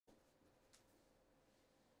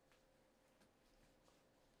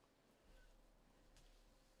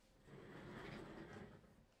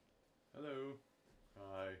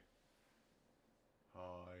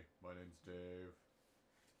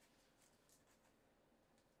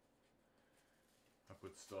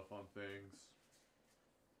put stuff on things.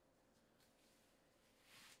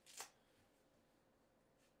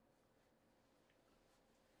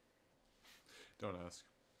 Don't ask.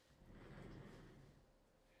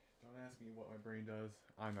 Don't ask me what my brain does.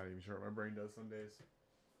 I'm not even sure what my brain does some days.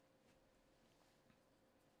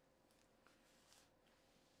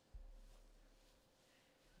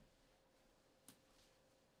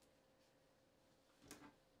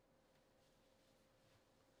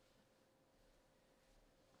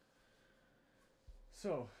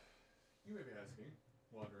 So, you may be asking,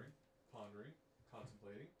 wondering, pondering,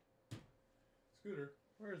 contemplating, Scooter,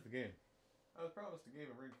 where is the game? I was promised a game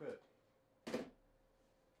of Ring Fit.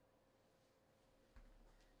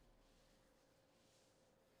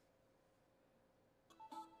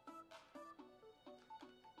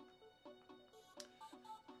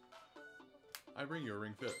 I bring you a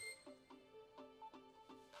Ring Fit.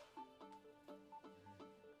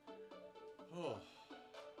 Oh.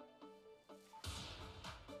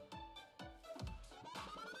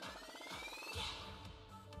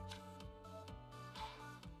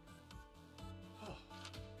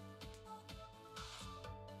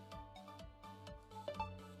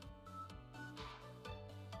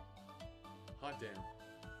 Hot damn.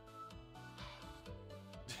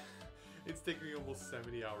 It's taken me almost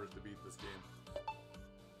 70 hours to beat this game.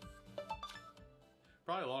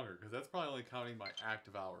 Probably longer, because that's probably only counting my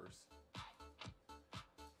active hours.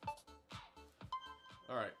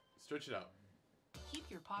 Alright, stretch it out.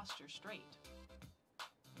 Keep your posture straight.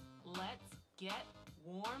 Let's get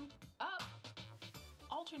warmed up.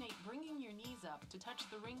 Alternate bringing your knees up to touch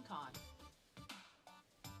the ring con.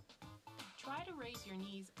 Try to raise your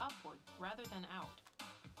knees upward rather than out.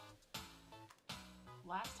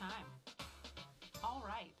 Last time. All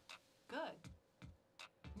right, good.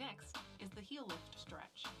 Next is the heel lift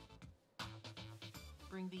stretch.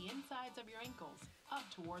 Bring the insides of your ankles up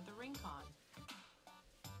toward the ring con.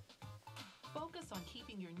 Focus on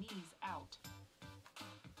keeping your knees out.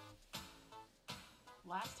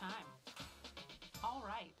 Last time. All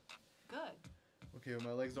right, good. Okay, well,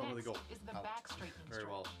 my legs don't really go Next is the out back straightening very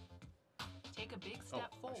stretch. well. Take a big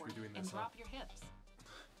step forward and drop your hips.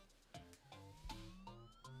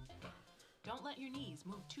 Don't let your knees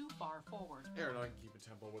move too far forward. Aaron, I can keep a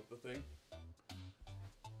tempo with the thing.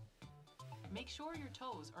 Make sure your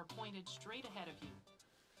toes are pointed straight ahead of you.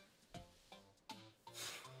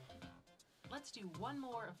 Let's do one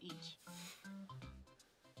more of each.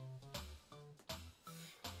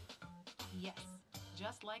 Yes,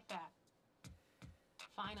 just like that.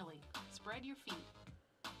 Finally, spread your feet.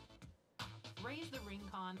 Raise the ring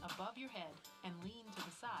con above your head and lean to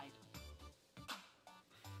the side.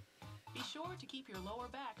 Be sure to keep your lower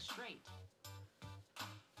back straight.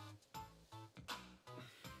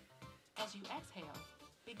 As you exhale,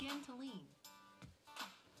 begin to lean.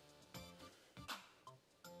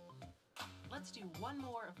 Let's do one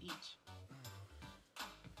more of each.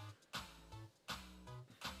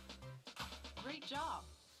 Great job.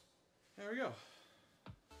 There we go.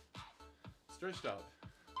 Stretched out.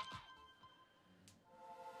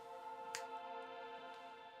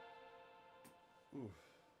 Ooh,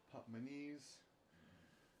 pop my knees.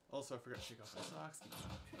 Also, I forgot to take off my socks. Get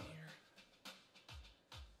some in here.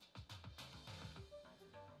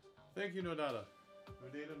 Thank you, Nodada.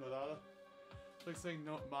 Nodada, Nodada. It's like saying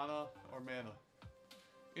no, mana or mana.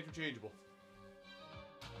 Interchangeable.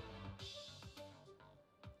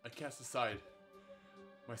 I cast aside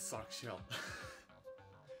my sock shell.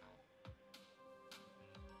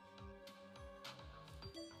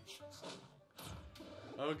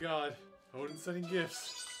 Oh god, Odin's sending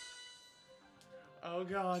gifts. Oh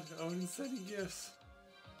god, Odin's sending gifts.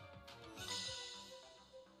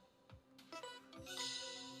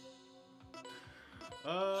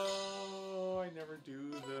 Oh, I never do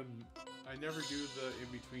the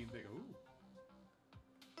in-between thing. Ooh.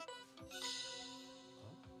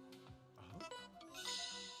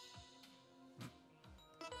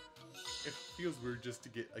 It feels weird just to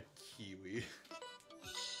get a kiwi.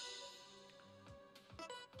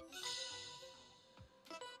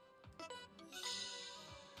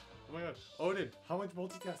 Oh my god, Odin, how much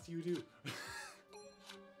multitask do you do?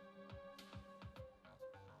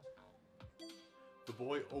 The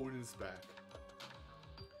boy Odin's back.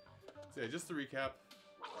 So yeah, just to recap,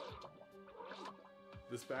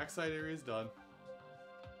 this backside area is done.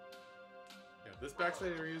 Yeah, this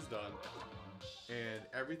backside area is done. And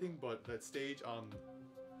everything but that stage on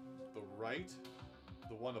the right,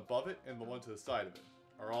 the one above it, and the one to the side of it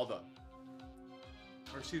are all done.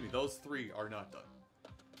 Or excuse me, those three are not done.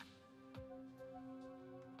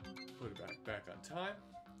 Put it back on time.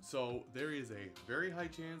 So there is a very high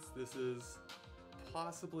chance this is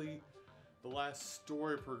possibly the last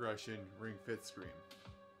story progression Ring Fit stream.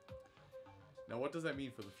 Now, what does that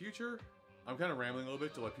mean for the future? I'm kind of rambling a little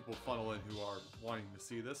bit to let people funnel in who are wanting to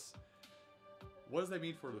see this. What does that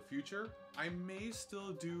mean for the future? I may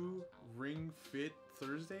still do Ring Fit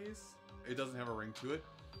Thursdays. It doesn't have a ring to it.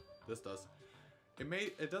 This does.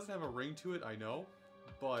 It doesn't have a ring to it, I know,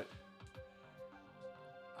 but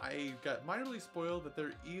I got minorly spoiled that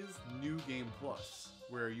there is New Game Plus,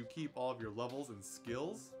 where you keep all of your levels and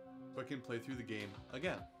skills, but can play through the game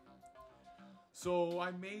again. So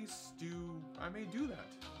I may do that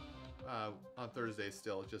on Thursday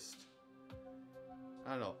still. Just,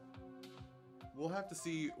 I don't know. We'll have to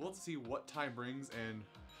see. We'll have to see what time brings and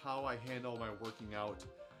how I handle my working out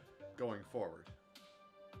going forward.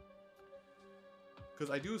 Because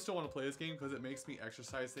I do still want to play this game because it makes me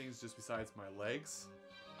exercise things just besides my legs.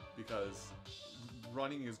 Because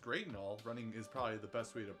running is great and all. Running is probably the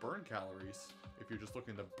best way to burn calories if you're just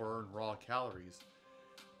looking to burn raw calories.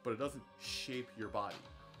 But it doesn't shape your body.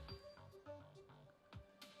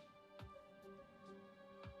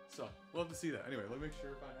 So, we'll have to see that. Anyway, let me make sure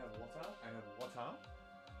if I have water. I have water.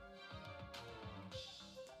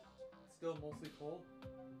 Still mostly cold.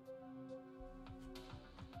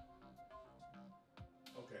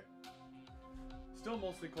 Okay. Still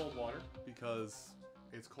mostly cold water because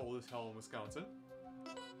it's cold as hell in Wisconsin.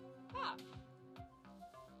 Ah.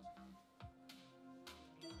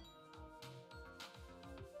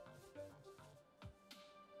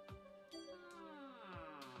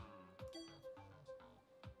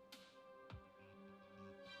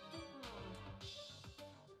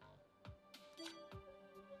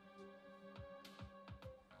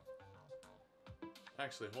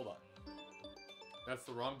 Actually, hold on. That's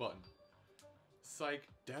the wrong button. Psych,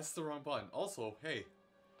 that's the wrong button. Also, hey,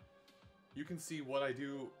 you can see what I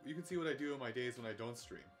do. You can see what I do in my days when I don't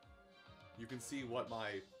stream. You can see what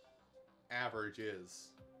my average is.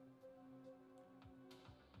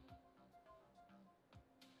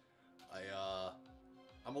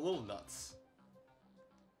 I'm a little nuts.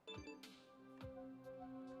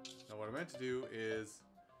 Now what I meant to do is,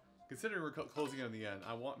 considering we're closing in on the end,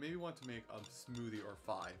 I maybe want to make a smoothie or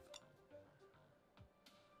 5.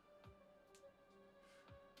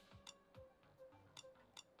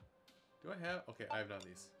 Do I have? Okay, I have none of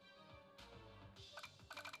these.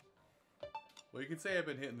 Well, you can say I've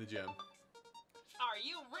been hitting the gym. Are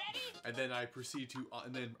you ready? And then I proceeded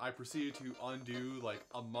to undo like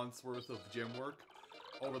a month's worth of gym work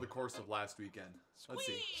over the course of last weekend. Let's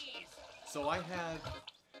see. So I had,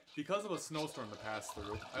 because of a snowstorm that passed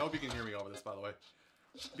through, I hope you can hear me over this, by the way.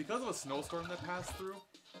 Because of a snowstorm that passed through,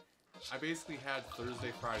 I basically had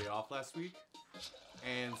Thursday, Friday off last week,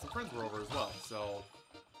 and some friends were over as well, so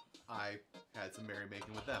I had some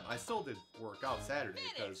merrymaking with them. I still did work out Saturday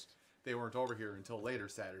because they weren't over here until later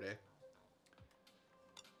Saturday.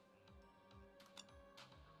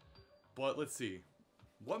 But let's see.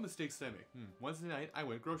 What mistakes did I make? Wednesday night, I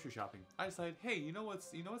went grocery shopping. I decided, hey, you know what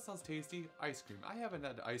sounds tasty? Ice cream. I haven't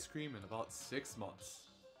had ice cream in about 6 months.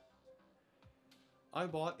 I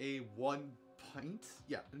bought a 1 pint.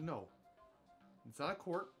 Yeah, no. It's not a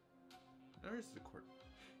quart. Or is it a quart?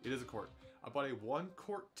 It is a quart. I bought a 1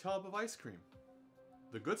 quart tub of ice cream.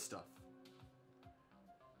 The good stuff.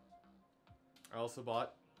 I also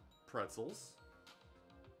bought pretzels.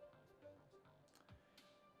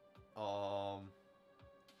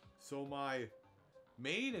 So my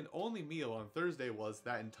main and only meal on Thursday was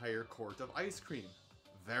that entire quart of ice cream.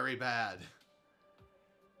 Very bad.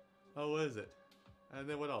 Oh, what is it? And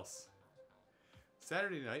then what else?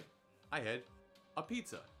 Saturday night, I had a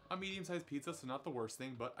pizza. A medium-sized pizza, so not the worst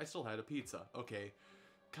thing, but I still had a pizza. Okay,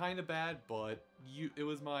 kind of bad, but it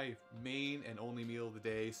was my main and only meal of the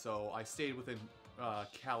day, so I stayed within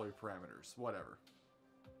calorie parameters. Whatever.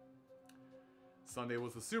 Sunday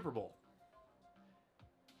was the Super Bowl.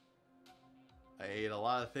 I ate a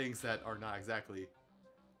lot of things that are not exactly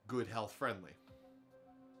good health friendly.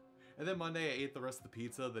 And then Monday I ate the rest of the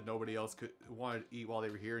pizza that nobody else wanted to eat while they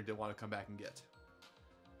were here and didn't want to come back and get.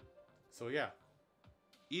 So yeah,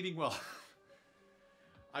 eating well.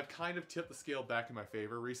 I've kind of tipped the scale back in my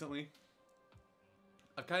favor recently.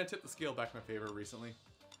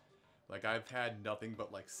 Like I've had nothing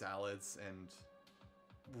but like salads and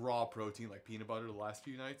raw protein like peanut butter the last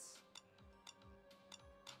few nights.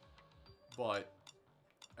 But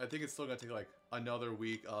I think it's still gonna take like another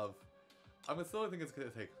week of, I still think it's gonna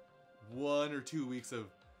take 1 or 2 weeks of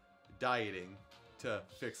dieting to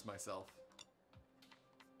fix myself.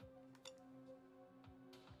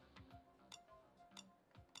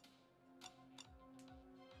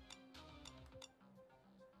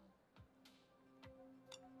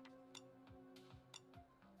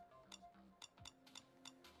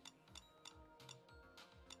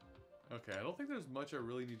 Okay, I don't think there's much I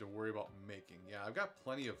really need to worry about making. Yeah, I've got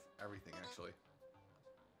plenty of everything, actually.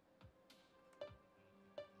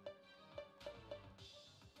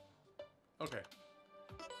 Okay.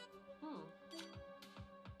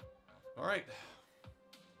 Alright.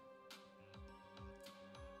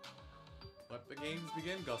 Let the games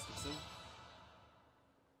begin, Gustafson.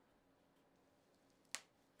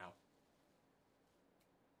 Ow.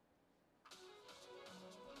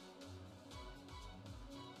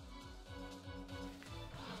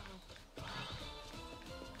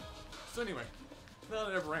 So anyway, now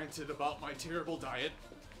that I've ranted about my terrible diet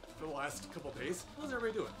for the last couple days, how's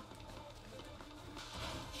everybody doing?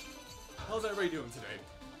 How's everybody doing today?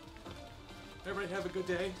 Everybody have a good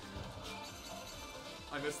day?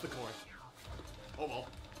 I missed the coin. Oh well.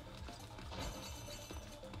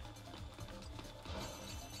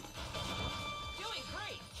 Doing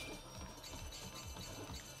great.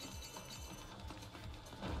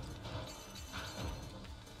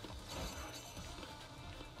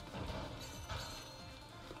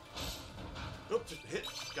 Oop, just a hit.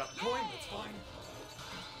 Got the coin, that's fine.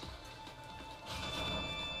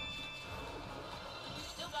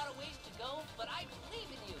 Still got a ways to go, but I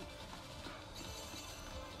believe in you.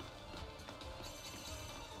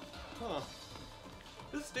 Huh.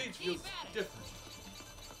 This stage feels different.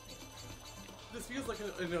 This feels like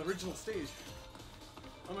an original stage.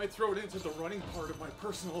 I might throw it into the running part of my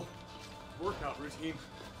personal workout routine.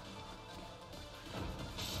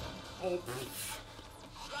 Oh, pfft.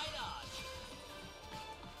 Right on.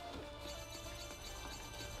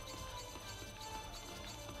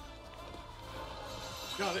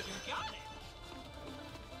 Got it. Got it.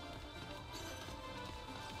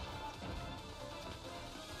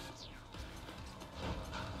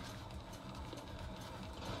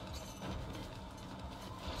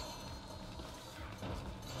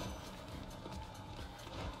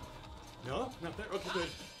 No? Not there? Okay, good.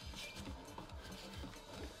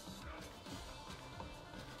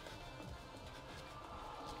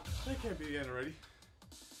 That can't be the end already.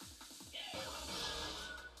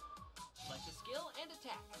 Select a skill and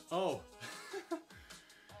attack. Oh.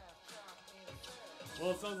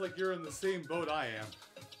 Well, it sounds like you're in the same boat I am.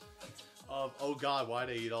 Of, oh god, why'd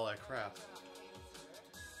I eat all that crap?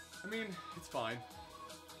 I mean, it's fine.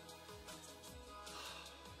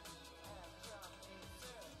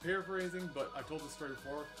 Paraphrasing, but I've told this story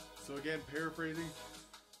before. So again, paraphrasing.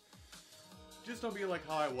 Just don't be like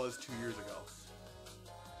how I was 2 years ago.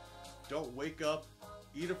 Don't wake up,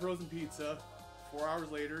 eat a frozen pizza, 4 hours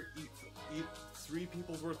later, eat 3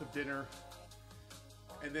 people's worth of dinner,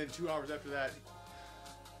 and then 2 hours after that,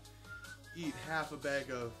 eat half a bag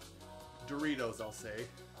of Doritos, I'll say.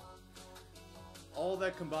 All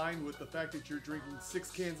that combined with the fact that you're drinking 6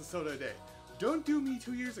 cans of soda a day. Don't do me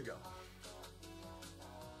 2 years ago.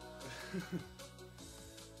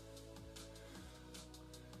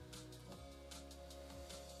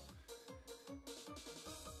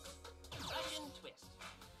 Russian twist.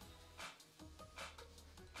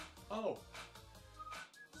 Oh.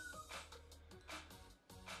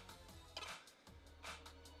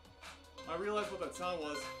 I realized what that sound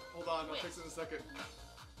was. Hold on, I'll fix it in a second.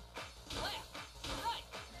 Left, right,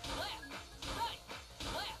 left, right, left, right,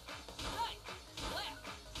 left, right, left,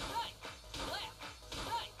 right, left,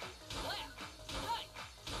 right,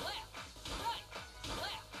 left, right, left,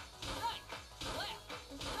 right, left,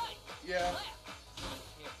 right, Yeah, left. Be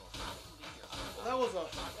careful not to leave your upper that was body a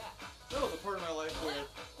like that. part of my life where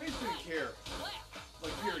I just didn't care. Left,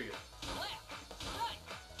 Like, period. left, right,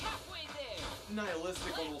 halfway there.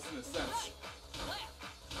 Nihilistic almost in a sense. Left,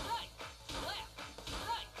 right, left,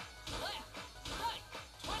 right, left, right.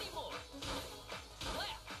 20 more.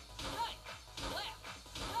 Left, right, left,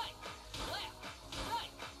 right, left, right,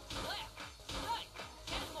 left, right.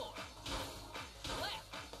 10 more. Left,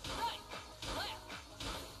 right, left.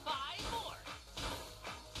 5 more.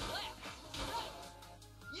 Left, right.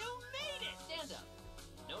 You made it. Stand up.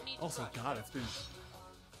 No need to Also, rush. God,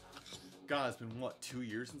 it's been what, 2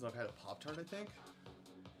 years since I've had a Pop-Tart, I think?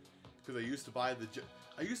 Because I used to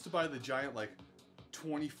buy the giant like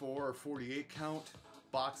 24 or 48 count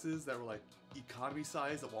boxes that were like economy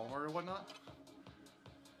size at Walmart or whatnot.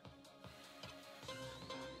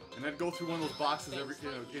 And I'd go through one of those boxes every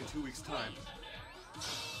in 2 weeks time.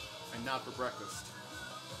 And not for breakfast.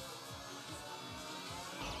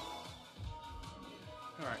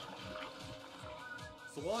 Alright.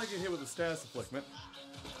 So while I get hit with a status afflictment,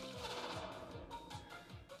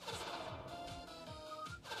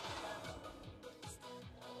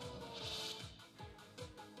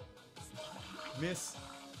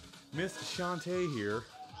 Miss Shantae here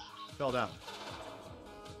fell down.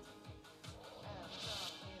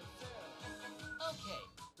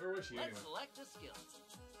 is she Let's anyway? select a skill.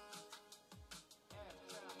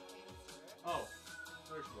 Oh,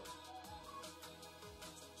 there she was.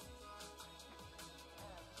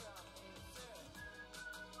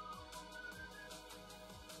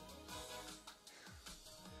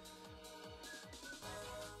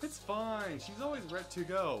 It's fine. She's always ready to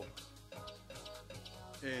go.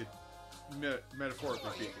 Metaphorically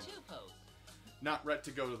Warrior speaking. 2 pose. Not ready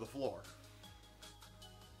to go to the floor.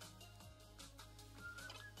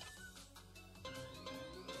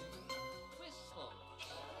 Twist slowly.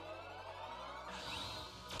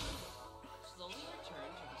 Slowly return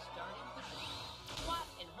to the starting position. Squat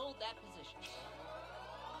and hold that position.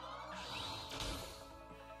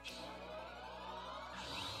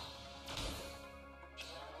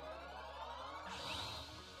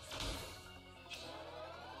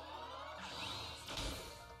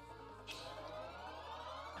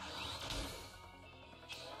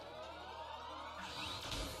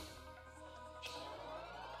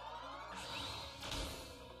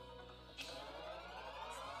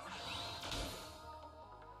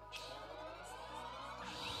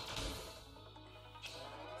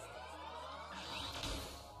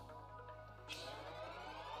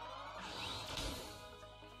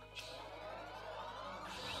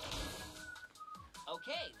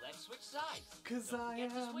 Okay, let's switch sides. Cause Don't I forget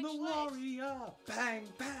to am switch the legs. warrior. Bang,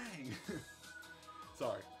 bang.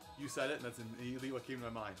 Sorry, you said it, and that's immediately what came to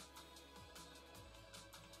my mind.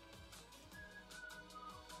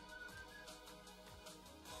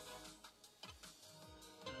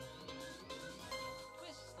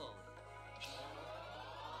 Twist slowly.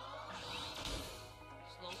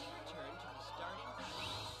 Slowly return to the starting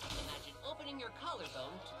position. Imagine opening your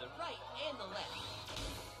collarbone to the right and the left.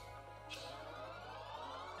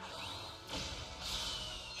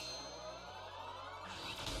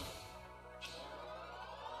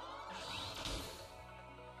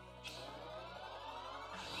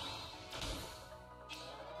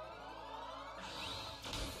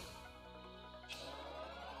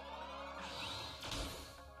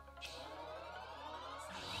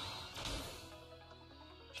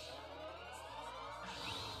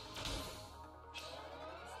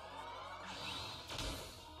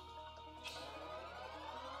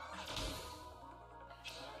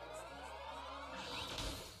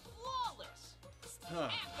 Flawless! Huh.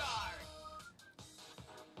 Half guard!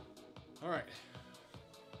 Alright.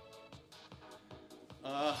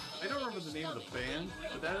 I don't remember the name of the band,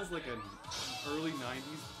 but that is like an early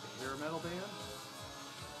 90s hair metal band.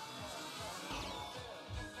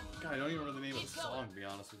 God, I don't even remember the name of the song, to be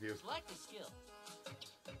honest with you. Select a skill.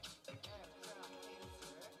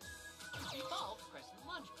 Default, press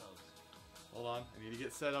lunge pose. Hold on, I need to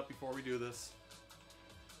get set up before we do this.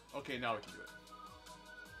 Okay, now we can do it.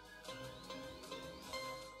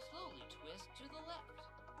 Slowly twist to the left.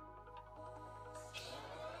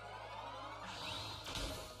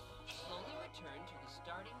 Slowly return to the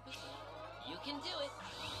starting position. You can do it.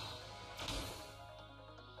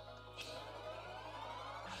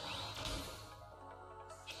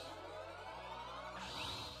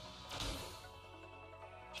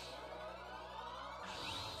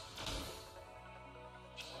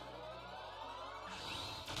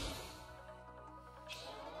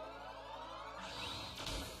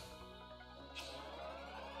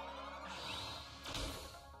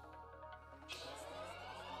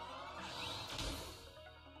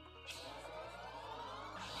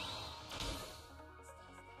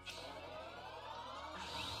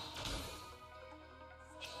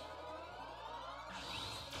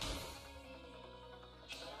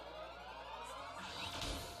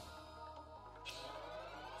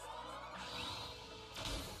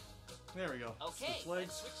 There we go. Okay, Switch legs.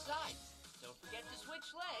 let's switch sides. Don't forget to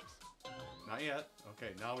switch legs. Not yet.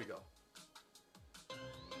 Okay, now we go.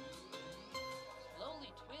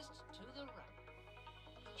 Slowly twist to the right.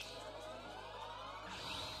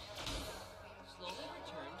 Slowly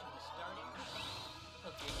return to the starting position.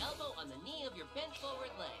 Hook your elbow on the knee of your bent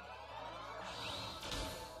forward leg.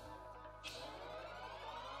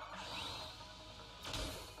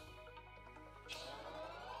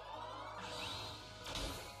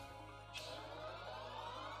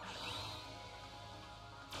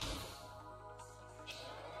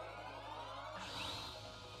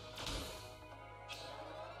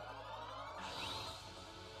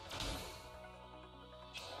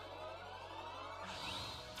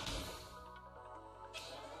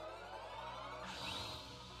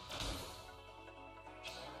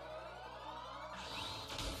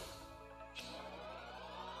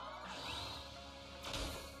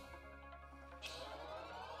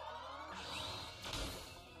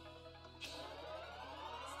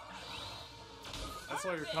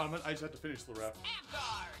 saw your comment. I just had to finish the rep.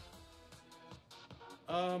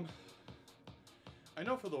 Abguard! I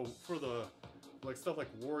know for the like stuff like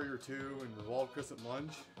Warrior 2 and Revolve Crescent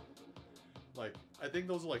Lunge, like I think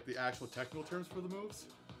those are like the actual technical terms for the moves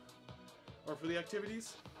or for the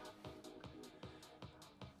activities.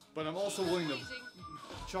 But I'm also willing to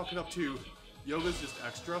chalk it up to yoga's just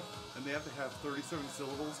extra, and they have to have 37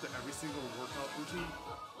 syllables to every single workout routine.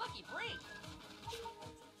 Lucky break!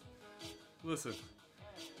 Listen,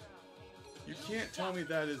 you can't tell me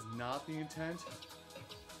that is not the intent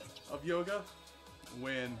of yoga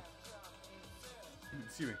when,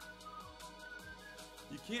 excuse me,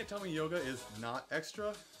 you can't tell me yoga is not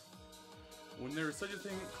extra when there is such a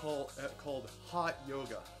thing called hot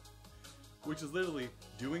yoga, which is literally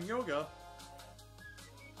doing yoga,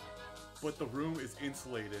 but the room is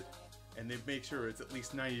insulated and they make sure it's at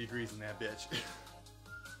least 90 degrees in that bitch.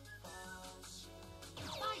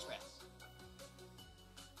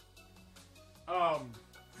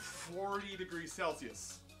 40 degrees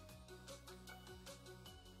Celsius.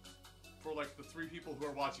 For like the 3 people who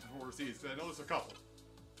are watching from overseas, because I know there's a couple.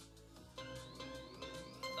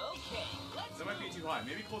 Okay, let's That might be too high.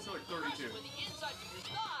 Maybe closer to like 32. Pressure with the insides of your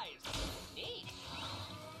thighs. Neat.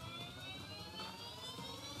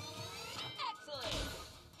 Excellent.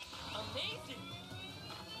 Amazing.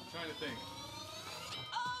 I'm trying to think.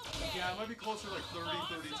 Okay. Yeah, it might be closer to like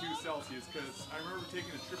 30, 32 Celsius, because I remember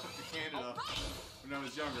taking a trip up to Canada when I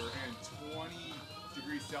was younger, and 20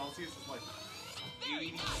 degrees Celsius is like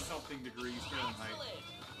 80 something degrees Fahrenheit. Excellent.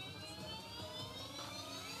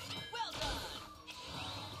 Well done.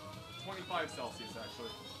 25 Celsius actually.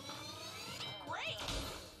 Great.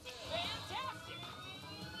 Fantastic.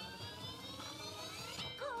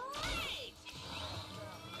 Great.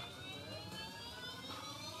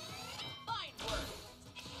 Fine work.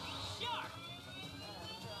 Sharp.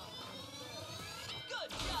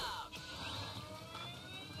 Good job.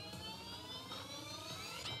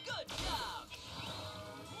 Good job.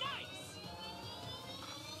 Nice.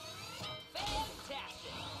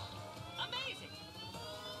 Fantastic. Amazing.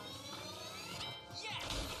 Yes.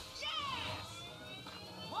 Yes.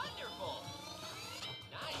 Wonderful.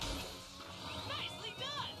 Nice. Nicely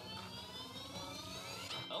done.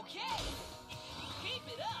 Okay. Keep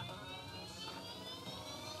it up.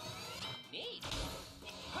 Neat.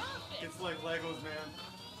 Perfect. It's like Legos, man.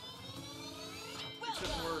 Well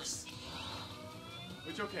Except done. worse.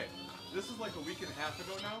 Which, okay, this is like a week and a half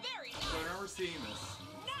ago now. Very So I nice. remember seeing this.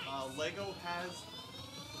 Nice. Lego has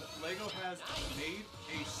made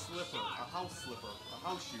a slipper, a house slipper, a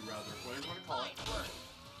house shoe rather, whatever you want to call it. Fine work.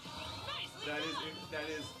 Nicely done. That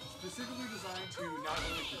is specifically designed to not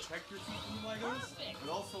only protect your feet from Legos, Perfect. but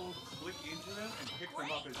also click into them and pick them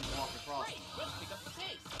up as you walk across. Great. Let's pick up the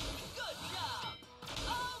pace. Good job.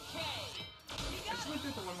 Okay. You I got just it. linked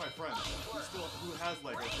it to one of my friends who has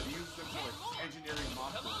Legos and he uses them for like engineering Come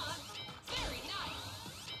on. modules. Very nice.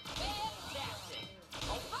 Fantastic.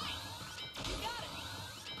 All right. You got it.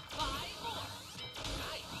 5 more.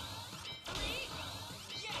 Nice. 3.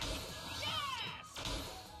 Yes. Yes.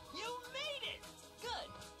 You made it. Good.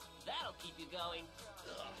 That'll keep you going.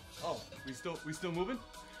 Oh, we still moving?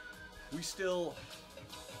 We still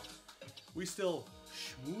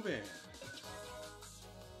moving.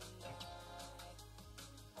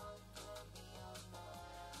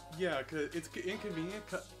 Yeah, cause it's inconvenient.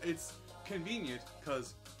 It's convenient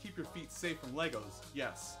because keep your feet safe from Legos.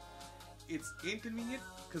 Yes, it's inconvenient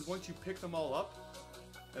because once you pick them all up,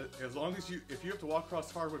 as long as if you have to walk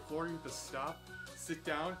across hardwood floor, you have to stop, sit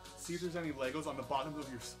down, see if there's any Legos on the bottom of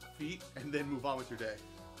your feet, and then move on with your day.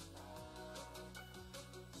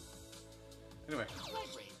 Anyway, Leg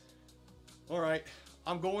raise. all right,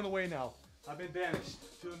 I'm going away now. I've been banished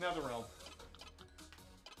to the Netherrealm.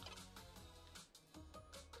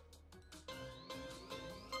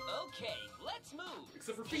 Okay, let's move.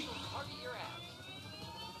 Except for feet. This will target your abs.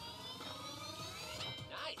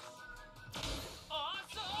 Nice.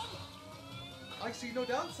 Awesome. I see no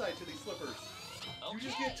downside to these slippers. You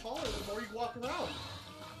just get taller the more you walk around.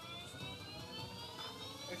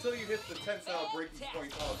 Until you hit the tensile breaking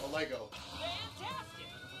point of a Lego. Fantastic.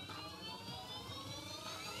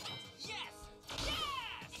 Yes.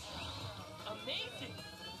 Yes. Amazing.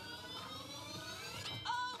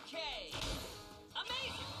 Okay.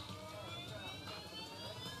 Amazing.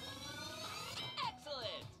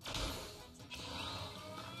 Excellent.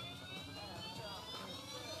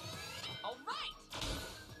 All right.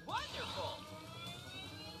 Wonderful.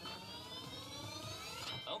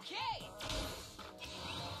 Okay.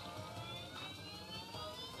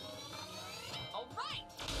 All right.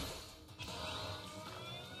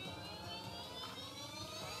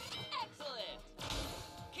 Excellent.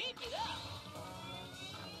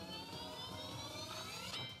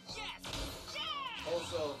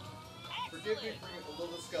 So, forgive me for being a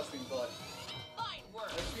little disgusting, but Fine work.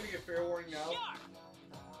 I'm just gonna get fair warning now. Sharp.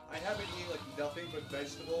 I have been eating like nothing but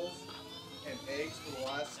vegetables and eggs for the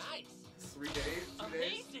last Nice. 3 days, 2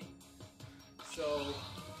 days. Amazing. So,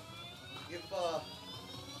 if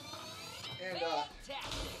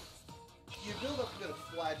Fantastic. you build up a bit of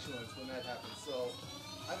flatulence when that happens. So,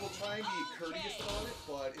 I will try and be courteous Okay. about it,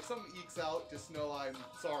 but if something ekes out, just know I'm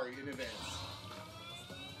sorry in advance.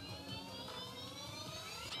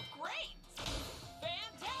 Great.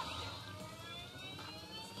 Fantastic.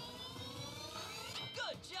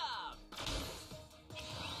 Good job.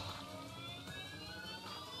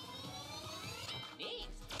 Neat.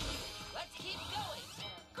 Let's keep going.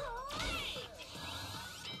 Great.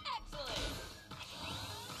 Excellent.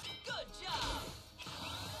 Good job.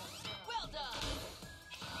 Well done.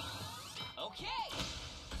 Okay.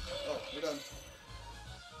 Oh, we're done.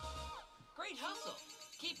 Great hustle.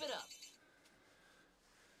 Keep it up.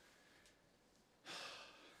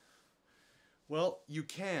 Well, you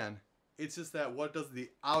can. It's just that what does the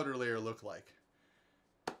outer layer look like?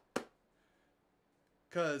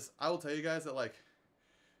 Because I will tell you guys that like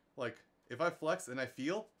if I flex and I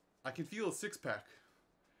can feel a six-pack.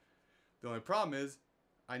 The only problem is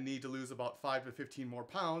I need to lose about 5 to 15 more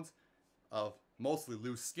pounds of mostly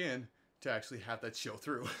loose skin to actually have that show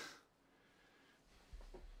through.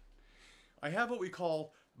 I have what we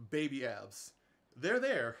call baby abs. They're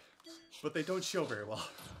there, but they don't show very well.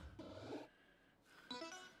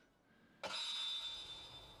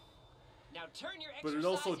 Now turn your But it exercise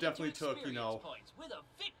also into definitely took, you experience know, points with a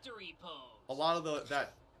victory pose. A lot of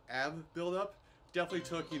that ab buildup definitely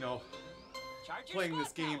took, you know, Charge your playing this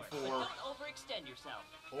squat game power, for- but don't overextend yourself.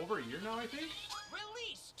 over a year now, I think?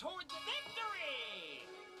 Release toward the victory.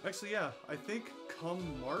 Actually, yeah, I think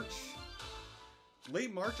come March,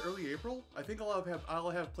 late March, early April, I think I'll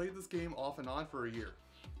have played this game off and on for a year.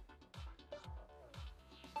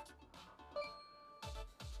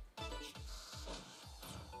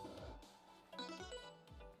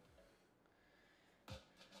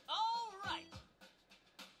 All right.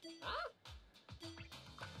 Huh?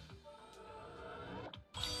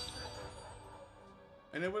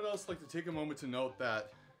 And I would also like to take a moment to note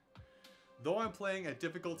that though I'm playing at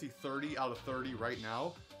difficulty 30 out of 30 right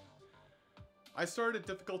now, I started at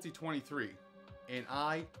difficulty 23 and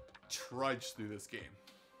I trudged through this game.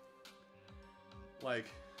 Like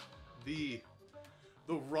the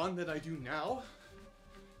run that I do now,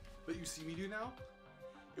 that you see me do now,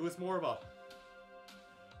 it was more of a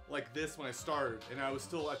like this when I started, and I was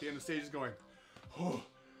still at the end of stages going, oh,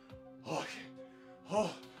 okay,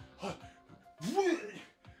 oh,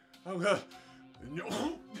 I'm gonna,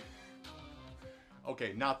 no.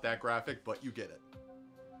 Okay, not that graphic, but you get it.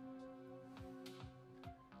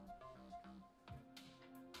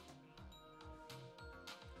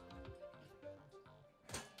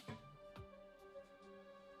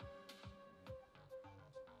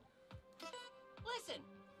 Listen.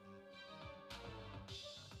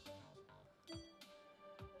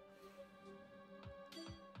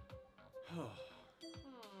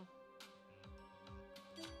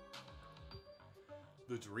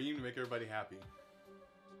 The dream to make everybody happy.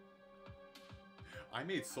 I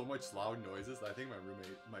made so much loud noises that I think my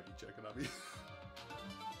roommate might be checking on me.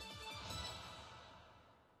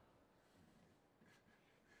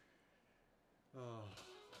 Oh.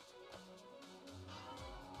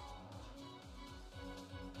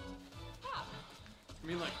 Ah, I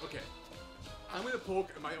mean, like, okay. I'm gonna poke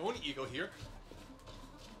at my own ego here.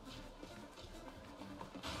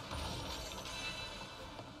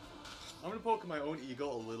 I'm gonna poke at my own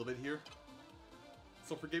ego a little bit here.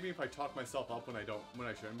 So forgive me if I talk myself up when I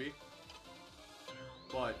shouldn't be.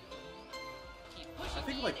 But keep pushing I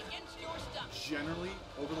think, me like, against your stomach. generally,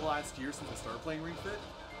 over the last year since I started playing Ring Fit,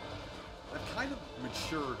 I've kind of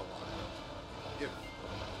matured a lot.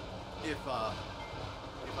 If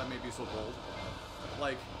I may be so bold.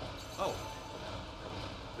 Like, oh,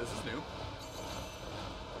 this is new.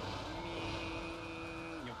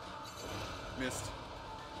 Missed.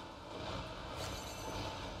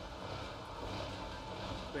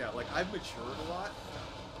 But yeah, like, I've matured a lot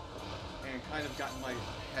and kind of gotten my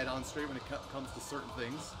head on straight when it comes to certain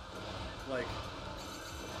things. Like,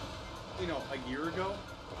 you know, a year ago,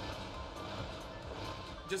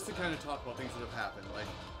 just to kind of talk about things that have happened, like,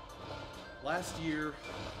 last year,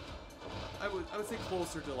 I would say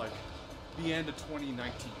closer to, like, the end of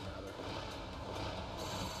 2019, rather.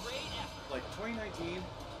 Great effort. Like, 2019,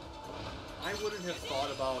 I wouldn't have thought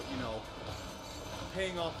about, you know,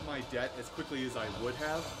 paying off my debt as quickly as I would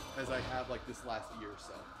have, as I have, like, this last year or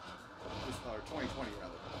so. Or 2020,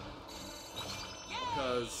 rather. Yay!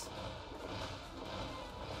 Because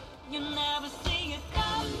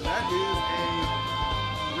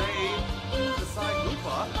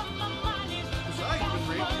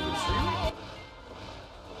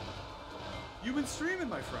You've been streaming,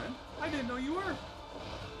 my friend. I didn't know you were.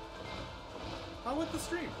 How went the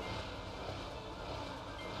stream?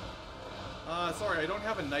 Sorry, I don't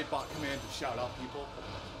have a Nightbot command to shout out people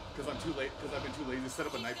because I'm too late. Because I've been too lazy to set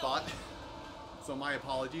up a Nightbot. So my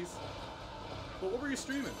apologies. But what were you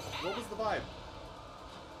streaming? What was the vibe?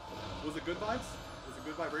 Was it good vibes? Was it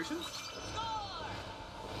good vibrations?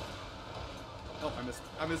 Oh,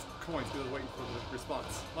 I missed coins because I was waiting for the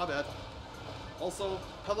response. My bad. Also,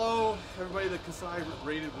 hello everybody that Kasai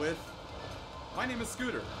raided with. My name is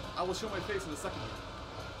Scooter. I will show my face in a second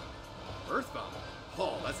here. Earthbound.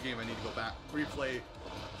 Oh, that's a game I need to go back. Replay,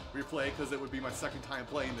 because it would be my second time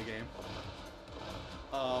playing the game.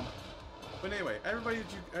 But anyway, everybody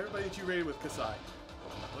that you raided with Kasai,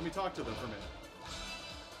 let me talk to them for a minute.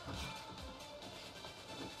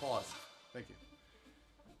 Pause. Thank you.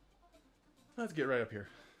 Let's get right up here.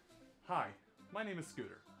 Hi, my name is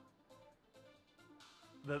Scooter.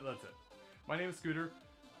 That's it. My name is Scooter.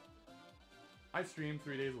 I stream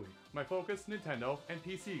 3 days a week. My focus, Nintendo and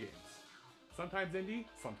PC games. Sometimes indie,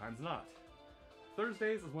 sometimes not.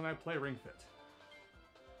 Thursdays is when I play Ring Fit.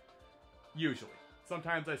 Usually.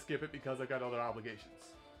 Sometimes I skip it because I've got other obligations.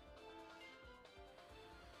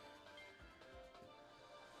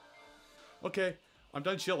 Okay, I'm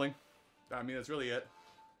done chilling. I mean, that's really it.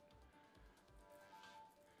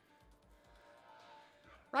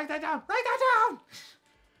 Write that down! Write that down!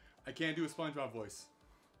 I can't do a SpongeBob voice.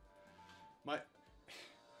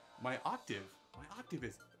 My octave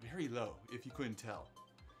is very low, if you couldn't tell.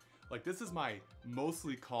 Like, this is my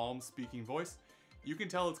mostly calm speaking voice. You can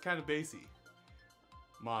tell it's kind of bassy.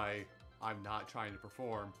 My I'm not trying to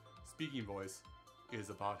perform speaking voice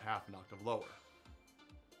is about half an octave lower.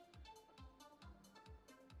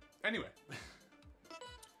 Anyway.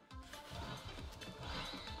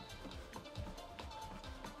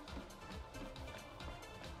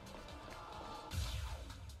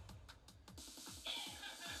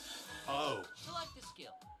 Oh. Select the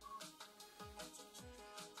skill.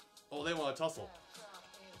 Oh, they want to tussle.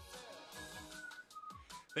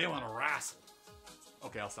 They want to wrestle.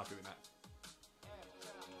 Okay, I'll stop doing that.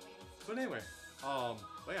 But anyway,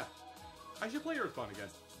 but yeah. I should play Earthbound again.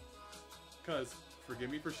 Cause, forgive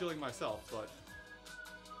me for shilling myself, but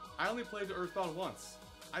I only played Earthbound once.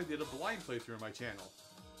 I did a blind playthrough on my channel.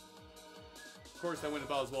 Of course, that went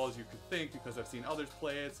about as well as you could think because I've seen others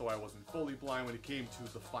play it, so I wasn't fully blind when it came to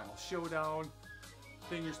the final showdown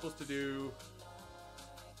thing you're supposed to do.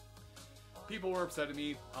 People were upset at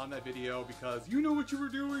me on that video because you know what you were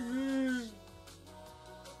doing.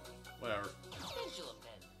 Whatever. Pendulum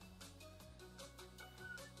pen.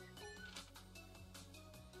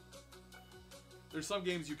 There's some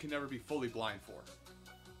games you can never be fully blind for.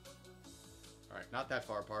 Alright, not that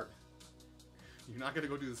far apart. You're not gonna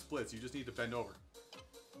go do the splits, you just need to bend over.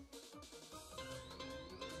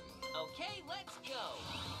 Okay, let's go.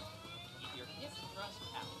 Keep your hips thrust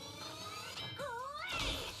out.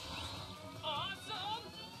 Great! Awesome!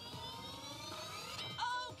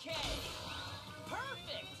 Okay!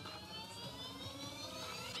 Perfect!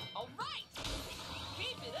 Alright!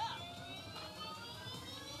 Keep it up!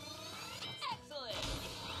 Excellent!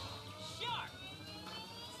 Sharp!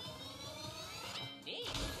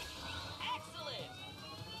 Neat! Excellent!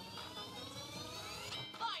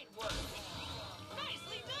 Fine work!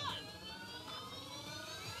 Nicely done!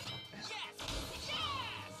 Yes!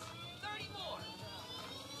 Yes! 30 more!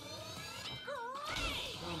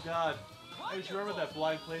 Great! Oh god. I just remember that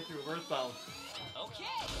blind playthrough of Earthbound.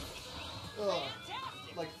 Okay! Ugh.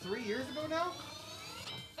 Fantastic! Like 3 years ago now?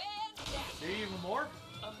 Fantastic! Maybe even more?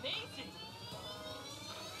 Amazing!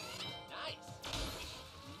 Nice!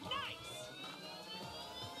 Nice!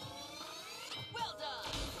 Well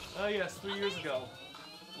done! Oh yes, 3 years ago,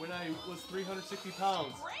 when I was 360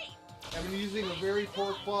 pounds. Great! I've been using a very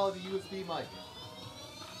poor quality USB mic.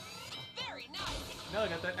 Very nice! Now I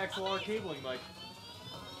got that XLR cabling mic.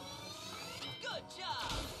 Good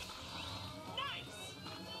job! Nice!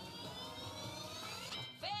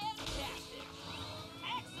 Fantastic!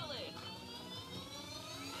 Excellent!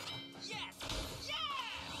 Yes! Yes!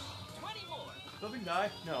 20 more! Something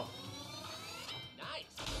die? No.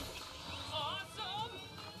 Nice! Awesome!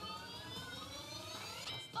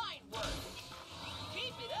 Fine work!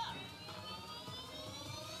 Keep it up!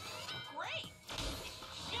 Great!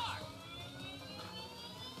 Sharp!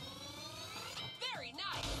 Very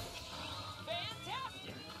nice!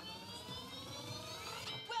 Fantastic!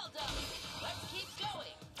 Well done! Let's keep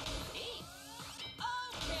going! Neat!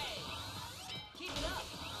 Okay! Keep it up!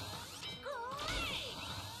 Great!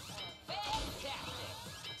 Fantastic!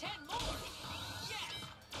 10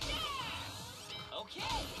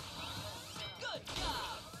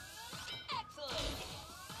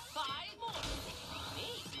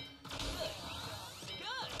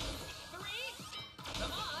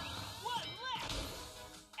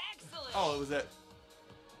 Oh, it was it.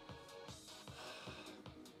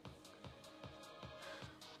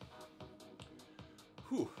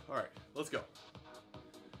 Whew. All right, let's go.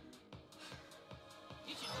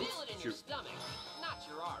 You should feel it in your stomach, not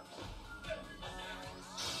your arms.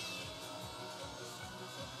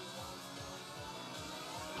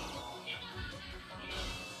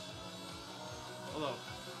 Although,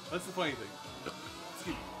 that's the funny thing.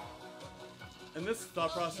 Excuse me. And this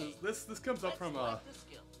thought process, this comes up from Let's select the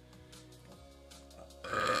skill.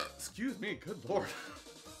 excuse me, good lord.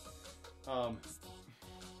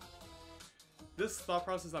 This thought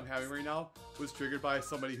process I'm having right now was triggered by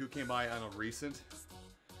somebody who came by on a recent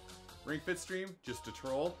Ring Fit stream, just to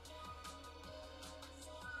troll.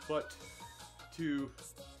 But to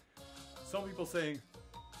some people saying,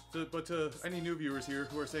 but to any new viewers here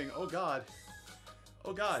who are saying, oh god,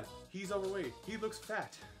 he's overweight, he looks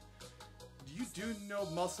fat. You do know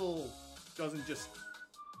muscle doesn't just,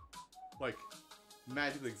 like,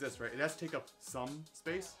 magically exist, right? It has to take up some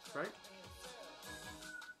space, right?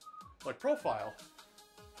 Like profile,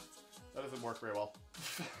 that doesn't work very well.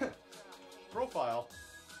 Profile,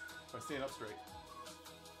 by staying up straight.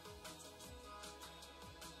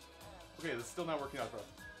 Okay, this is still not working out for us.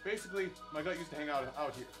 Basically, my gut used to hang out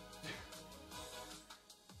here.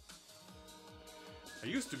 I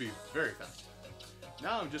used to be very fat.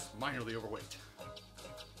 Now I'm just minorly overweight.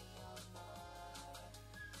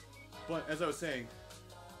 But as I was saying,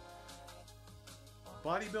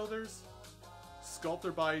 bodybuilders sculpt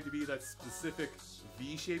their body to be that specific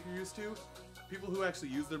V shape you're used to. People who actually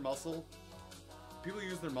use their muscle,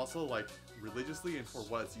 like religiously and for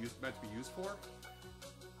what it's meant to be used for.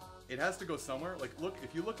 It has to go somewhere. Like, look,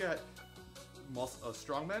 if you look at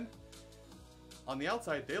strongmen, on the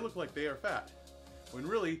outside they look like they are fat, when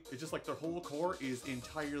really it's just like their whole core is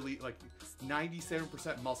entirely like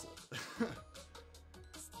 97% muscle.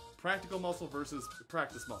 Practical muscle versus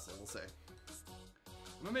practice muscle, we'll say.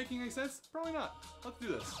 Am I making any sense? Probably not. Let's do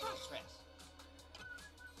this.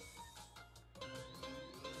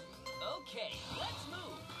 Okay, let's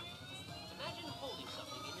move. Imagine holding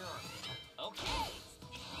something in your arms. Okay.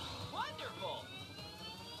 Wonderful.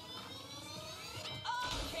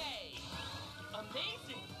 Okay.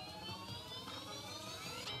 Amazing.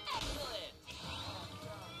 Excellent.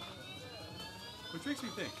 Which makes me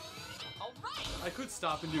think. All right. I could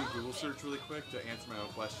stop and do a Google search really quick to answer my own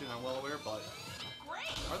question, I'm well aware, but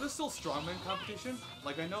Great. are there still strongman competition?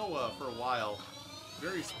 Like, I know for a while,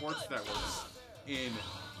 various sports networks in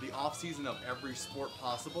the off-season of every sport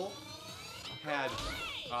possible had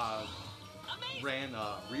ran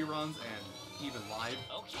reruns and even live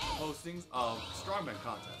postings of strongman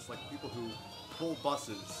contests, like people who pull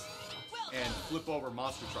buses and flip over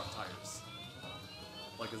monster truck tires.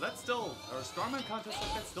 Like, is that still, are strongman contests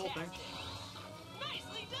like that still a thing?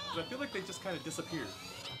 Nicely done. 'Cause I feel like they just kind of disappeared.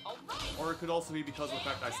 All right. Or it could also be because of the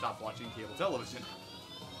fact I stopped watching cable television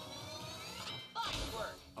Fine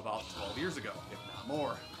work. about 12 years ago, if not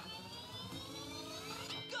more.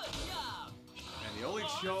 Good job. And the only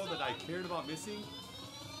show that I cared about missing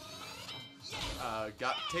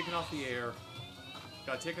got taken off the air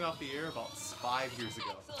about 5 years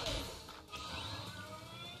ago. Excellent.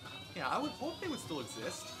 Yeah, I would hope they would still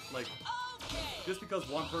exist. Like, Okay. just because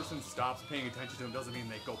one person stops paying attention to them doesn't mean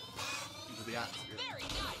they go into the atmosphere. Very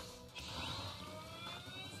nice.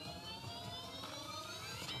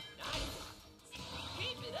 Nice.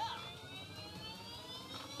 Keep it up.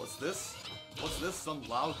 What's this? What's this? Some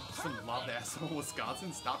loud asshole in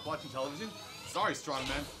Wisconsin stopped watching television? Sorry,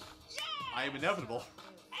 strongman. I am inevitable.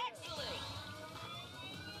 Excellent.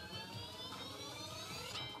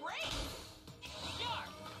 Great. Sharp.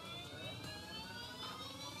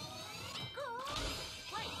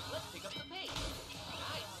 Great. Let's pick up the pace.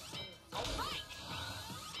 Nice. All right.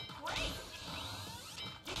 Great.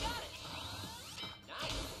 You got it.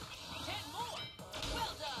 Nice. 10 more.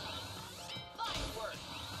 Well done. Fine work.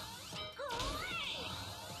 Great.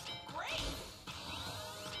 Great.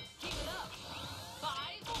 Keep it up.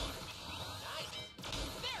 5 more. Nice.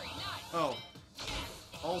 Very nice. Oh,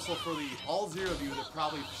 Yes. also for the all zero of you that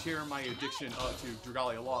probably share my addiction to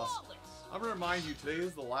Dragalia Lost, Flawless. I'm gonna remind you today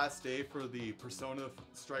is the last day for the Persona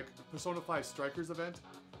 5 Strikers event,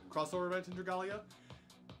 crossover event in Dragalia.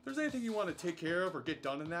 If there's anything you want to take care of or get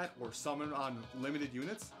done in that, or summon on limited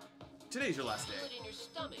units, today's your last day. Feel it in your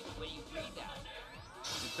stomach when you breathe out.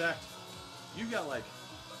 In fact, you got like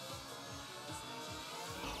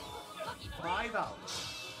Lucky 5 hours.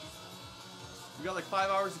 You got like 5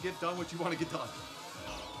 hours to get done what you want to get done.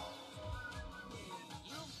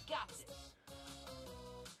 You've got this.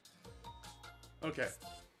 Okay.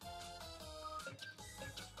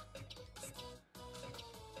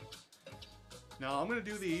 Now I'm gonna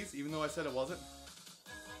do these, even though I said it wasn't.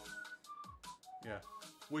 Yeah.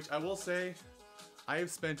 Which I will say, I have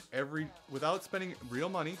spent without spending real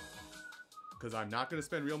money, because I'm not gonna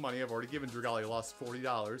spend real money. I've already given Dragali, I lost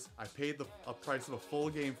 $40. I paid a price of a full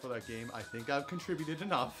game for that game. I think I've contributed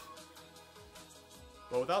enough.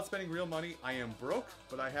 But without spending real money, I am broke,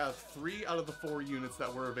 but I have 3 out of the 4 units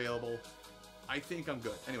that were available. I think I'm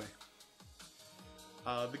good. Anyway.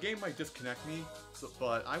 The game might disconnect me,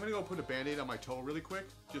 but I'm gonna go put a band-aid on my toe really quick,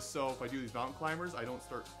 just so if I do these mountain climbers, I don't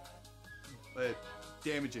start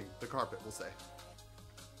damaging the carpet, we'll say.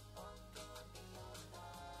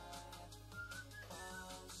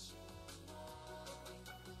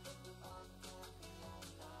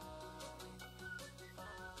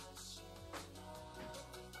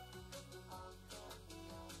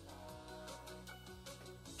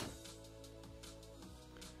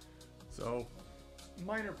 So,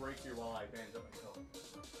 minor break here while I bandage up my toe.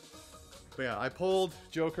 But yeah, I pulled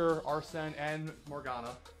Joker, Arsene, and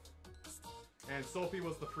Morgana. And Sophie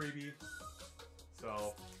was the freebie.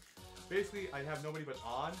 So, basically, I have nobody but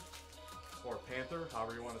On, or Panther,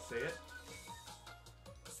 however you want to say it.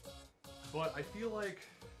 But I feel like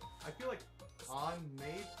On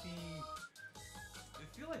may be... I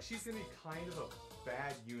feel like she's going to be kind of a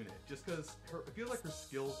bad unit, just because I feel like her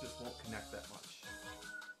skills just won't connect that much.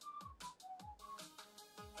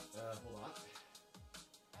 Hold on.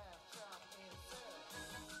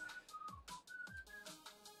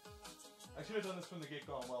 I should have done this from the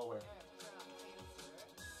get-go, I'm well aware.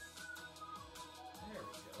 There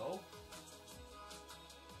we go.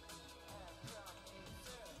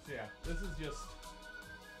 So yeah, this is just...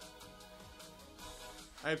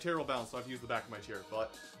 I have terrible balance, so I have to use the back of my chair,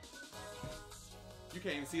 but... You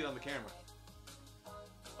can't even see it on the camera.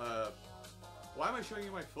 Why am I showing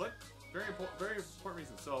you my foot? Very important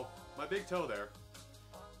reason. So, my big toe there,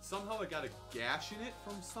 somehow I got a gash in it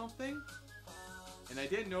from something, and I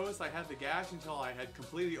didn't notice I had the gash until I had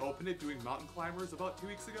completely opened it doing mountain climbers about 2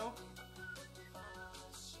 weeks ago.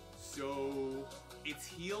 So, it's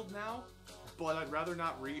healed now, but I'd rather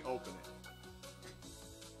not reopen it.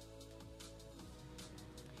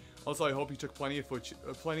 Also, I hope you took plenty of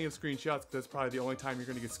screenshots, because that's probably the only time you're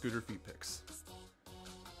going to get scooter feet pics.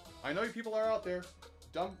 I know you people are out there.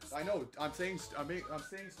 Dumb. I know. I'm saying stupid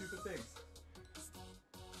things.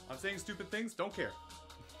 I'm saying stupid things. Don't care.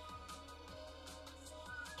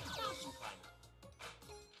 Mountain climber.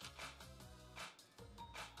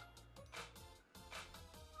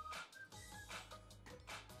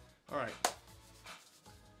 All right.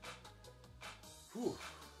 Whew.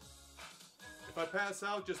 If I pass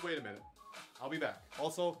out, just wait a minute. I'll be back.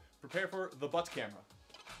 Also, prepare for the butt camera.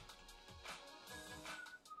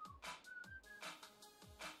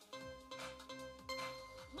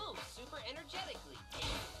 Move super energetically.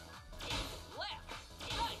 Left,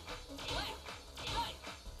 right, left, right,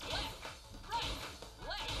 left, right, left, right,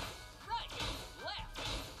 left, right, left,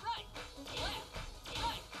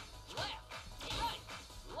 right, left,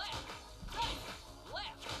 right, left, right,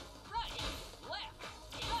 left, right, left,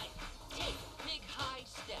 right. Take big high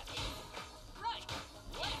steps. Right,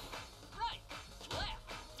 left, right, left,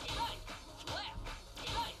 right, left,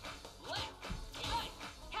 right, left, right.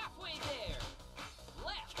 Halfway there.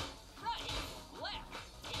 Left, right, left,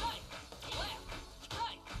 right, left,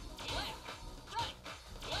 right, left, right,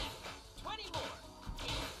 left. 20 more.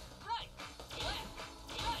 Right, left,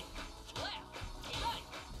 right, left, right,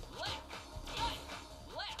 left, right,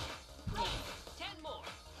 left, right. 10 more.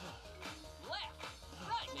 Left,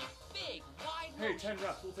 right. Make big, wide Hey, motions. 10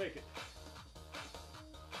 reps. We'll take it.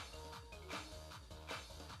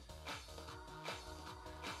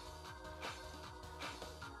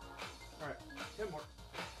 All right, 10 more.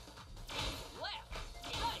 Left,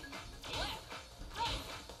 right, left, right,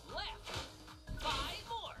 left. 5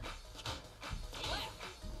 more. Left,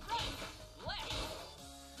 right, left.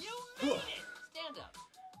 You made it! Stand up.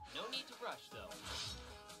 No need to rush, though.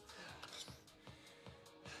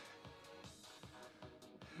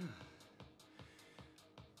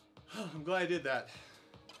 I'm glad I did that.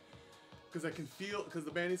 Because I can feel, because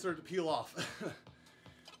the band-aid started to peel off. With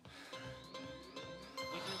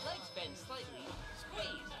your legs bent slightly,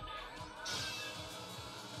 squeeze.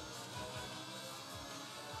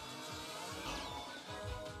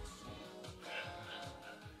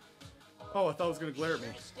 Oh, I thought it was going to glare at me.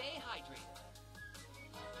 Sure to stay hydrated.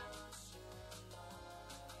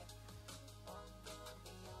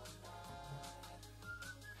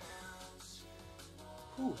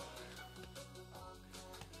 Whew.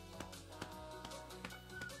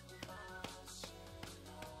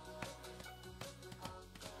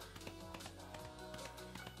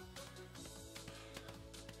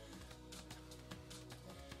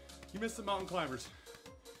 missed the mountain climbers.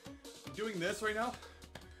 I'm doing this right now,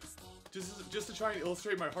 just to try and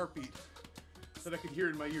illustrate my heartbeat that I can hear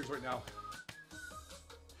in my ears right now.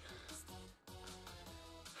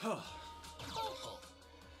 Hopeful.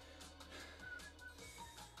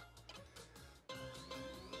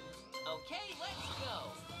 Okay, let's go.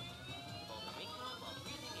 Hold the ring on while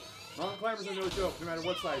breathing in. Mountain climbers are no joke, no matter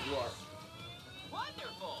what size you are.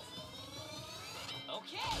 Wonderful.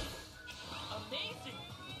 Okay. Amazing.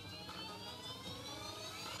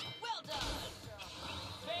 Well done.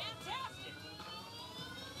 Fantastic.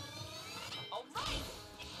 All right.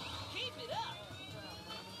 Keep it up.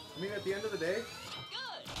 I mean, at the end of the day,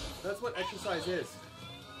 Good. that's what exercise is.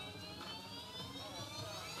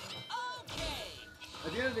 Okay.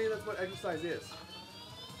 At the end of the day, that's what exercise is.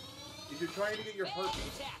 If you're trying to get your heartbeat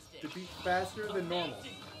Fantastic. to beat faster than normal,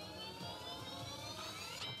 Amazing.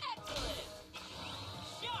 Excellent.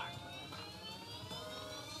 Sharp.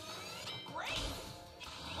 Great.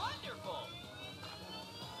 Wonderful.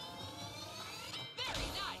 Very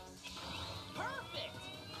nice. Perfect.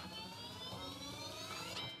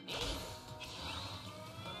 Neat.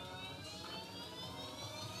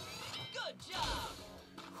 Good job.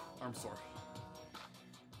 arm sore.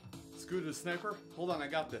 Scooter the sniper. Hold on, I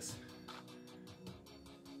got this.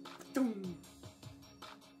 Doom.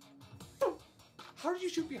 Doom. How did you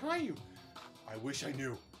shoot behind you? I wish I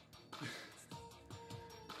knew.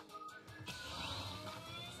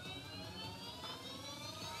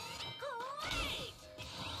 Great.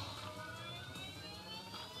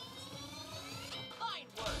 Fine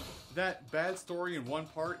work. That bad story in one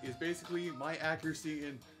part is basically my accuracy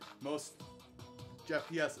in most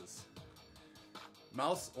FPSs.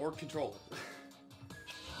 Mouse or controller.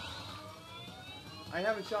 I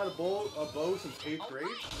haven't shot a bow since 8th grade,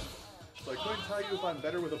 so I couldn't tell you if I'm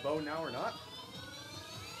better with a bow now or not.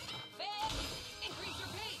 Fast. Increase your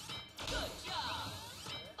pace. Good job.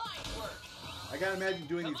 Fine work. I gotta imagine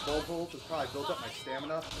doing these bow pulls has probably built up my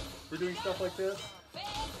stamina for doing stuff like this,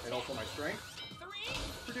 Fast. and also my strength 3.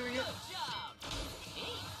 for doing it. Good job.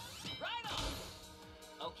 Neat. Right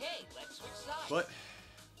on. Okay, let's switch sides. But,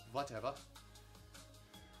 whatever.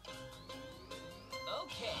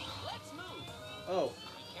 Okay, let's move. Oh,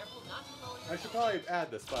 Be careful not to lower your I should probably add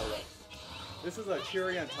this, by the way. This is a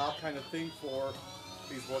cherry on top kind of thing for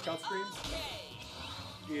these workout streams.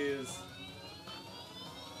 Okay. Is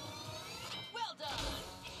Well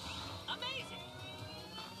done. Amazing.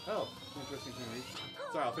 oh, interesting thing to read.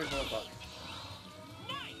 Sorry, I'll finish my own thought.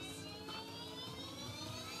 Nice.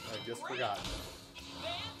 I just Great. forgot.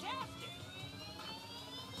 Fantastic.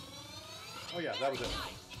 Oh yeah, that was it. Very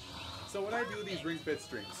nice. So when I do these ring fit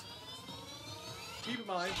streams, keep in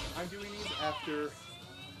mind I'm doing these after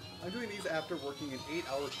working an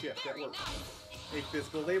 8-hour shift at Very work, nice. a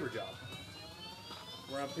physical labor job,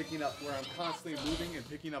 where I'm constantly moving and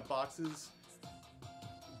picking up boxes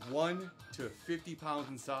 1 to 50 pounds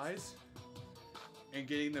in size, and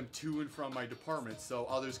getting them to and from my department so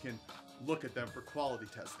others can look at them for quality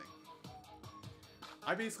testing.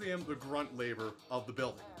 I basically am the grunt labor of the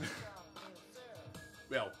building.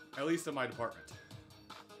 Well, at least in my department.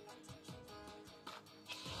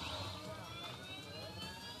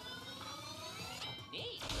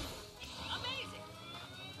 Neat. Amazing.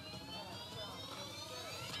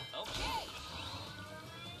 Okay.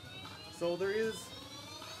 So there is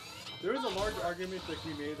a large argument that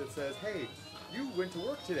can be made that says, hey, you went to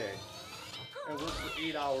work today and worked for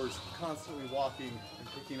 8 hours constantly walking and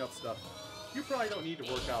picking up stuff. You probably don't need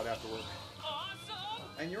to work out after work. Awesome.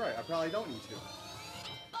 And you're right, I probably don't need to.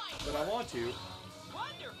 Fine But I want to,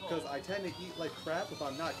 Wonderful. because I tend to eat like crap if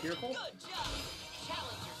I'm not careful. Good job.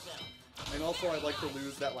 Challenge yourself. And also I'd like to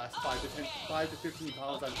lose that last 5 to 15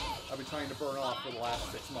 pounds I've been trying to burn off for the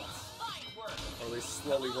last 6 months. Fine work. Or at least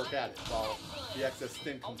slowly work at it while the excess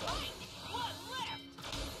thin All comes out. right. One left.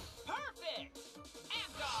 Perfect.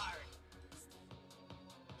 Amgard.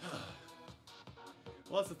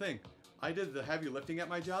 Well, that's the thing. I did the heavy lifting at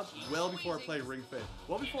my job well before I played Ring Fit.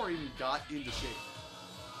 Well before I even got into shape.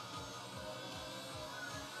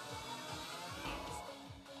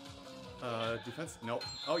 Defense? Nope.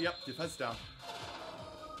 Oh, yep, defense down.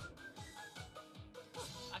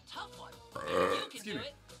 A tough one. You can Excuse do me.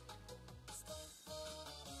 it.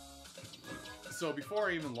 So before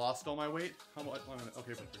I even lost all my weight, how much?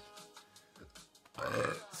 Okay, perfect.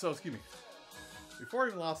 So, excuse me. Before I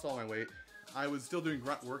even lost all my weight, I was still doing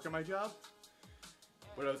grunt work at my job,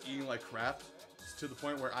 but I was eating like crap to the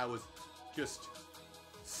point where I was just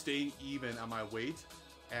staying even on my weight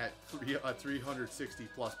at 360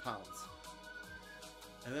 plus pounds.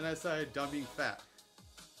 And then I decided done being fat.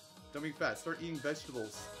 Start eating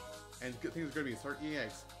vegetables and good things are gonna be start eating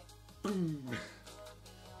eggs. Boom.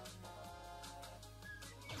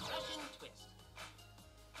 Russian twist.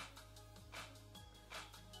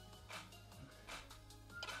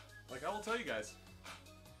 Like I will tell you guys,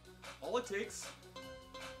 all it takes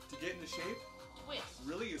to get into shape Twist.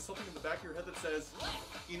 really is something in the back of your head that says,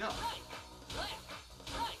 Left. enough, Right.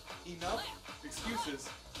 Left. Right. enough excuses,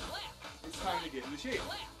 Left. it's time to get into shape.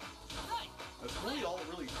 Left. Right. That's really all it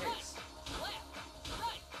really takes. Left.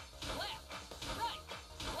 Right. Left. Right.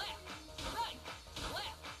 Left. Right.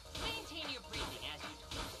 Left. Maintain your breathing as you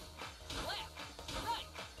twist. Left. Right.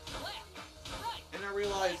 Left. Right. And I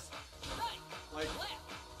realized, Right. like, Left.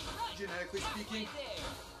 Right. genetically speaking, Halfway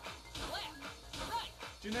there. Left. Right.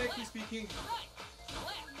 genetically speaking, Right.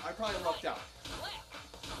 Left. I probably lucked out.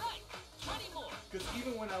 Left. Right. 20 more. Because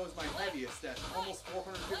even when I was my heaviest at almost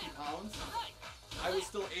 450 pounds, Right. I was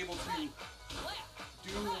still able to Left.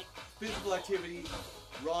 do physical activity,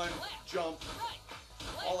 run, jump,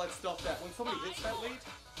 Right. all that stuff that when somebody hits that weight,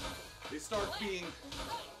 they start being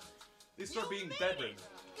You made bedridden. it.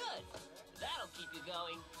 Good. That'll keep you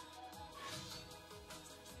going.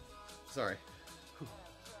 Sorry.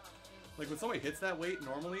 Like when somebody hits that weight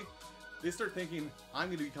normally, they start thinking, I'm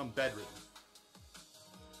going to become bedridden.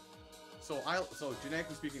 So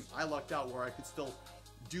genetically speaking, I lucked out where I could still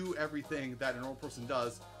do everything that a normal person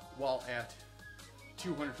does while at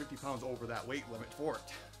 250 pounds over that weight limit for it.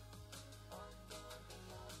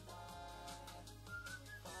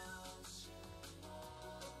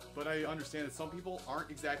 But I understand that some people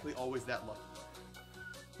aren't exactly always that lucky.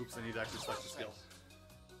 Oops, I need to actually select the skill.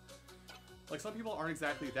 Like some people aren't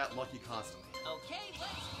exactly that lucky constantly. Okay,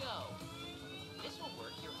 let's go. This will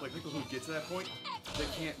work your Like people who get to that point, they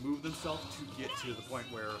can't move themselves to get to the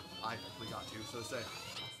point where I actually got to, so to say.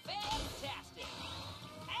 Fantastic.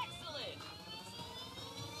 Excellent.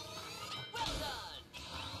 Well done.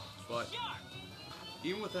 But Sharp.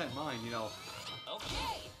 even with that in mind, you know,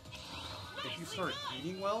 Okay. if you Nicely start done.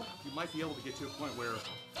 eating well, you might be able to get to a point where,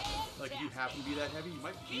 like, if you happen to be that heavy, you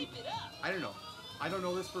might be. Keep it up. I don't know. I don't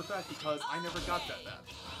know this for a fact because I never got that bad.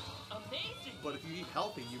 Amazing. But if you eat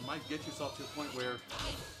healthy, you might get yourself to a point where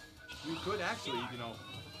you could actually, you know,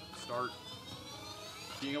 start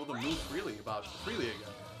being able to move freely again.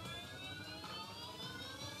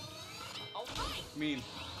 All right. I mean,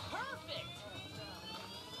 Perfect.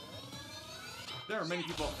 there are many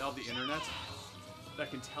people on the internet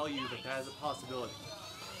that can tell you that that is a possibility.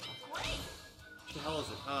 Great. What the hell is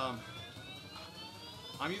it?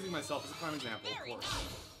 I'm using myself as a prime example, of Very course.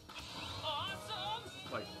 nice.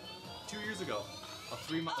 Awesome. Like 2 years ago, a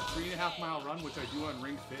 3.5 mile run, which I do on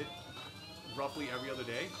Ring Fit roughly every other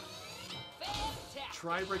day. Fantastic.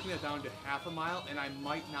 Try breaking it down to half a mile, and I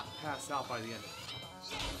might not pass out by the end of it.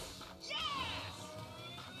 Yes. Yes.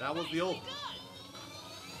 That was the old. Nicely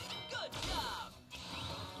done. Good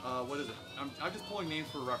job. What is it? I'm just pulling names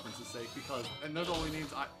for reference's sake because, and they're the only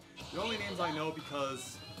names I know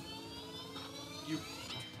because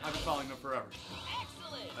I've been following them forever.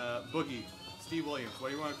 Excellent. Boogie, Steve Williams, what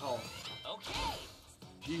do you want to call him? Okay.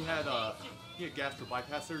 He had gastro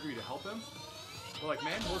bypass surgery to help him. But like,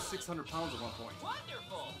 man was 600 pounds at one point.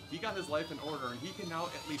 Wonderful. He got his life in order, and he can now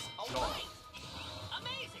at least All jog. right.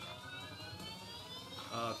 Amazing.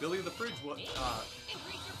 Billy the Fridge was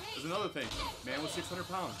Increase your pace. another thing. Man was 600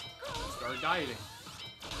 pounds. Started dieting.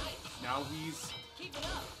 Nice. Now he's Keep it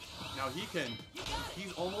up. he can. You got it.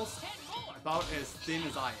 He's almost 10 more. about as thin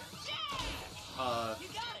as I am. Yes. Uh, You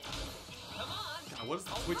got it. Come on. God, what is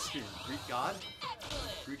the Twitch stream? Greek God?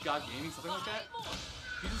 Excellent. Greek God Gaming, something like that? 5 more.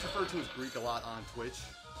 He just referred to as Greek a lot on Twitch.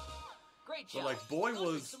 Great But job. like, boy Go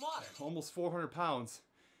drink was some water. almost 400 pounds.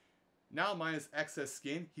 Now minus excess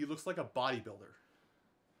skin, he looks like a bodybuilder.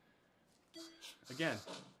 Again,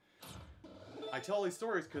 I tell these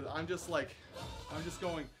stories because I'm just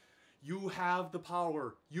going, you have the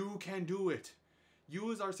power. You can do it.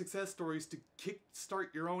 Use our success stories to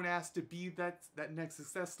kickstart your own ass to be that next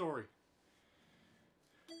success story.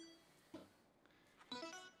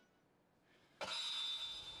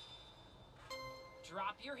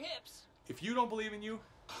 Drop your hips. If you don't believe in you,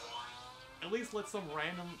 at least let some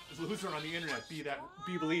random loser on the internet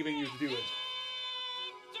be believing you to do it.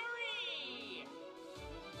 Three.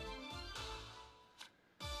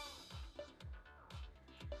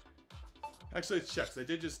 Actually, it's checks. I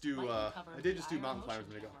did just do Lightly cover I did just do the mountain iron climbers a motion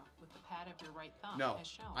minute ago. camera with the pad of your right thumb, No, as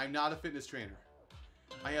shown. I'm not a fitness trainer.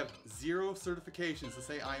 I have 0 certifications to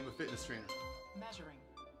say I am a fitness trainer. Measuring.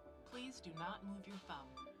 Please do not move your thumb.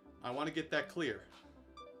 I want to get that clear.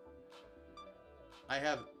 I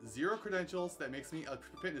have 0 credentials that makes me a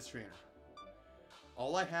fitness trainer.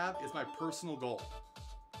 All I have is my personal goal.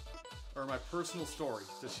 Or my personal story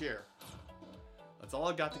to share. That's all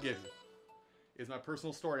I've got to give you. Is my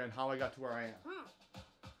personal story on how I got to where I am.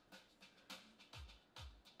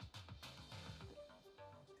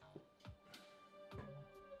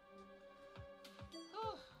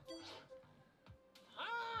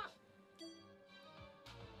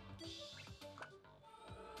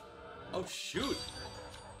 Oh shoot!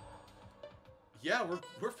 Yeah,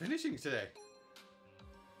 we're finishing today.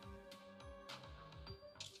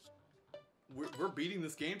 We're beating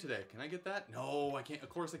this game today. Can I get that? No, I can't. Of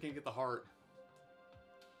course I can't get the heart.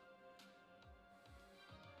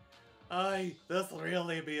 This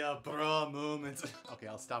really be a bra moment. Okay,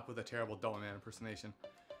 I'll stop with a terrible Donut Man impersonation.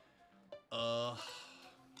 I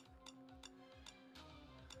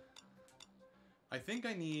think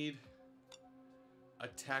I need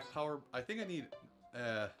attack power. I think I need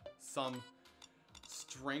some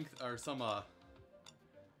strength or some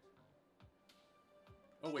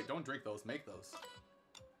Oh wait, don't drink those, make those.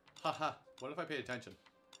 Haha, what if I paid attention?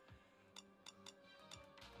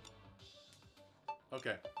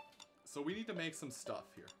 Okay, so we need to make some stuff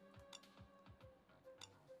here.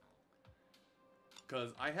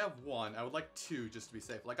 Because I have one, I would like two just to be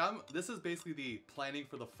safe. Like this is basically the planning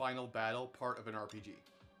for the final battle part of an RPG.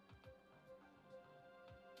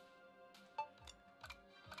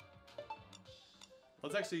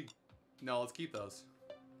 Let's actually, no, let's keep those.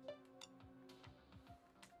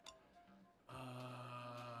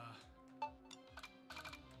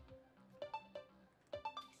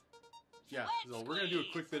 Yeah, so we're gonna do a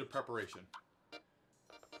quick bit of preparation.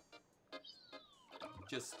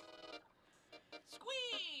 Just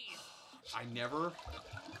Squeeze! I never.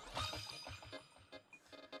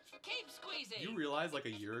 Keep squeezing! You realize like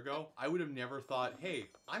a year ago, I would have never thought, hey,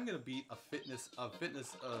 I'm gonna beat a fitness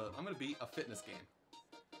game.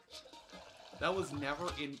 That was never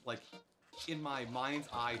in my mind's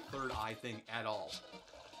eye, third eye thing at all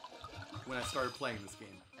when I started playing this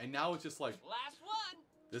game. And now it's just like, Last one!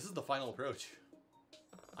 this is the final approach.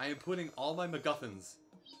 I am putting all my MacGuffins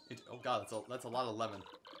into, oh god, that's a lot of lemon.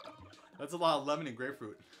 That's a lot of lemon and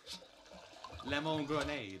grapefruit. Lemon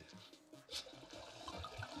grenade.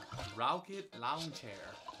 Rocket lawn chair.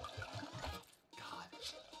 God.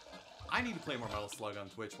 I need to play more Metal Slug on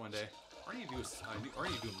Twitch one day. Or I need to do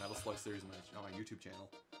a Metal Slug series on my YouTube channel.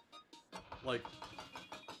 Like,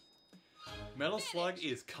 Metal Slug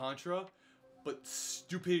is Contra, but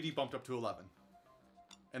stupidity bumped up to 11.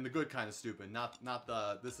 And the good kind of stupid, not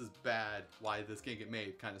the this is bad, why this can't get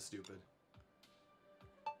made kind of stupid.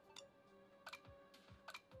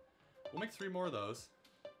 We'll make 3 more of those.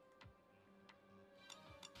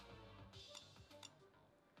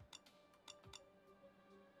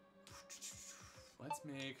 Let's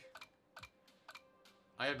make...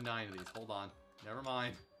 I have 9 of these, hold on. Never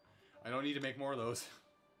mind. I don't need to make more of those.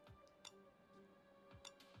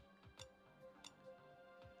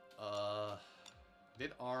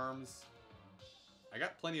 Did arms. I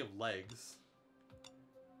got plenty of legs.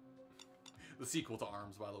 The sequel to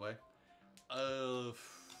Arms, by the way.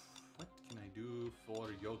 What can I do for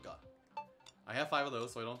yoga? I have 5 of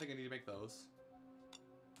those, so I don't think I need to make those.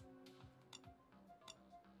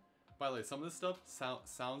 By the way, some of this stuff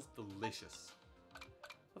sounds delicious.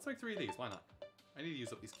 Let's make 3 of these, why not? I need to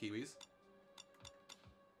use up these kiwis.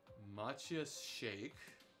 Matcha shake.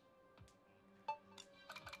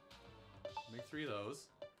 Make 3 of those.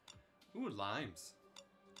 Ooh, limes.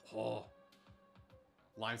 Oh.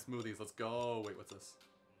 Lime smoothies, let's go. Wait, what's this?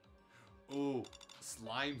 Ooh,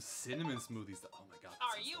 slime cinnamon smoothies. Oh my god.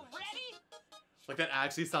 Are you delicious. ready? Like, that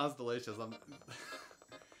actually sounds delicious.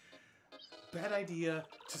 Bad idea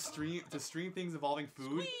to stream things involving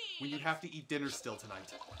food when you have to eat dinner still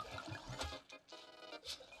tonight.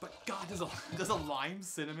 But god, does a lime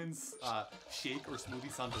cinnamon shake or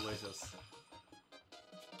smoothie sound delicious?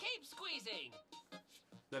 Keep squeezing!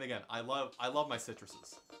 Then again, I love my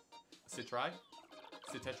citruses. Citri?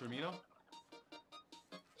 Citetramino?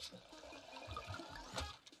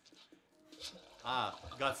 Ah,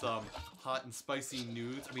 got some hot and spicy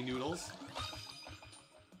noodles.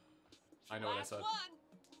 I know what I said. Last one.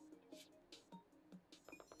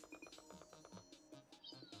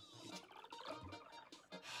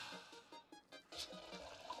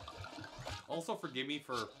 Also, forgive me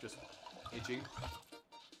for just itching.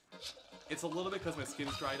 It's a little bit because my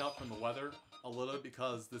skin's dried out from the weather, a little bit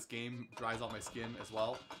because this game dries out my skin as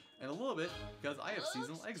well, and a little bit because I have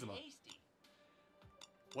seasonal Looks eczema. tasty.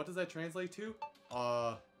 What does that translate to?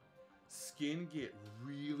 Skin get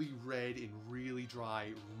really red and really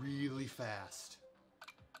dry really fast.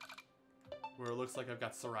 Where it looks like I've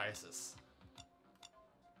got psoriasis.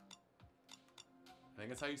 I think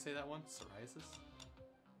that's how you say that one? Psoriasis?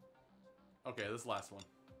 Okay, this last one.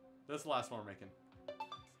 This is the last one we're making.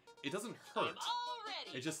 it doesn't I'm hurt. all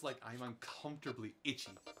ready. It's just like I'm uncomfortably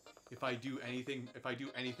itchy if I do anything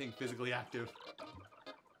physically active.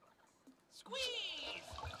 Squeeze!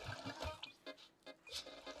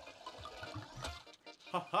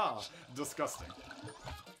 Haha, disgusting.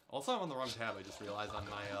 Also, I'm on the wrong tab. I just realized on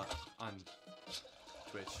my on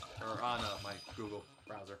Twitch or on my Google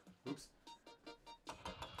browser. Oops.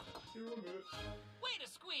 Way to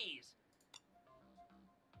squeeze!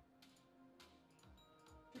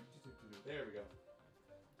 There we go.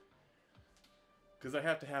 Because I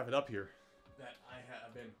have to have it up here. That I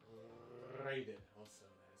have been rated. Also,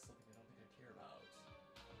 that is something I don't think I care about.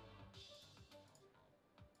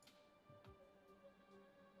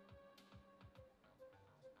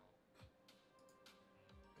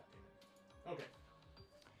 God damn it. Okay.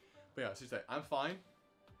 But yeah, seriously, I'm fine.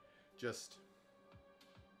 Just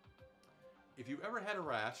if you've ever had a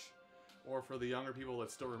rash, or for the younger people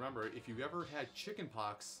that still remember it, if you've ever had chicken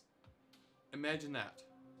pox, imagine that.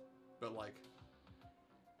 But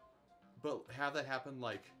have that happen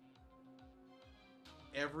like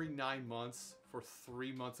every 9 months for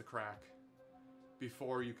 3 months of crack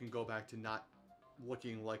before you can go back to not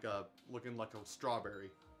looking like a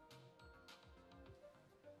strawberry.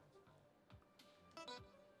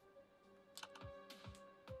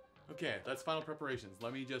 Okay, that's final preparations.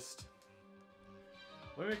 Let me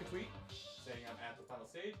make a tweet saying I'm at the final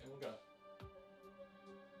stage, and we'll go.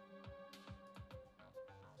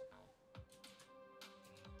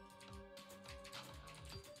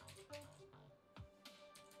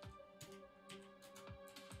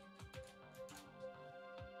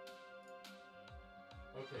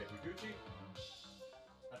 Okay, Riguchi.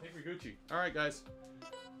 I think Riguchi. Alright, guys.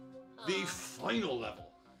 The final level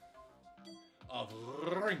of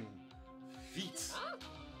Ring Fit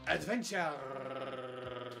Adventure.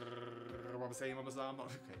 What I'm saying,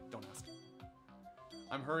 okay, don't ask.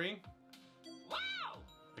 I'm hurrying. Wow!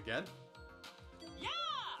 Again. Yeah!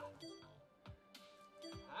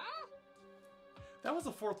 Huh? That was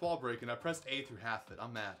a fourth wall break, and I pressed A through half of it.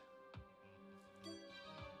 I'm mad.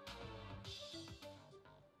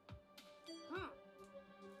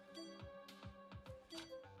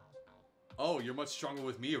 Oh, you're much stronger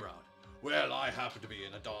with me around. Well, I happen to be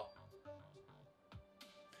an adult.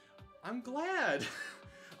 I'm glad.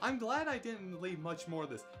 I'm glad I didn't leave much more of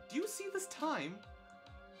this. Do you see this time?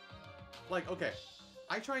 Like, okay,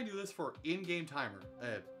 I try and do this for in-game timer.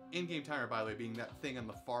 In-game timer, by the way, being that thing on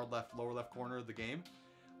the far left, lower left corner of the game.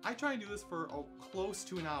 I try and do this for close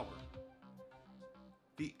to an hour.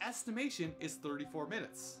 The estimation is 34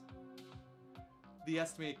 minutes. The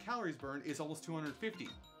estimated calories burned is almost 250.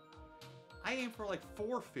 I aim for like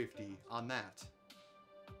 450 on that.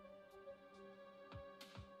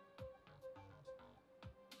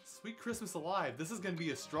 Sweet Christmas Alive, this is gonna be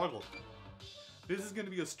a struggle. This is gonna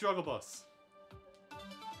be a struggle bus.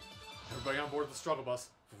 Everybody on board the struggle bus.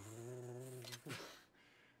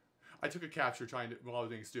 I took a capture while I was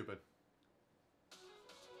being stupid.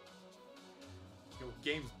 Yo,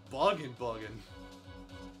 game's bugging.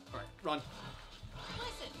 Alright, run.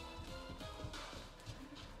 Listen!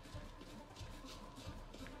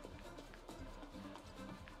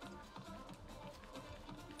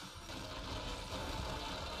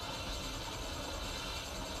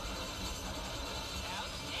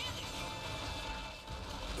 Outstanding!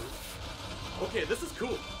 Okay, this is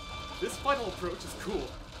cool. This final approach is cool.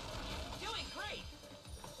 Doing great!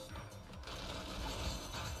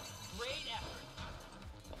 Great effort.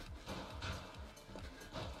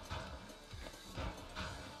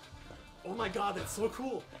 Oh my god, that's so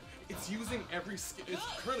cool. It's using every skill. It's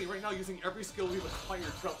currently right now using every skill we've acquired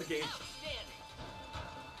throughout the game. Outstanding!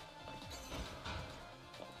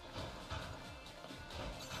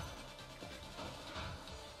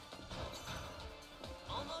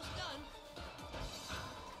 Almost done.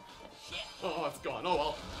 Shit! Oh, it's gone. Oh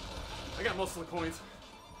well. I got most of the coins.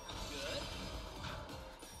 Good.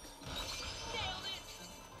 Nailed it!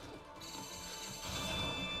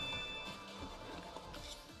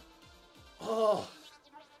 Oh,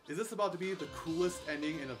 is this about to be the coolest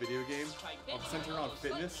ending in a video game? Centered around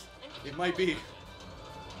fitness? It might be.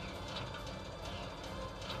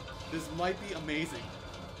 This might be amazing.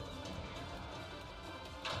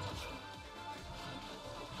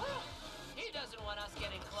 He doesn't want us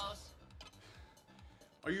getting close.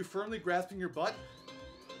 Are you firmly grasping your butt?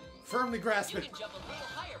 Firmly You grasp can it. jump a little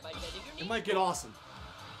higher by bending your knees. It might get awesome.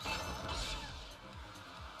 Now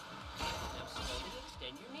slowly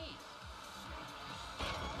extend your knees.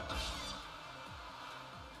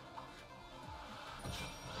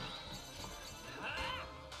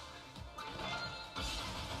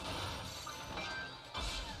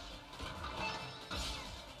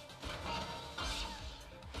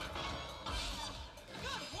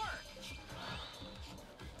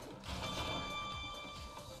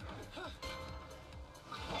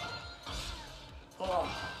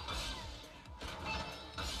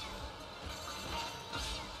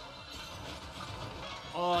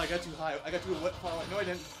 got too high. I got too far away. No, I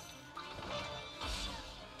didn't.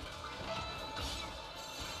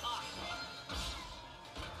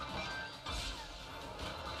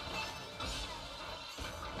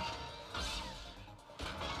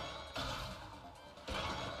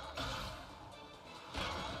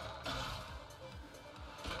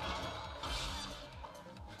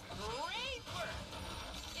 Great work!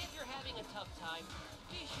 If you're having a tough time,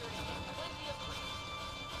 be sure to get plenty of breaks.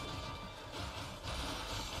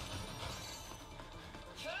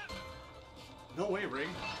 No way, Ring.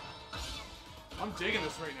 I'm digging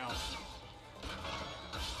this right now.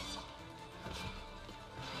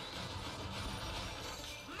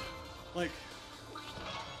 Like,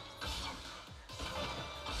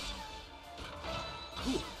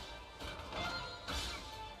 ooh.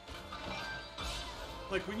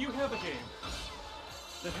 Like when you have a game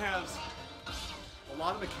that has a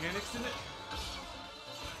lot of mechanics in it,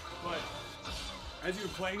 but as you're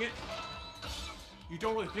playing it, you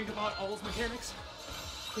don't really think about all those mechanics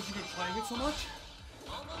because you've been playing it so much.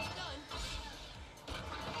 Almost done.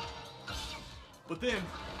 But then,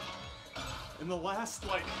 in the last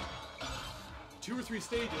like 2 or 3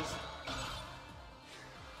 stages,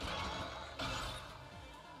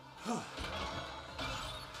 the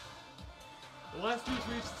last 2 or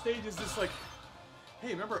 3 stages is like,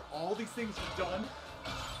 hey, remember all these things you've done?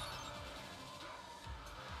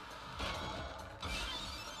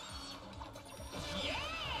 Yeah!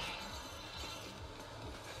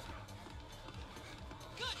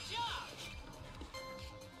 Good job!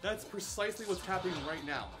 That's precisely what's happening right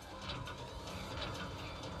now.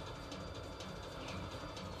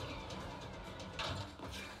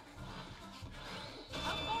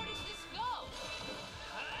 How far does this go?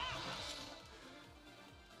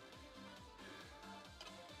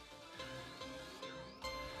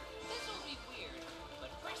 This will be weird, but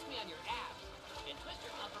press me on your abs and twist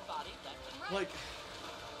your upper body left and right. Like,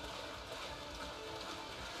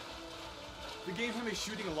 the game had me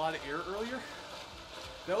shooting a lot of air earlier.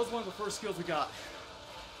 That was one of the first skills we got.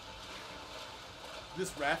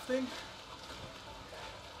 This raft thing.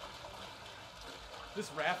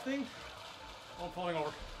 Oh, I'm falling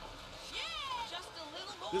over. Yeah! Just a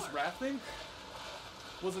little more. This raft thing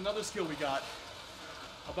was another skill we got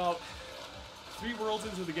about 3 worlds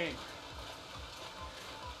into the game.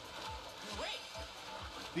 Great.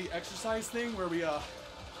 The exercise thing where we're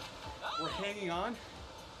hanging on,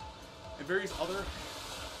 and various other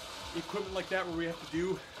equipment like that where we have to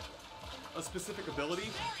do a specific ability,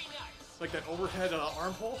 Very nice. like that overhead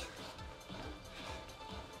arm pull.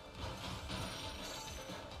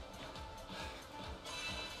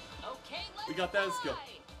 Okay, let's We got that as a skill.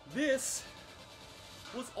 fly. This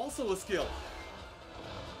was also a skill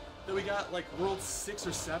that we got like world 6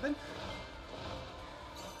 or 7.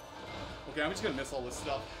 Okay, I'm just gonna miss all this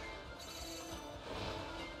stuff.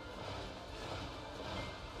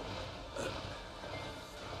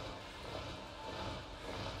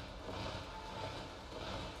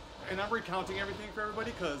 And I'm recounting everything for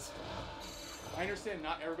everybody because I understand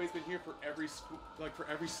not everybody's been here for every for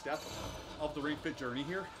every step of the Ring Fit journey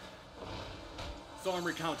here. So I'm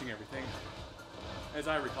recounting everything as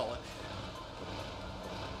I recall it.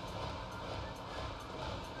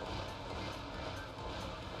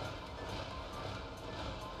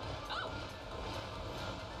 Oh!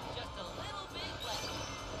 Just a little bit left.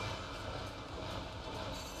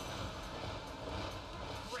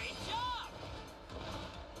 Great job!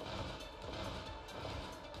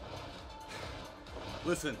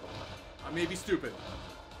 Listen, I may be stupid.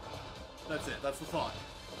 That's it. That's the thought.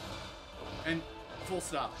 And full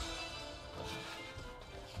stop.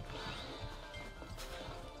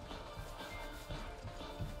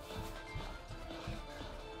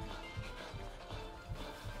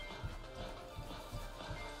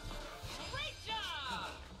 Great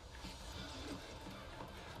job!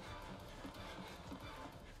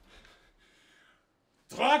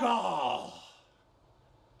 Drago!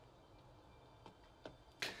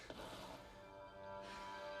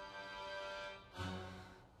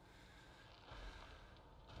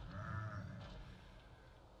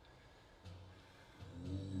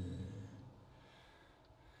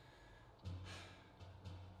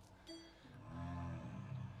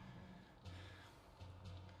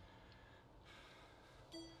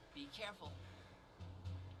 Be careful.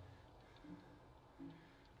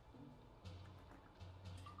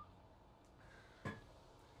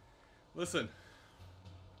 Listen,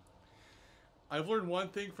 I've learned one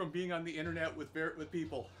thing from being on the internet with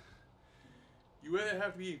people. You either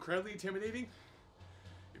have to be incredibly intimidating.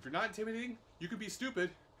 If you're not intimidating, you can be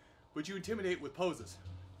stupid, but you intimidate with poses.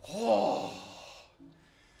 Oh.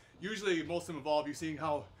 Usually, most of them involve you seeing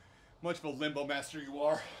how Much of a limbo master you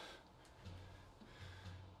are.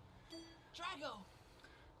 Drago!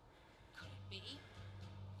 Could it be?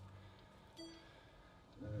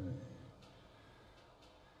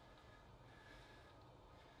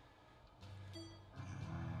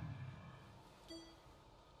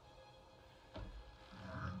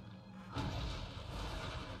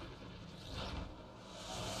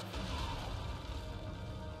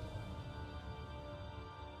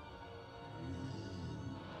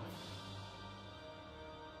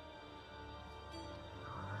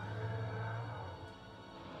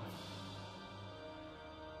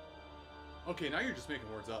 Okay, now you're just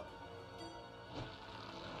making words up.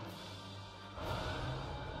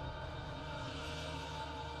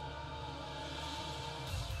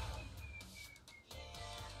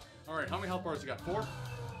 Alright, how many health bars you got? 4?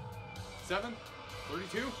 7?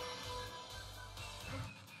 32?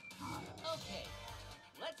 Okay,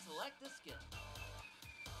 let's select the skill.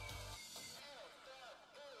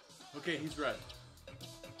 Okay, he's red.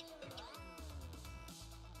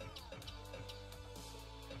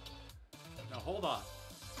 Now hold on.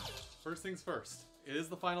 First things first. It is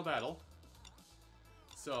the final battle.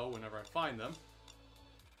 So whenever I find them,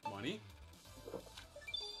 money,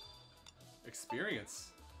 experience.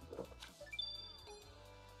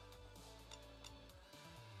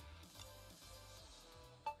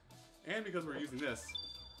 And because we're using this,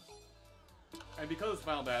 and because it's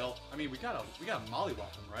final battle, I mean we gotta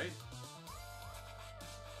mollywop him, right?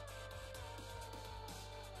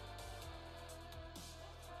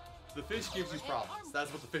 The fish gives you problems.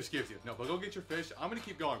 That's what the fish gives you. No, but go get your fish. I'm gonna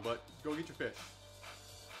keep going, but go get your fish.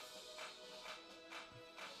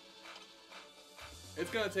 It's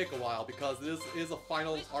gonna take a while because this is a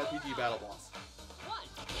final RPG battle boss. 1,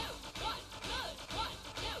 2, 1, good. 1,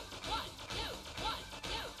 2, 1, 2, 1,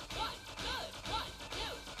 2, 1, good. 1,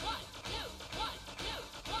 2, 1, 2, 1, 2,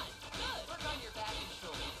 1, good. Work on your back and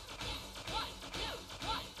shoulders. 1, 2,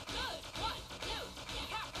 1, good. 1, 2,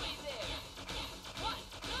 halfway there. 1,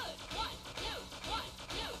 good. 1, 2, 1,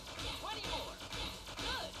 2, 20 more.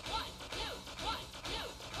 Good. 1, 2, 1, 2,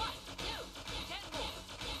 1, 2, 10 more.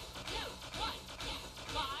 2, 1,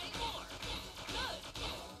 5 more. Good.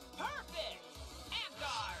 Perfect.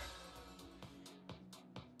 Amgar.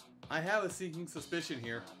 I have a sneaking suspicion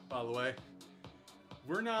here, by the way.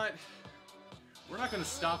 We're not gonna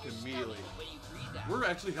stop immediately. When you breathe out. We're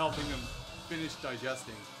actually helping him finish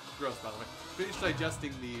digesting. Gross, by the way. Finish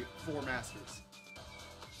digesting the 4 masters.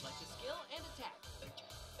 Select a skill and attack.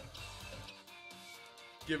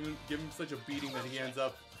 Give him such a beating that he ends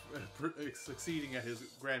up succeeding at his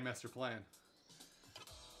Grandmaster plan.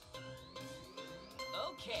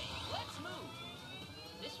 Okay, let's move.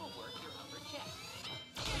 This will work your upper chest.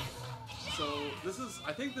 So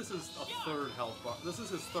I think this is a third health bar. This is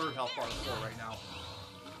his third health bar score right now.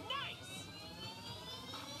 Nice.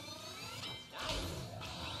 Nice.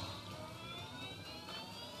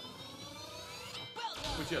 Well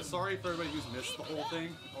done. But yeah, sorry for everybody who's missed the whole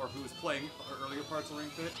thing or who's playing earlier parts of Ring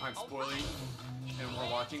Fit. I'm spoiling, and we're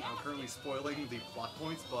watching. I'm currently spoiling the plot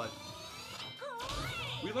points, but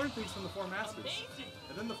we learned things from the 4 masters. Amazing.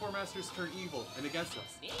 And then the 4 masters turn evil and against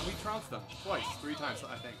us. And we trounced them twice, 3 times,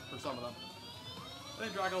 I think, for some of them. And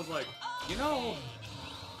then Drago's like, you know,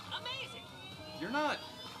 Amazing. you're not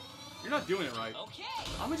doing it right. Okay.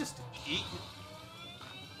 I'm gonna just eat you.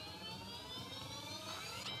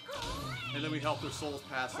 And then we helped their souls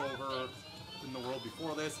pass over in the world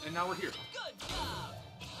before this, and now we're here. Good job.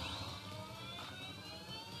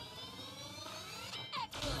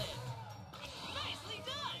 Excellent. Nicely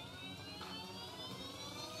done.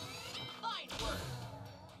 Fine work.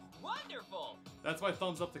 Wonderful. That's my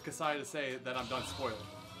thumbs up to Kasai to say that I'm done spoiling.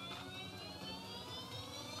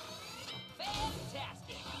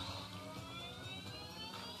 Fantastic.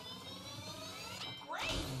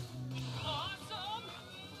 Great. Awesome.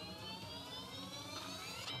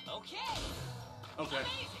 Okay. Okay,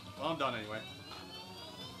 Amazing. well I'm done anyway.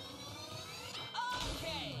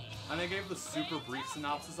 Okay. And I gave the super brief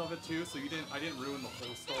synopsis of it too, so I didn't ruin the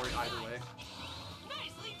whole story either way.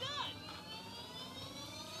 Nicely done.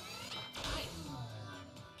 Nice.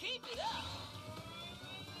 Keep it up.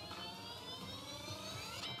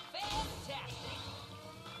 Fantastic.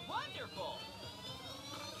 Wonderful.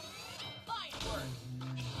 Fine work.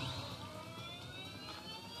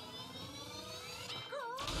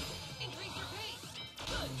 Increase your pace.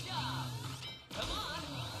 Good job. Come on.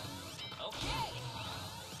 Okay.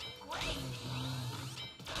 Great.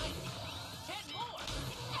 Nice. 10 more.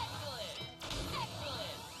 Excellent.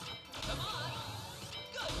 Excellent. Come on.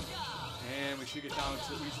 Good job. And we should get down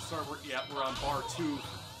to, we should start working, yeah, we're on bar 2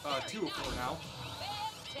 of 4 now.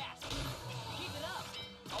 Fantastic. Keep it up.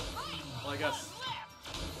 All right. Well, I guess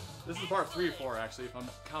this is part 3 or 4, actually, if I'm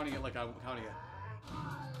counting it like I'm counting it.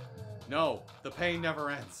 No, the pain never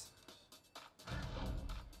ends.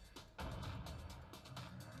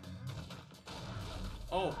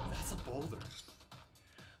 Oh, that's a boulder.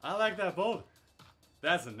 I like that boulder.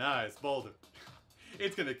 That's a nice boulder.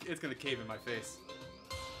 It's gonna cave in my face.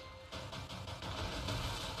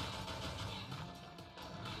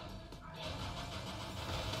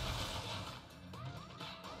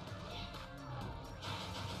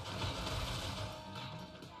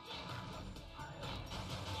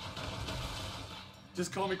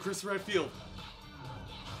 Just call me Chris Redfield.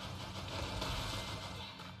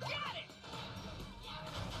 Got it!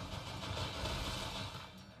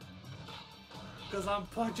 Because I'm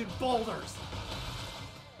punching boulders.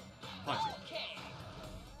 Punching. Okay.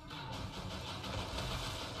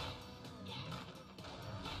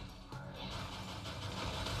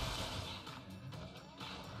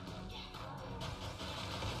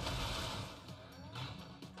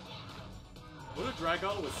 What if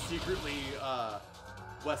Drago was secretly,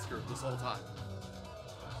 Wesker this whole time?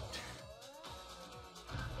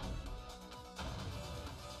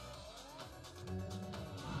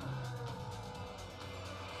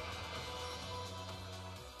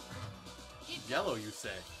 Yellow, you say?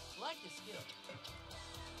 Like the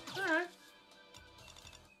skill. Alright.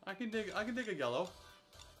 I can dig a yellow.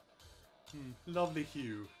 Lovely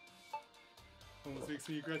hue. Almost makes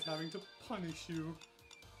me regret having to punish you.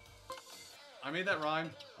 I made that rhyme.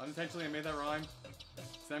 Unintentionally, I made that rhyme.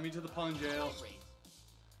 Send me to the pun jail.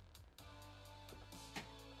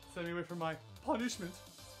 Send me away from my punishment.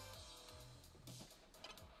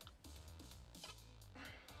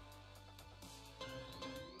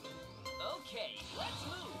 Okay, let's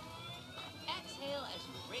move. Exhale as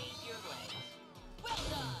you raise your legs. Well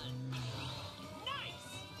done. Nice.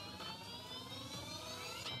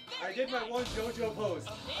 I did my one JoJo pose.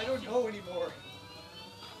 I don't know anymore.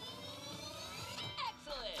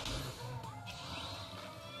 Excellent.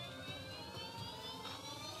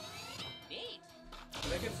 Neat.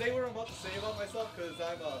 And I can say what I'm about to say about myself because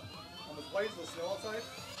I'm as white as the snow outside.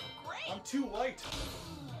 Great. I'm too white.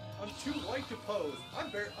 I'm too white to pose.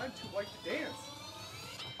 I'm too white to dance.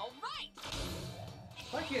 All right.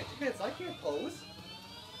 If I can't dance, I can't pose.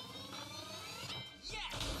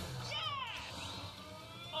 Yes. Yes.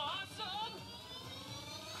 Awesome.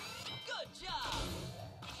 Good job.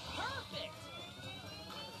 Perfect.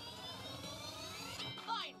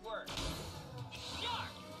 Fine work.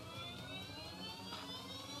 Sharp.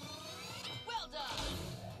 Well done.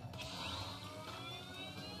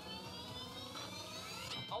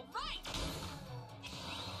 All right.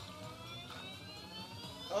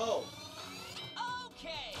 Oh,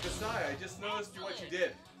 Okay. Kasai, I just noticed what you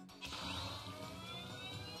did.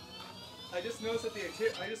 I just noticed that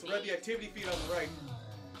I just read the activity feed on the right.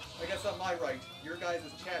 I guess on my right. Your guys'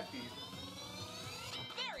 chat feed.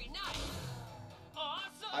 Very nice.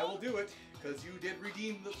 Awesome. I will do it, because you did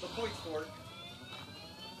redeem the points for it.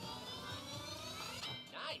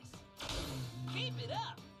 Nice. Keep it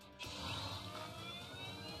up.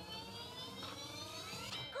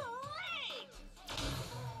 Great.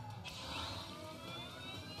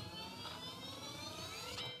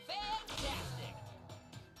 Fantastic.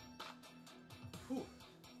 Whew.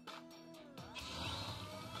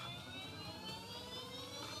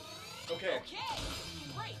 Okay, Okay.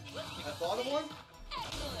 Great. Let's I begin. thought of one.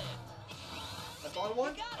 Excellent. I thought of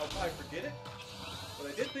one. You got it. I'll probably forget it.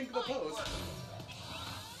 But I did think of the Fine pose. work.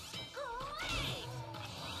 Great.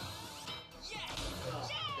 Yes. Oh,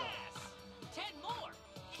 Yes. 10 more.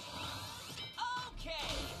 Okay.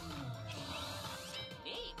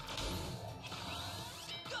 Neat.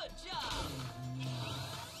 Good job.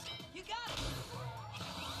 You got it.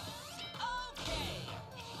 Okay.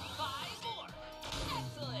 5 more.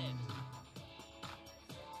 Excellent.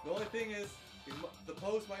 The only thing is, the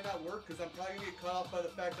pose might not work because I'm probably going to get cut off by the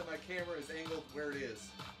fact that my camera is angled where it is.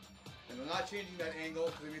 And I'm not changing that angle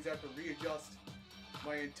because it means I have to readjust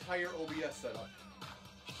my entire OBS setup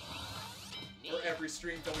for Neat. every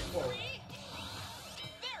stream going forward. 3.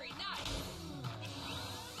 Very nice.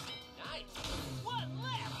 Nice. One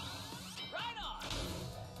left. Right on.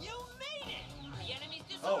 You made it. The enemy's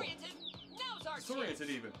disoriented. Now's our Disoriented chance.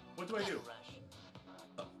 even. What do I do?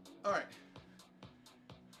 Rush. Alright.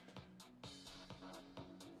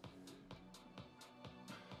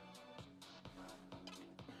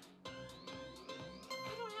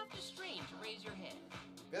 You don't have to strain to raise your head.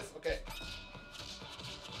 This? Okay.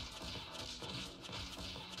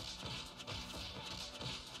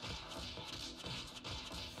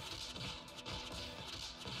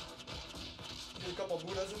 Get a couple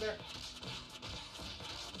Buddhas in there.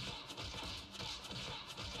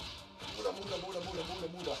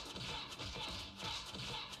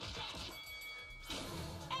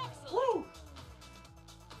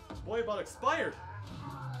 Sorry about expired.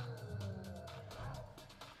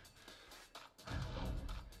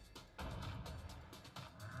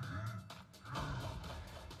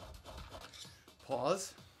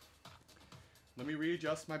 Pause. Let me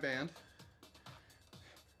readjust my band.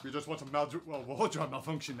 We just want to Waldron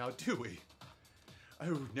malfunction now, do we?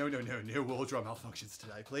 Oh, no Waldron malfunctions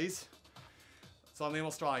today, please. So I'm the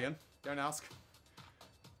Australian. Don't ask.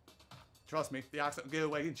 Trust me, the accent will get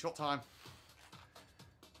away in short time.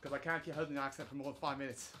 Because I can't keep holding the accent for more than 5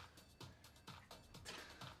 minutes.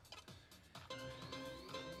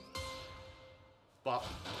 But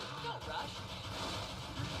Don't rush.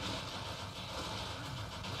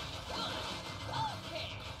 Good.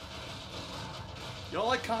 Okay. y'all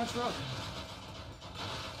like Contra?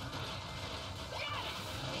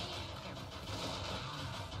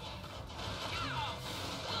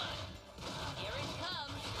 Here it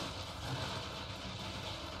comes.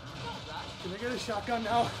 Don't rush. Can I get a shotgun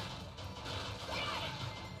now? Okay.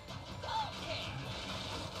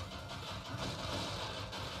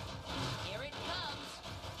 Here it comes.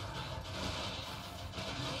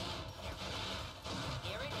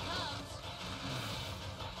 Here it comes.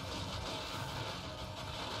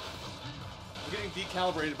 I'm getting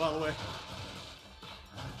decalibrated, by the way.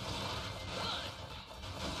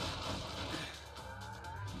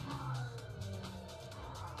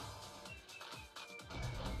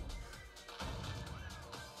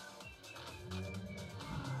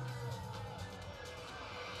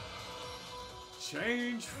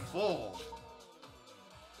 Change full.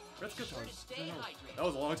 That's good Be sure time. to stay hydrated. That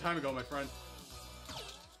was a long time ago, my friend.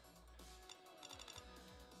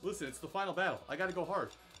 Listen, it's the final battle. I gotta go hard.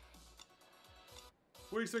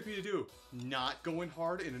 What do you expect me to do? Not going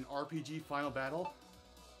hard in an RPG final battle?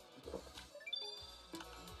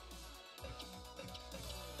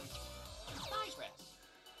 Progress.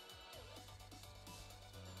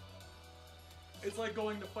 It's like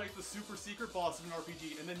going to fight the super secret boss in an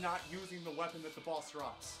RPG and then not using the weapon that the boss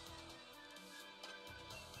drops.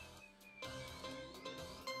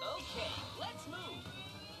 Okay, let's move.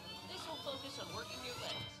 This will focus on working your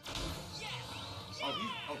legs. Yes!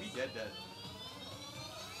 Oh, he's dead.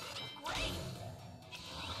 Great!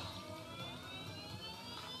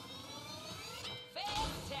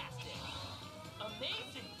 Fantastic!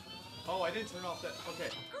 Amazing! Oh, I didn't turn off that. Okay,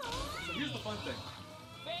 so here's the fun thing.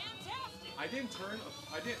 Fantastic!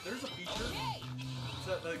 There's a feature Okay!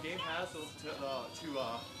 that the game has to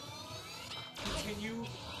continue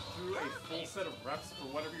through a full set of reps for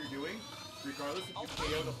whatever you're doing, regardless if you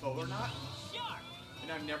KO the foe or not. Sharp!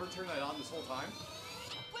 And I've never turned that on this whole time.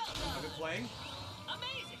 Well I've been done! playing.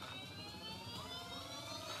 Amazing!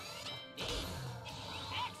 Neat!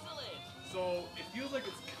 Excellent! So it feels like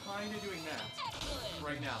it's kind of doing that Excellent!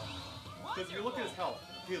 right now. Because if you look at his health,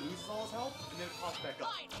 he loses all his health and then it pops back up.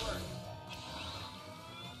 Fine work!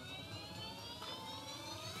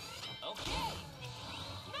 Okay!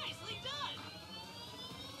 Nicely done!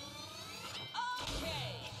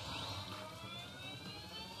 Okay!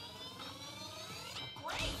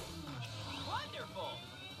 Great! Wonderful!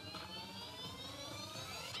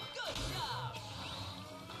 Good job!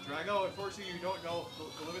 Drago, unfortunately you don't know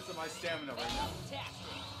the limits of my stamina right now.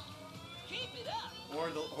 Fantastic! Keep it up!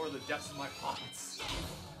 Or the depths of my pockets. Yes!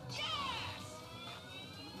 Yes!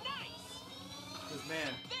 Nice! Because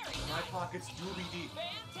man, Very my nice! pockets do be deep.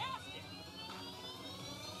 Fantastic!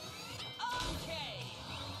 Okay!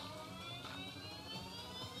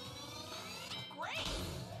 Great!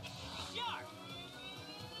 Sharp!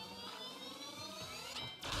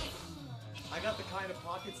 Nice! I got the kind of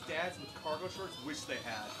pockets dads with cargo shorts wish they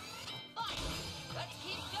had. Fine! Let's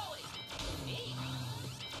keep going! Neat!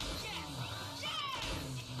 Yes! Yes!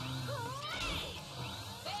 Great!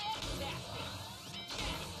 Fantastic!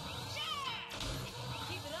 Yes! Yes!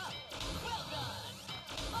 Keep it up! Well done!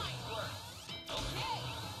 Fine work! Okay!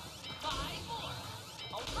 5 more!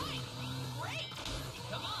 Alright! Great!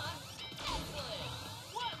 Come on! Excellent!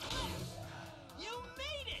 1 left! You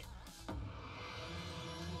made it!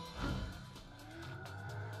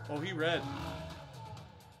 Oh, he read.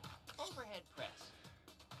 Overhead press.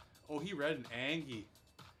 Oh, he read an Angie.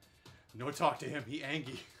 No talk to him, he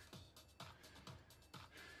Angie.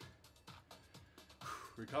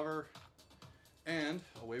 Recover. And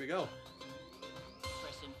away we go.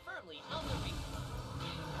 Press in firmly on the ring pump.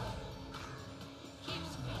 Keep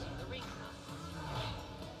squeezing the ring pump.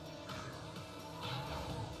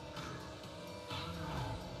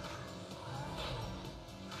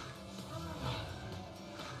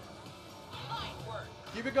 Fine work.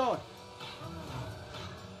 Keep it going.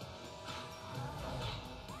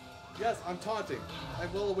 Yes, I'm taunting.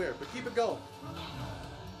 I'm well aware, but keep it going.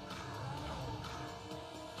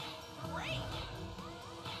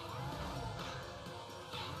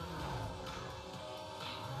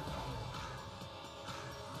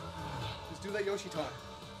 that Yoshi taunt.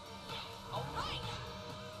 All right.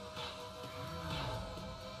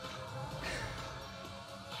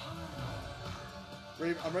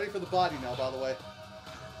 I'm ready for the body now, by the way.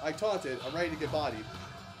 I taunted. I'm ready to get bodied.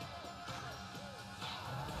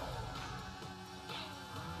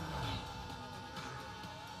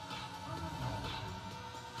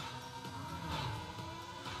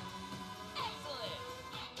 Excellent.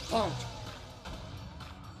 Taunt!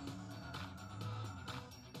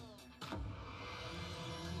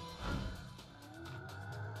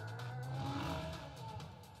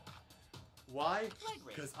 Why? Leg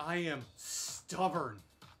raise. Because I am stubborn.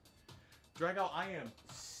 Drago, I am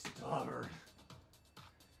stubborn.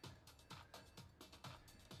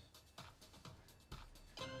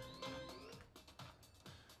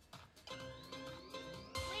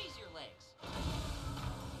 Raise your legs.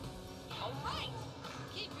 All right.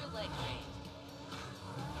 Keep your legs raised.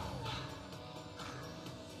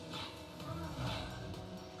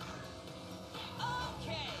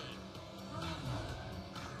 Okay.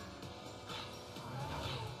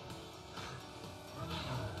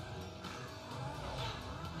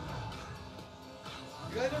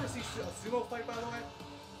 You guys ever see a sumo fight, by the way?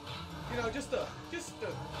 You know, just a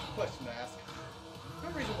question to ask. No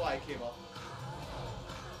reason why it came up.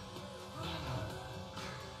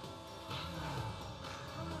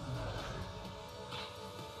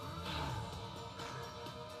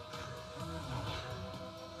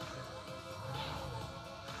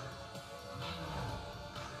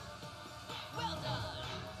 Well done.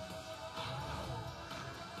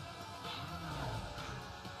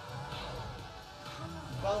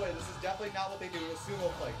 By the way, this is definitely not what they do in a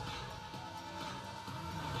sumo fight.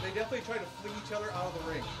 They definitely try to fling each other out of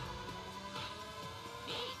the ring.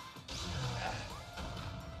 Neat.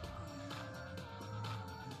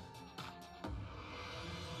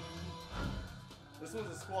 This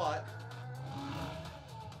one's a squat.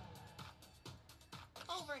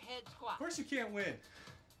 Overhead squat. Of course you can't win.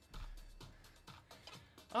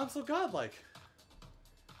 I'm so godlike.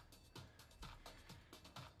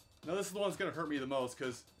 Now this is the one that's gonna hurt me the most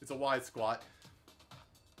because it's a wide squat.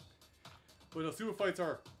 But the sumo fights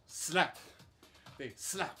are snap. They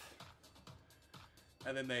snap.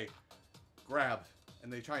 And then they grab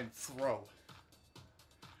and they try and throw.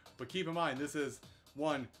 But keep in mind, this is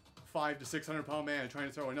one 500 to 600 pound man trying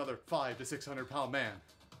to throw another 500 to 600 pound man.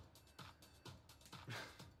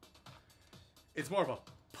 It's more of a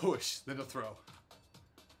push than a throw.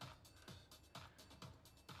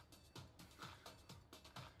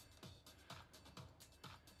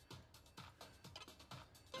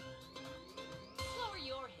 Lower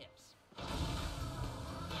your hips.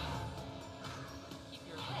 Keep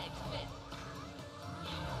your legs bent.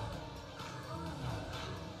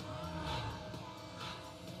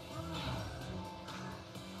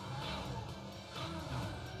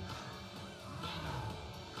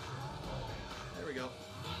 There we go.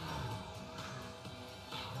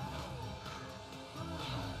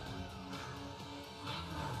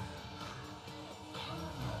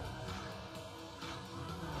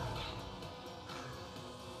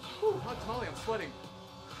 Whew, hot tamale, I'm sweating.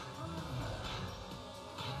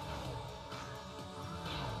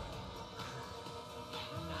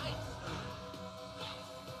 Nice.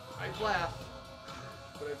 I laugh,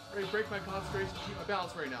 but I break my concentration to keep my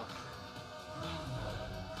balance right now.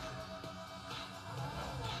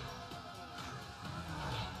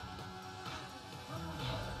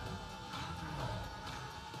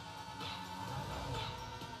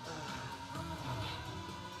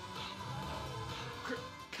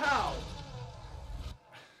 Cow!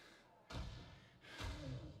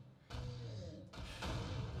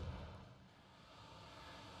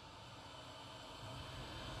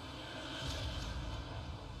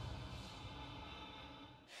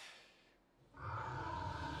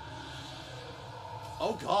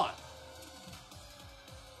 Oh God!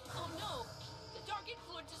 Oh no! The dark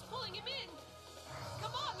influence is pulling him in!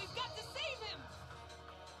 Come on, we've got to save him!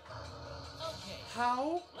 Okay,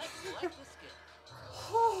 How? let's select the skill.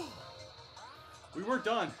 We weren't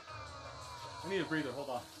done. I need a breather, hold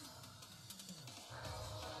on.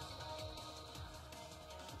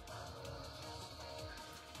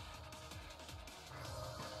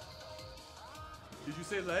 Did you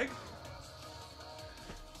say leg?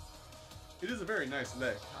 It is a very nice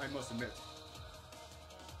leg, I must admit.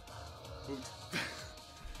 Boot.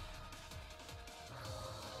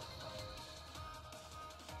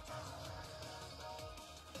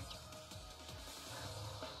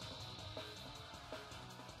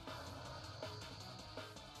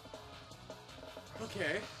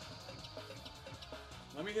 Okay.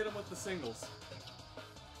 Let me hit him with the singles.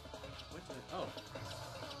 What the? Oh.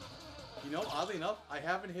 He You know, oddly enough, I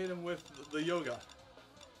haven't hit him with the yoga.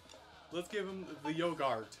 Let's give him the yoga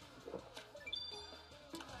art.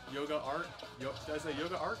 Yoga art? Did I say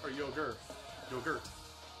yoga art or yogurt? Yogurt.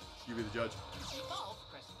 You be the judge. Evolve,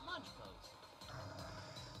 press lunge pose.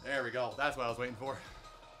 There we go. That's what I was waiting for.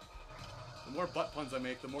 The more butt puns I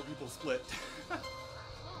make, the more people split. Slowly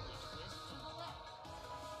twist to the left.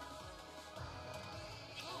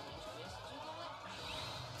 Slowly twist to the left.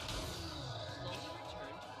 Slowly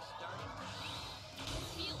return to the starting position.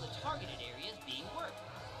 Feel the targeted areas being worked.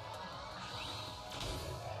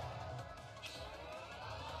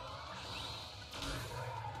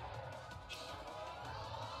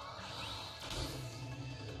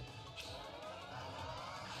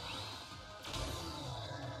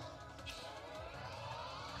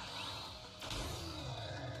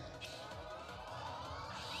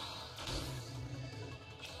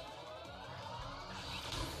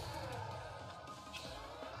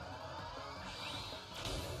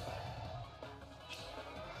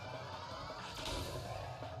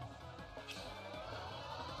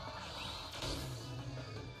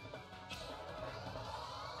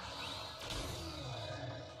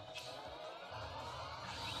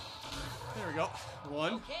 There we go.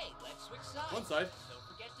 One. Okay, let's switch sides. One side. Don't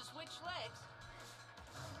forget to switch legs.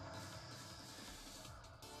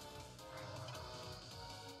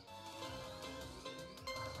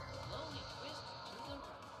 Slowly twist to the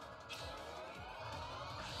right.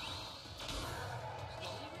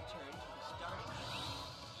 Slowly return to the starting position.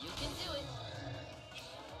 You can do it.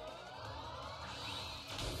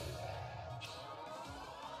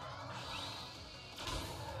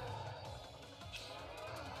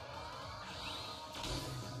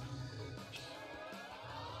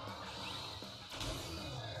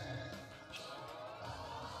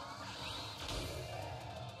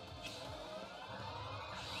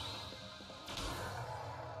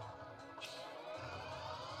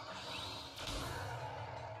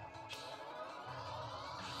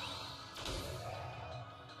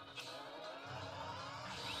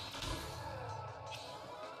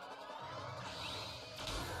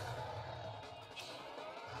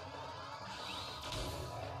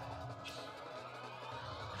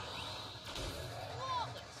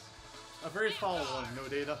 Flawless. A very follow one, no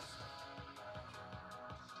data.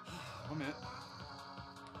 1 minute.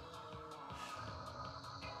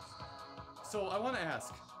 So I want to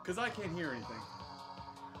ask, because I can't hear anything.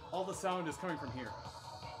 All the sound is coming from here.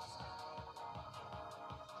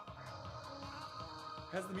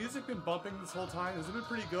 Has the music been bumping this whole time? Has it been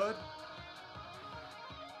pretty good?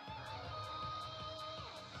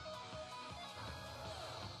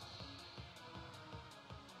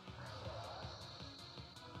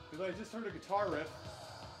 Because I just heard a guitar riff.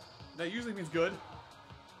 That usually means good.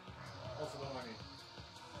 Also, don't mind me.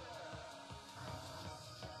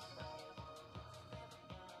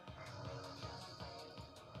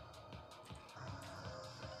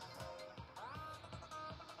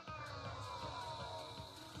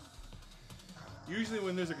 Usually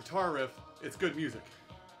when there's a guitar riff, it's good music.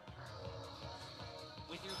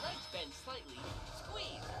 With your legs bent slightly,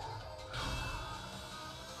 squeeze.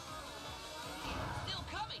 Still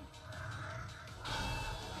coming.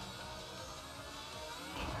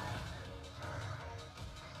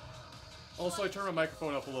 Also, I turned my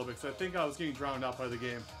microphone up a little bit because I think I was getting drowned out by the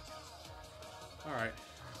game. Alright.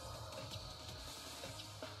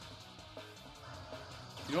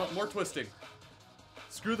 You know what? More twisting.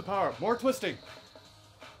 Screw the power up. More twisting.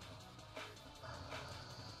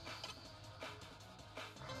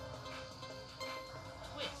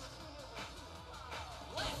 Twist.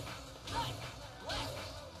 Left, right, left,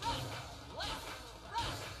 right, left, right,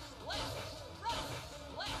 left, right, left,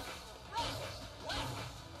 right, left, right,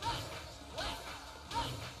 left, right,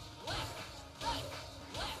 left, right,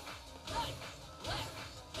 left, right, left.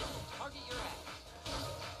 This will target your ass.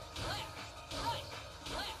 Left, right,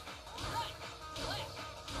 left, right, left,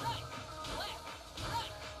 right, left,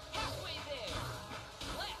 right. Halfway there.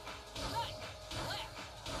 Left, right, left,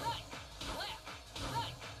 right, left,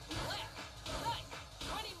 right, left, right.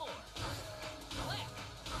 20 more. Left,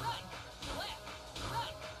 right, left,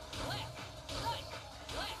 right, left, right,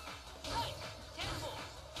 left, right. 10 more.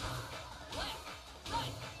 Left,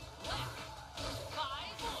 right, left. 5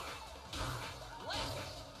 more. Left,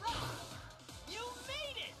 right. You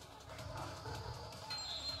made it!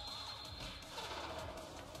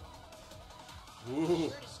 Ooh. Sure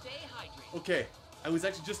to stay hydrated. Okay, I was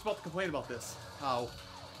actually just about to complain about this. How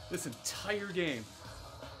this entire game,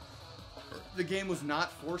 the game was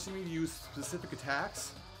not forcing me to use specific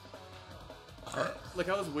attacks. Like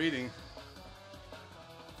I was waiting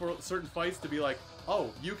for certain fights to be like,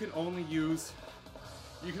 oh, you can only use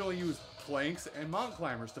planks and mountain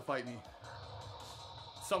climbers to fight me.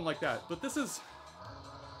 Something like that. But this is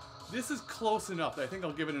close enough that I think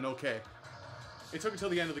I'll give it an okay. It took until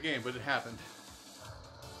the end of the game, but it happened.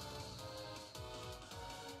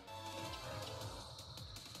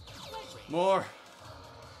 More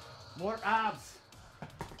abs.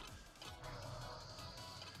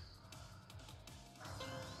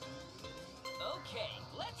 Okay,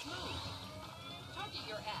 let's move. Target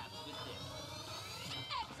your abs with this.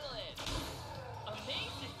 Excellent.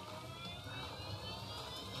 Amazing.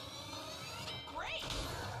 Great.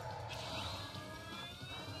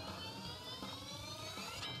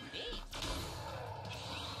 Neat.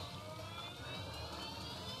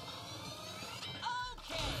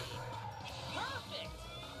 Okay. Perfect.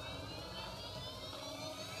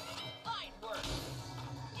 Fine work.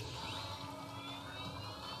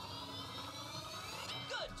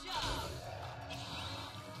 Good job.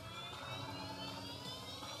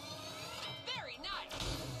 Very nice.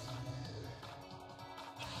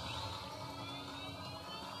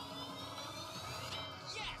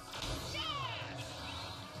 Yes. Yes.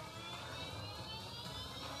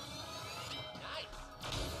 Nice.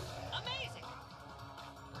 Amazing.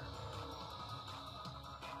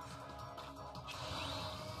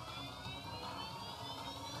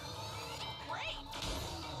 Great.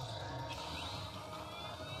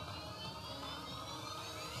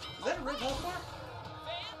 Is that a red health bar?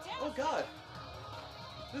 Fantastic. Oh god.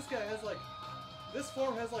 This guy has like, this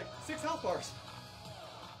form has like 6 health bars.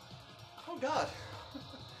 Oh god.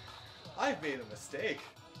 I've made a mistake.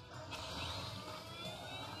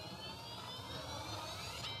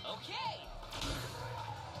 Okay.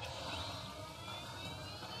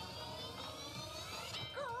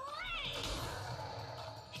 Great.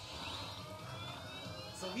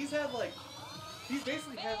 So he's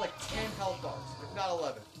basically had like 10 health bars, if not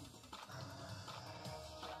 11.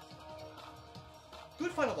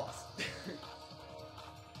 Good final boss.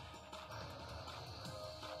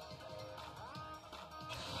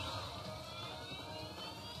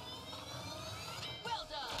 Well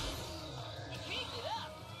done. Keep it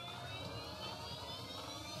up.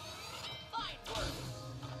 Fine work.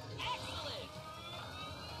 Excellent.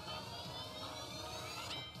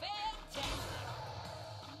 Fantastic.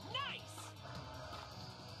 Nice.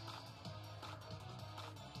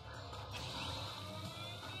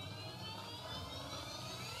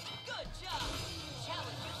 Good job.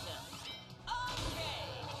 Challenge yourself. Okay.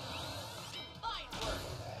 Fine work.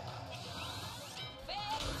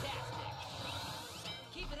 Fantastic.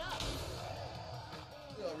 Keep it up.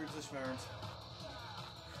 Oh, reach the schmarns.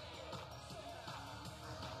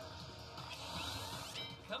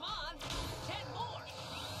 Come on. 10 more.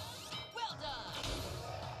 Well done.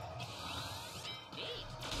 Neat.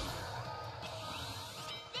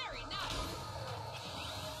 Very nice.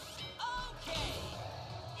 Okay.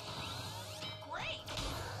 Great.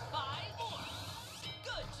 5 more.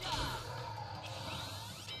 Good job.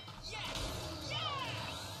 Yes.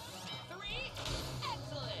 Yes. 3.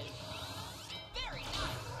 Excellent. Very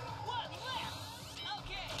nice. 1 left.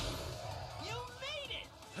 Okay. You made it.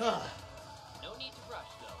 No need to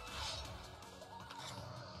rush, though.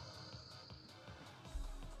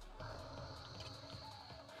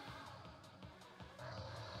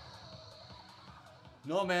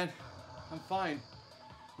 No, man. I'm fine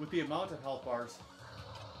with the amount of health bars.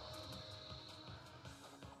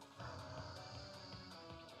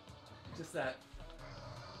 Just that,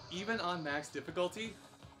 even on max difficulty,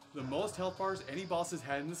 the most health bars any boss has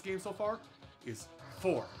had in this game so far is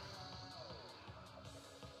 4.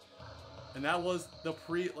 And that was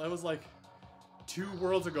that was like 2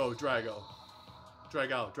 worlds ago, Drago.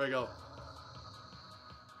 Drago.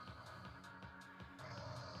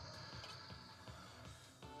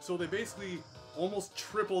 So they basically almost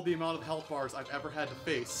tripled the amount of health bars I've ever had to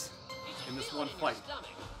face It's in this feeling one in your fight. stomach,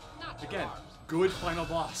 not your Again, arms. good final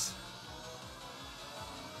boss.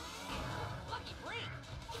 Lucky break.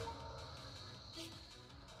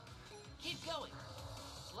 Keep going.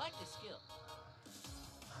 Select a skill.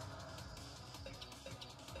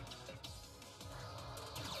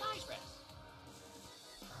 Side rest.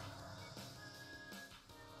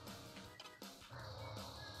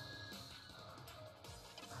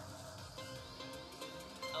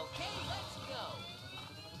 Okay, let's go.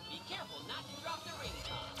 Be careful not to drop the ring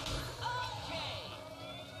con. Okay.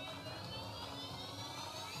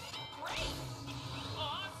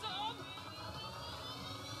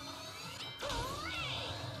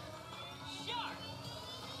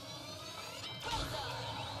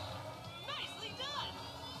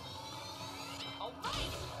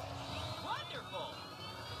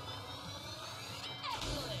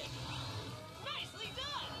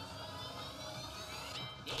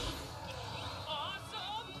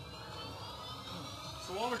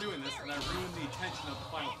 and I ruin the tension of the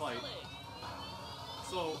final fight.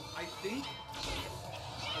 So I think,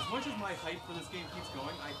 as much as my hype for this game keeps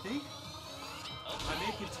going, I think I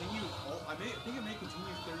may continue. I think I may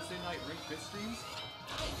continue Thursday night Ring Fit streams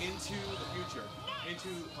into the future.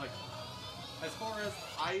 Into like, as far as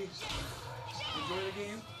I enjoy the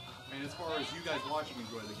game, and as far as you guys watching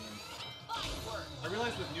enjoy the game. I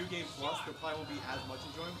realize with New Game Plus there probably won't be as much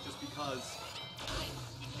enjoyment just because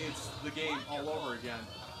it's the game all over again,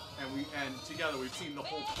 and together we've seen the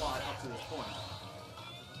whole plot up to this point.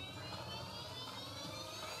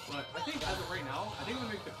 But I think as of right now, I think I'm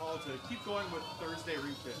gonna make the call to keep going with Thursday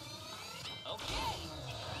Ring Fit. Okay.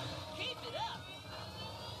 Keep it up.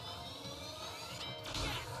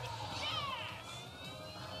 Yes. Yes.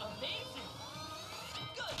 Amazing.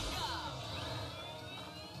 Good job.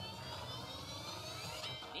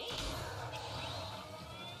 Neat.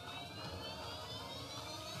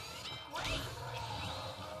 Great.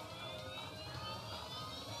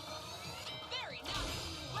 Very nice.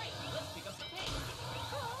 Great. Let's pick up the pace.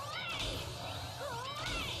 Great.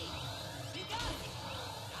 Great. You got it.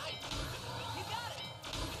 Nice. You got it.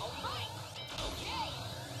 All right. Okay.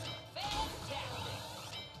 Fantastic.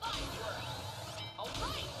 Fine work. All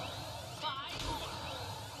right. 5 more.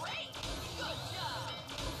 Great. Good job.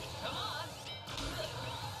 Come on. Good.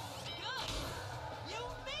 Good. You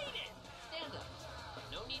made it. Stand up.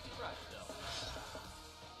 No need to rush, though.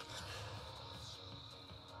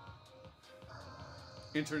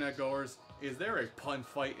 Internet goers, is there a pun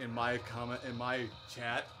fight in my comment in my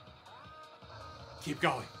chat? Keep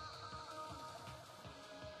going.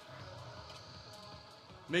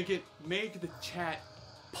 Make the chat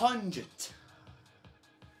pungent.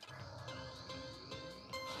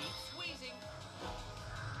 Keep squeezing.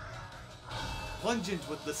 Pungent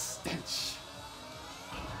with the stench.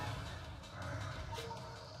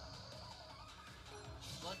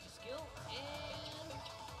 Blunt the skill and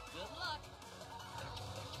good luck.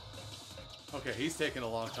 Okay, he's taking a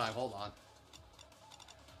long time. Hold on.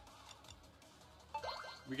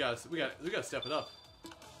 We gotta step it up.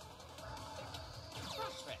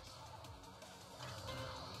 Cross press.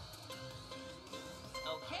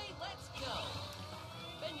 Okay, let's go.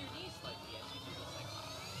 Bend your knees slightly as you do this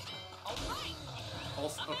exercise. All right.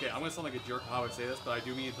 Also, okay, I'm gonna sound like a jerk how I would say this, but I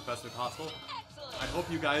do mean it the best way possible. Excellent. I hope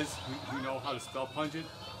you guys who know how to spell pungent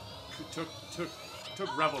took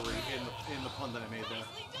revelry in the pun that I made there.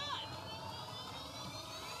 Nicely done.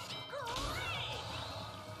 Great.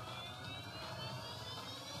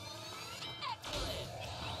 Excellent.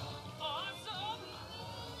 Awesome.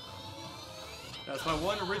 That's my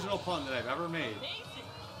one original pun that I've ever made. Amazing.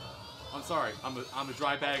 I'm sorry, I'm a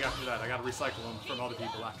dry bag after that. I gotta recycle them from other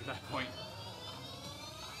people after that point.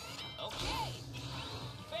 Okay.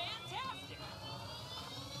 Fantastic.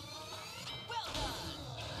 Well done.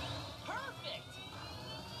 Perfect.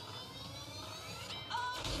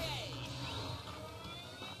 Okay.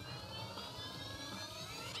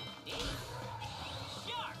 Neat.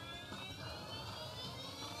 Sharp.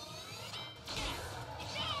 Yes.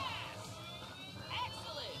 Yes.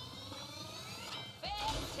 Excellent.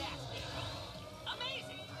 Fantastic.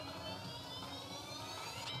 Amazing.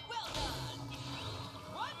 Well done.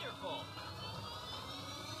 Wonderful.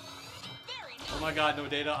 Very nice. Oh my god, no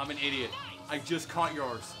data, I'm an idiot. I just caught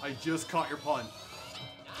yours. I just caught your pun.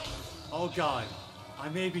 Nice. Oh god, I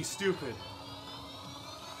may be stupid.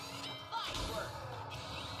 Fine work.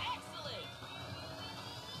 Excellent.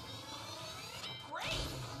 Great.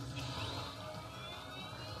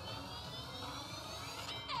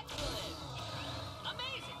 Excellent.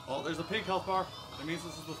 Amazing. Oh, there's a pink health bar. That means we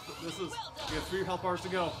have 3 health bars to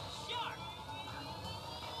go. Sharp.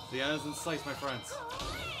 The end is in sight, my friends.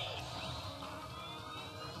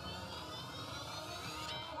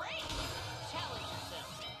 Great. Challenge yourself.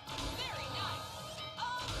 Very nice.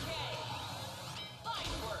 Okay.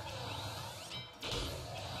 Fine work. Neat.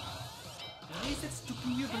 Why is it stuck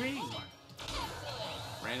in your brain? Excellent.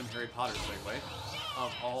 Random Harry Potter segue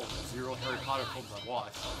of all 0 Harry Potter films I've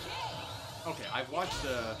watched. Okay. Okay, I've watched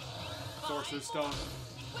the Sorcerer's Stone,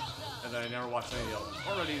 Well done. and then I never watched any of the others,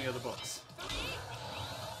 or read any of the books. 3.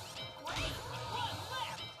 Great. 1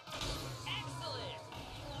 left. Excellent.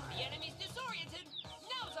 The enemy's disoriented.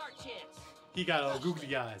 Now's our chance. He got all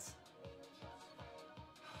googly eyes.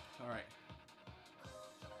 Alright.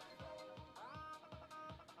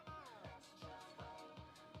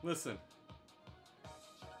 Listen.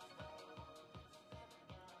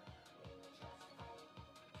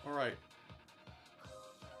 Alright.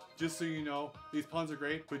 Just so you know, these puns are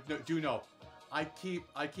great, but do know, I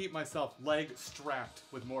keep myself leg strapped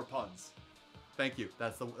with more puns. Thank you.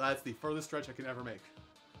 That's the furthest stretch I can ever make.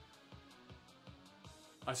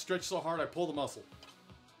 I stretch so hard I pull the muscle.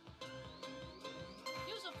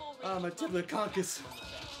 Use a full Ah, my range of tibia conchus.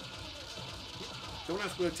 Don't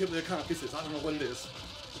ask what a tibia conchus is. I don't know what it is.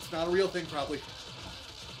 It's not a real thing, probably.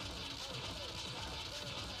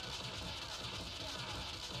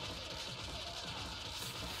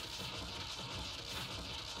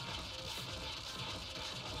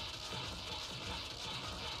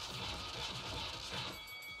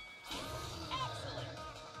 excellent.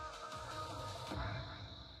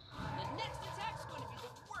 The next attack's going to be the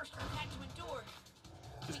worst we've had to endure.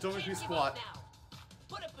 Just We don't make me can't give squat. up now.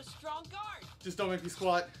 Put up a strong guard. Just don't make me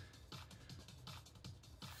squat.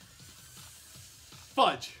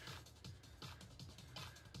 Fudge.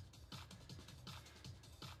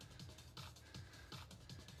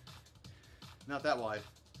 Not that wide.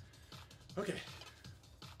 Okay.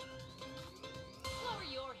 Lower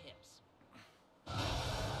your hips.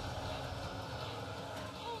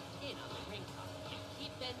 Hold in on the ring pump and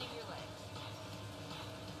keep bending your legs.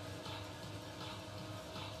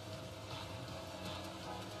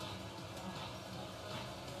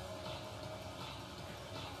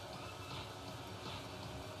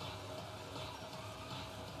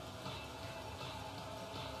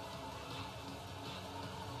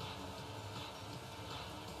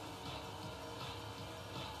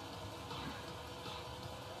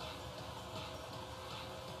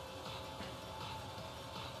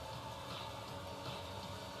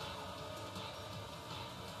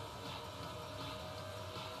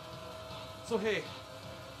 So hey,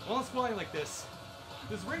 while I'm squatting like this,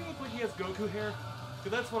 does Ring look like he has Goku hair?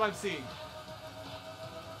 Because that's what I'm seeing.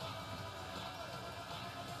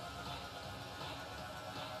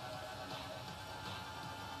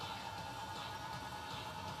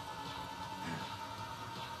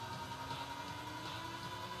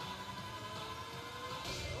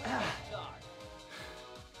 Guard.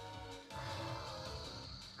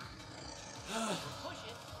 Push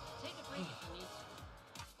it. Take a break if you need to.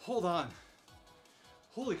 Hold on.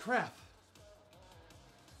 Holy crap.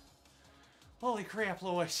 Holy crap,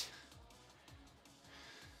 Lois.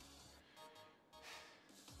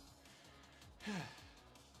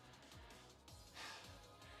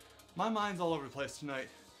 My mind's all over the place tonight.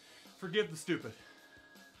 Forgive the stupid.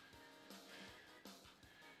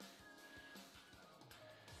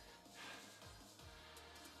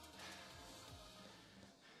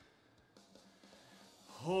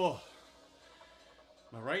 Oh,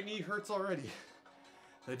 my right knee hurts already.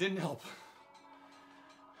 That didn't help.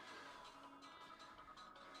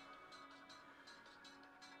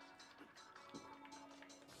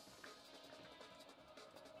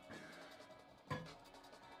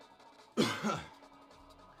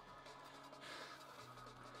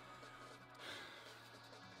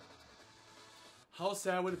 How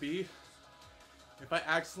sad would it be if I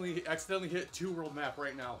accidentally hit 2 world map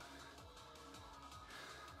right now?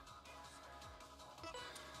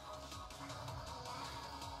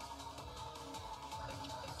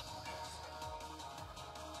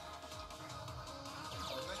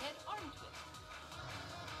 Overhead arm twist.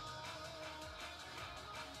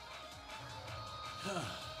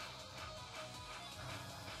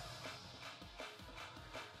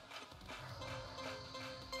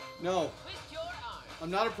 No, Twist your arm.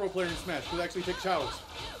 I'm not a pro player in Smash. Could actually take showers. 1, 2,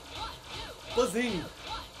 1, 2, 1, Buzzing! 1, good, 1, 2,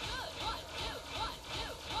 1,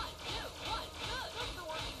 2, 1, 2, 1, good. Look for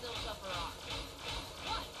working those upper arms.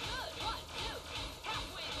 1, good, 1, 2.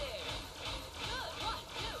 Halfway there. Good, 1,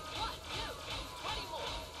 2, 1, 2. 20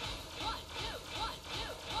 more. 1, 2, 1,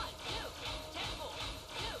 2, 1, 2. 10 more.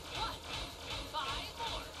 2, 1. 5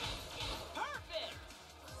 more. Perfect.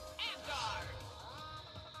 And guard.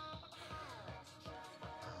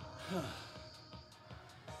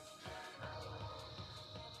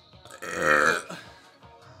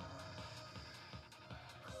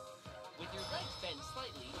 With your legs bent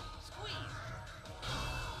slightly, squeeze.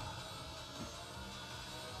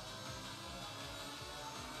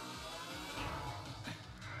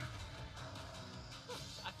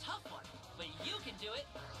 A tough one, but you can do it.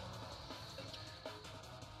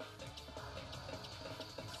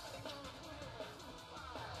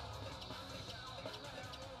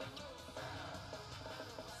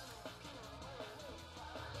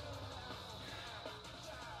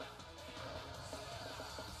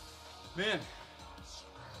 Man,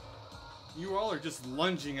 you all are just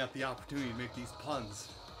lunging at the opportunity to make these puns.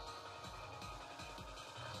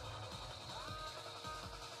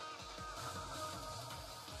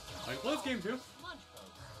 I can play this game too. Lunge pose.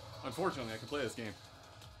 Unfortunately, I can play this game.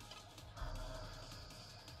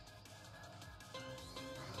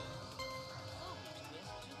 Slowly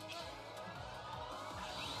twist to the left.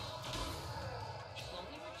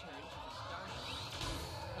 Slowly return to the starting.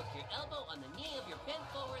 10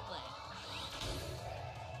 forward leg.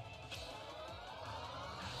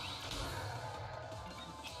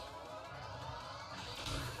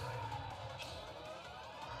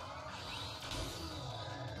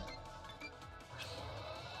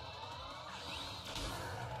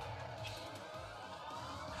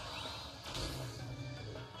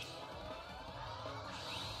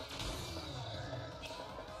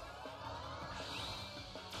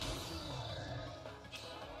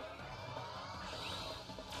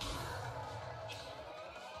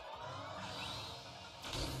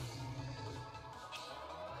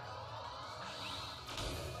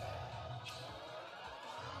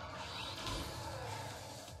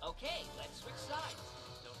 Okay, let's switch sides.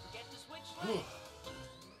 Don't forget to switch legs.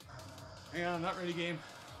 Hang on, I'm not ready, game.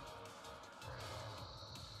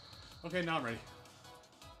 Okay, now I'm ready.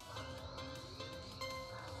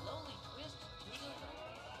 Slowly twist to the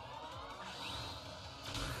right.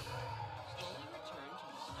 Slowly return to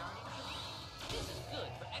the starting position. This is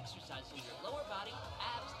good for exercising your lower body,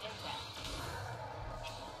 abs, and back.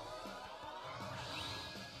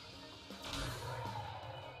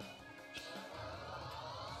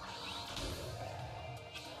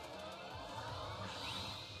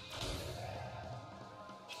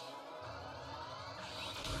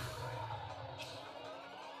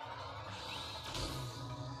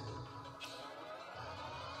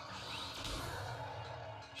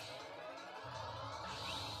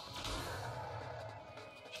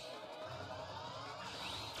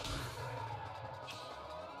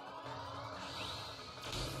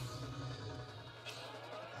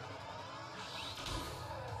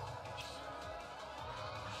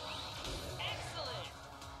 Excellent!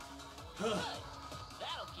 Good.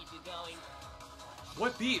 That'll keep you going.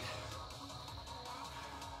 What beat?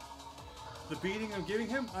 The beating I'm giving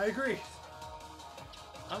him? I agree.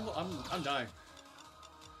 I'm dying.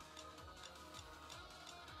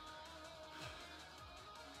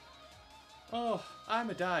 Oh, I'm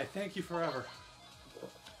a die. Thank you forever.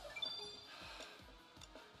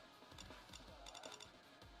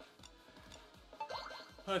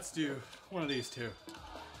 Let's do one of these two.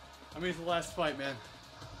 I mean, it's the last fight, man.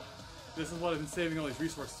 This is what I've been saving all these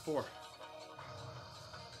resources for.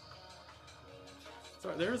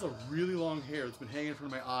 Sorry, there's a really long hair that's been hanging in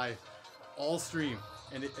front of my eye all stream,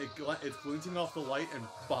 and it's glinting off the light and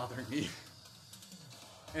bothering me.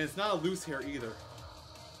 And it's not a loose hair either.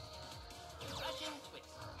 Russian twist.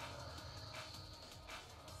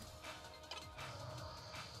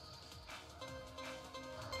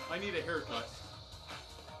 I need a haircut.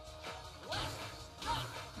 Left, right,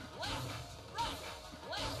 left, right,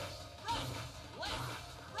 left, right, left,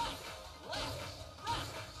 right, left, right,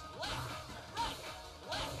 left, right, left,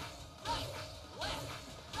 right, left,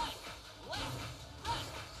 right, left, right,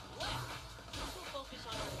 left. This will focus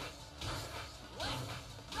on our wrist. Left,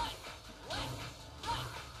 right, left, right,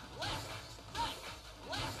 left, right,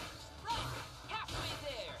 left, right. Halfway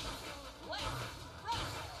there. Left, right,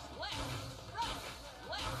 left, right,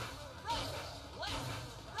 left, right, left,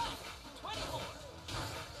 right. 20 more.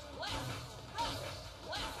 Left, right,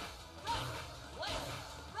 left, right, left,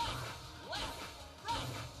 right, left, right.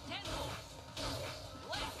 10 more.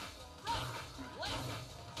 Left, right, left.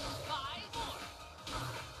 5 more.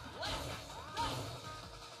 Left, right.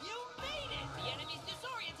 You made it! The enemy's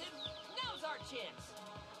disoriented. Now's our chance.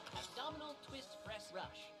 Abdominal twist press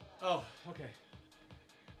rush. Oh, okay.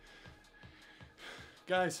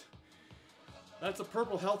 Guys, that's a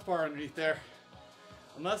purple health bar underneath there.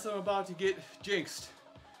 Unless I'm about to get jinxed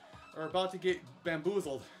or about to get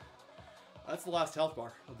bamboozled, that's the last health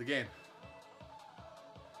bar of the game.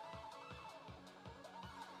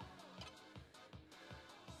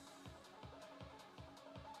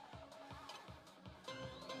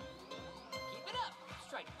 Keep it up.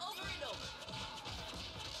 Strike over and over.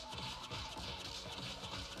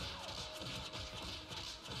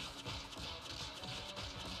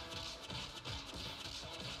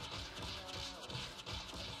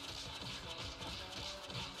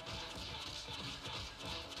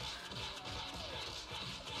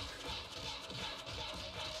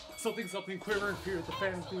 Something quiver and fear at the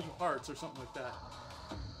phantom through the hearts or something like that.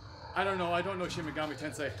 I don't know Shin Megami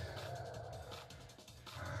Tensei.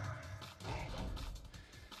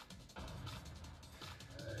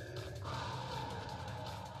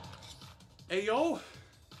 Ayo!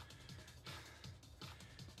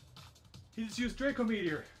 He just used Draco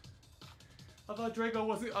Meteor. I thought Drago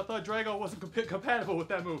wasn't compatible with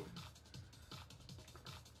that move.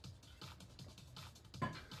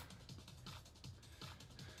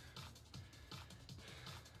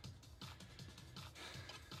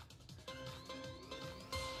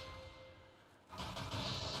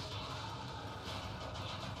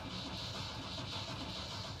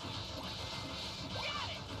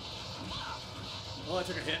 that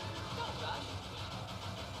took a hit. Don't rush.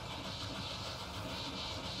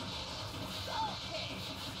 Okay.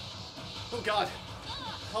 Oh god.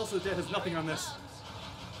 House of the Dead has nothing on this.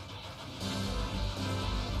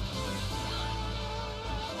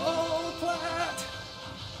 Oh, Platt!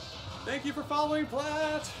 Thank you for following,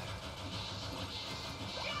 Platt!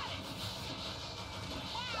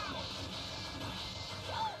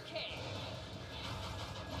 Okay.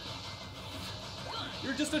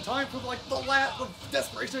 You're just in time for like the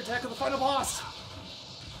desperation attack of the final boss!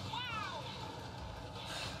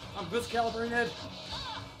 I'm miscalibrated.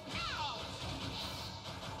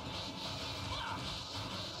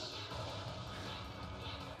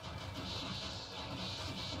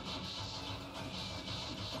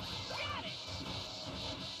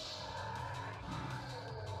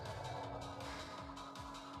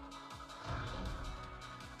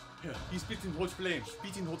 Yeah, he spits in hot flames,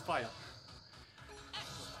 spits in hot fire.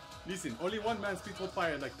 Listen, only one man spits hot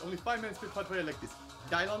fire like, only 5 men spit hot fire like this.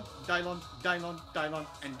 Dylon, Dylon, Dylon, Dylon,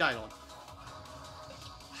 and Dylon.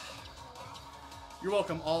 You're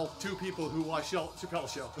welcome, all 2 people who watch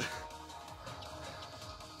Chappelle's show.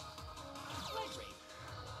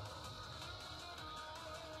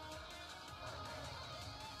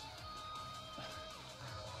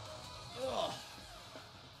 Ugh.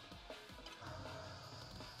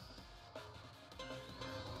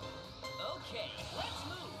 Okay, let's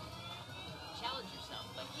move. Challenge yourself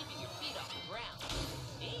by keeping your feet off the ground.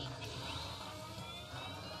 Eat.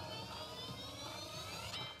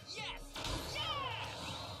 Yes! Yes!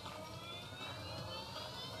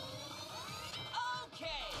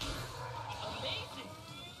 Okay! Amazing!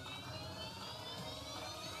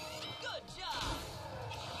 Good job!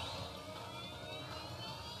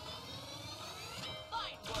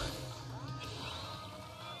 Fine work!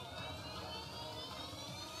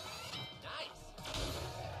 Nice!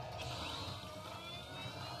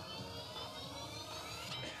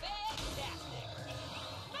 Fantastic!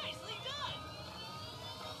 Nicely done!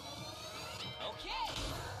 Okay!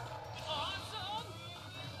 Awesome!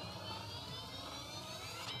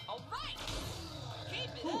 Alright!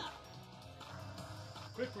 Keep it up!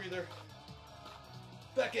 Quick breather.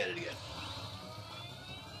 Back at it again.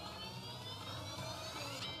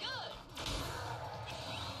 Good!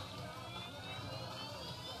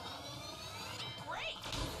 Great!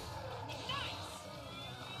 Nice!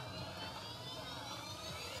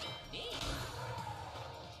 Neat!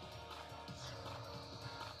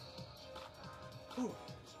 Whew.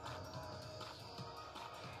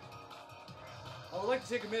 I would like to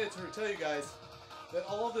take a minute to tell you guys that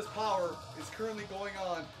all of this power is currently going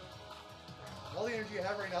on. All the energy I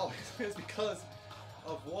have right now is because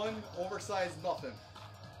of one oversized muffin.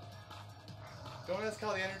 Don't ask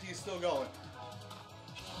how the energy is still going.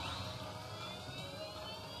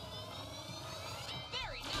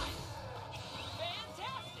 Very nice!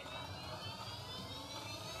 Fantastic!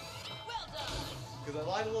 Well done! Because I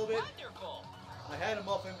lied a little bit. Wonderful! I had a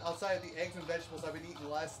muffin outside of the eggs and vegetables I've been eating the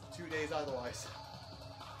last 2 days otherwise.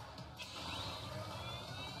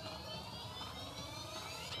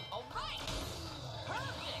 Alright!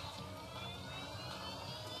 Perfect!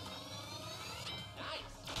 Nice!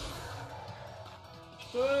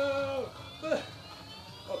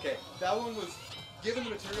 Okay, that one was, given the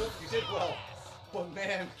material, you did well. But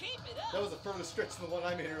man, Keep it up! that was a further stretch than the one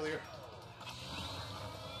I made earlier.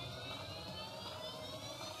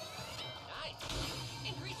 Nice!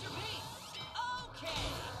 Increase your pace! Okay!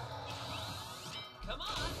 Come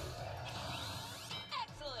on!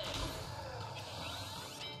 Excellent!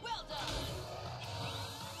 Well done!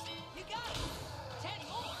 You got it! 10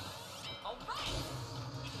 more! Alright!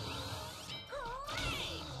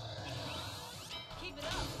 Great! Keep it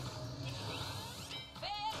up!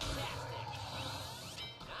 Fantastic!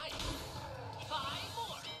 Nice! 5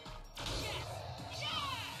 more! Yes!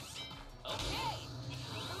 Yes! Okay!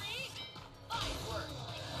 3! Fine work!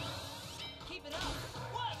 Keep it up!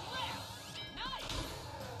 1 left! Nice!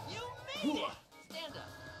 You made it! Stand up.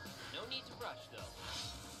 No need to rush, though.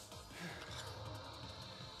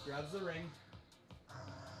 Grabs the ring.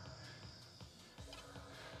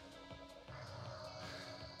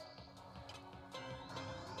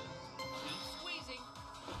 Keep squeezing.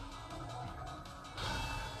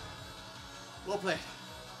 Well played.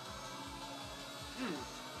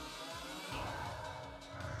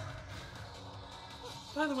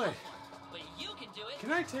 By the way, But you can do it.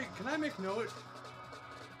 can I make note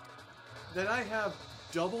that I have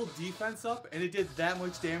double defense up and it did that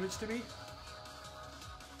much damage to me?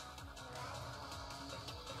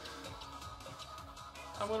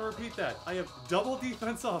 I want to repeat that. I have double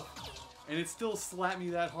defense up and it still slapped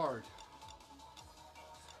me that hard.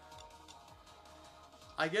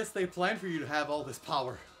 I guess they planned for you to have all this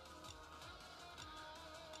power.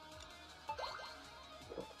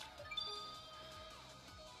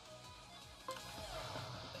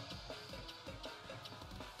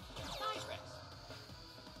 Nice, Rex.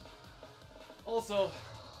 Also,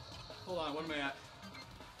 hold on, what am I at?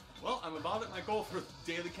 Well, I'm about at my goal for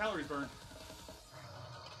daily calories burn.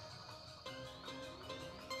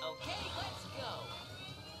 Okay, let's go.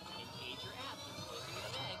 Engage your abs and closing your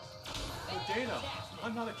legs. But Dana, Fantastic.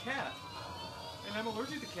 I'm not a cat. And I'm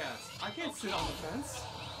allergic to cats. I can't sit on the fence.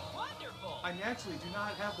 Wonderful. I naturally do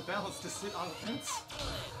not have the balance to sit on a fence.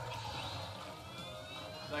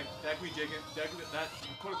 Like, that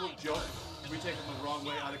quote-unquote joke we taken the wrong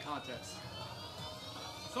way out of context.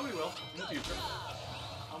 Somebody will, in the future.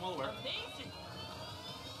 I'm well aware. Amazing.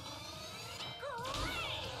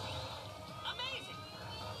 Great. Amazing.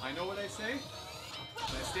 I know what I say,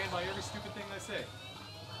 and I stand by every stupid thing I say.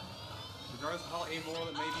 Regardless of how amoral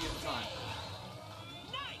it may be at the time.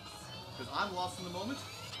 Nice. Because I'm lost in the moment,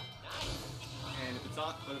 Nice. and if it's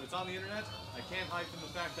on the internet, I can't hide from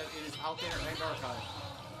the fact that it is out there and archived.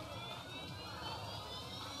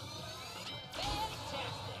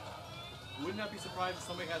 Fantastic. Would not be surprised if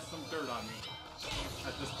somebody has some dirt on me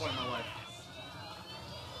at this point in my life.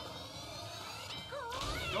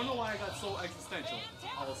 Don't know why I got so existential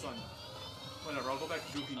all of a sudden. Whatever, I'll go back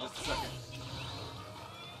to Goofy in just a second.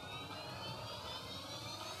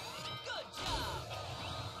 Good job.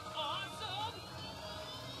 Awesome.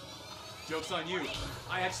 Joke's on you.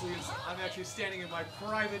 I'm actually standing in my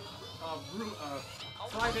private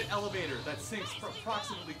private elevator that sinks for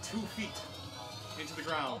approximately 2 feet into the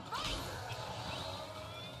ground. Right.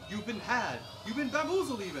 You've been had. You've been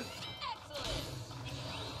bamboozled even. Excellent.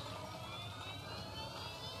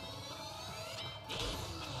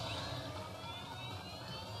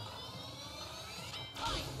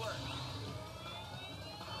 Nice work.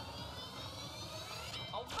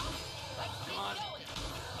 All right. Let's keep Come on. going.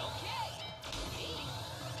 Okay.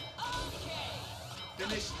 Okay.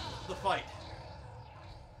 Finish the fight.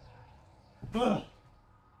 Bruh.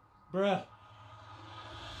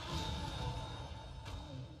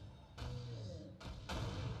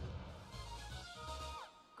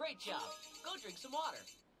 Great job. Go drink some water.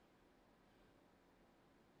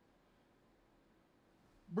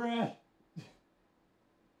 Bruh.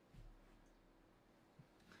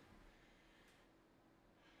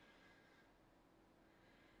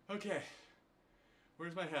 Okay.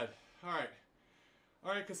 Where's my head? Alright.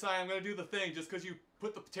 Alright, Kasai, I'm gonna do the thing just because you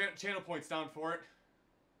put the channel points down for it.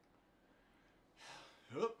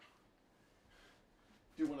 Oop.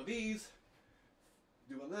 Do one of these.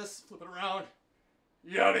 Doing this, flip it around.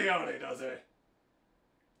 Yada yada does it.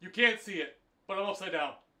 You can't see it, but I'm upside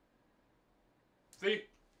down. See?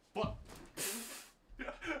 But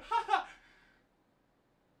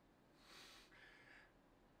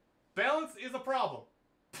balance is a problem.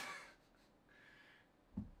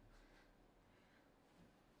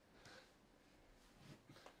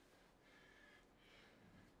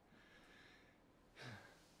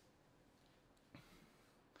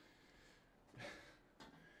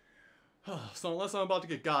 So unless I'm about to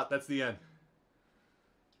get got, that's the end.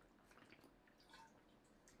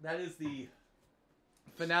 That is the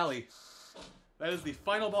finale. That is the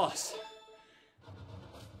final boss.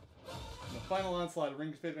 The final onslaught of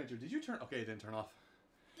Ring Fit Adventure. Did you turn? Okay, it didn't turn off.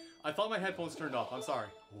 I thought my headphones turned off. I'm sorry.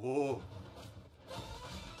 Whoa.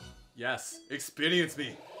 Yes, experience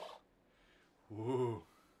me. Woo.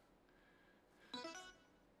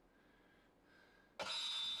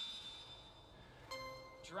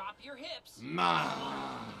 Drop your hips. Ma.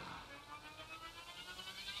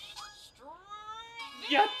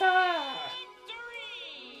 Straight Yatta!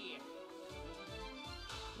 victory!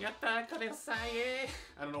 Yatta kudasai.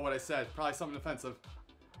 I don't know what I said. Probably something offensive.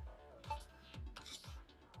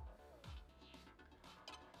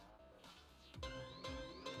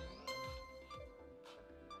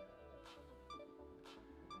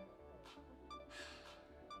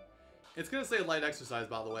 It's gonna say light exercise,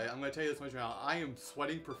 by the way. I'm gonna tell you this much now. I am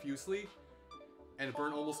sweating profusely and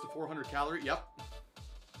burn almost to 400 calories. Yep.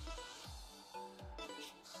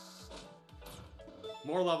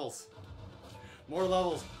 More levels. More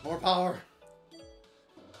levels. More power.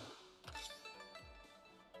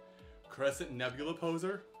 Crescent Nebula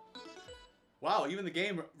poser. Wow, even the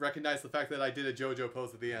game recognized the fact that I did a JoJo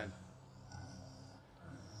pose at the end.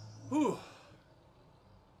 Whew.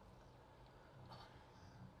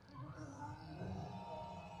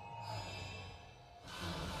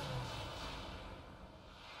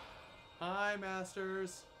 Hi,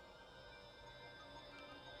 Masters.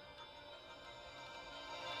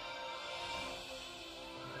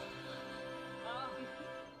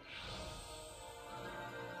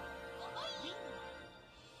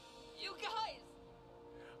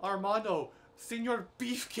 Armando, Senor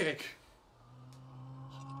Beefcake.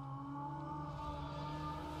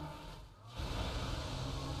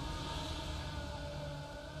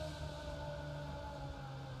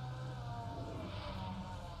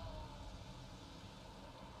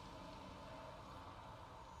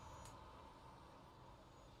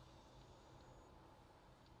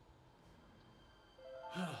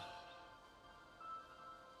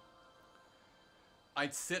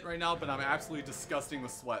 I'd sit right now, but I'm absolutely disgusting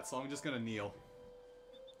with sweat, so I'm just gonna kneel.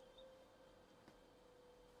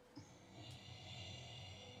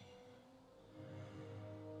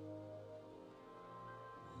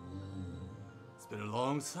 It's been a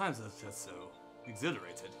long time since I've felt so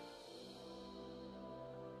exhilarated.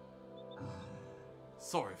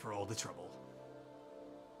 Sorry for all the trouble.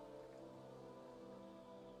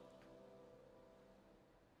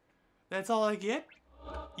 That's all I get?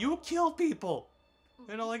 You kill people!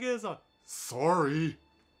 And all I get is a sorry.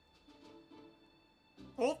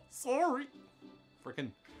 Oh, sorry. Freaking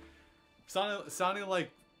sounding like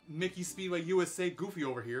Mickey Speedway USA Goofy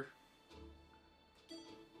over here.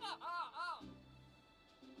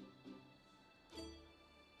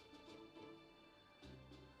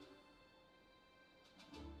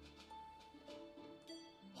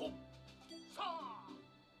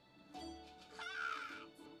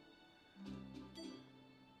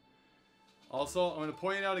 Also, I'm going to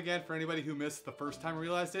point it out again for anybody who missed the first time I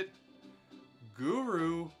realized it.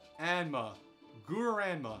 Guru Anma.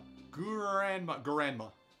 Guranma.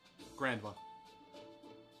 Guranma. Grandma.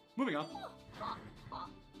 Moving on.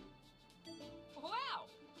 Wow!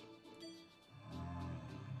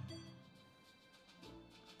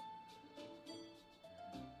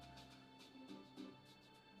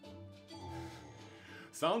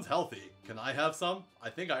 Sounds healthy. Can I have some? I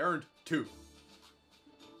think I earned 2.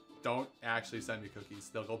 Don't actually send me cookies.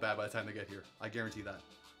 They'll go bad by the time they get here. I guarantee that.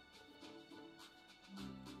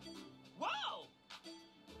 Whoa!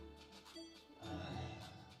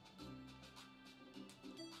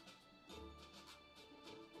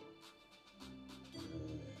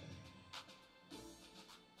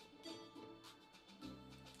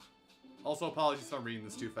 Also, apologies if I'm reading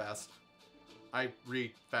this too fast. I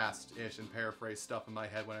read fast-ish and paraphrase stuff in my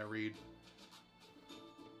head when I read.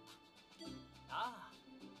 Ah.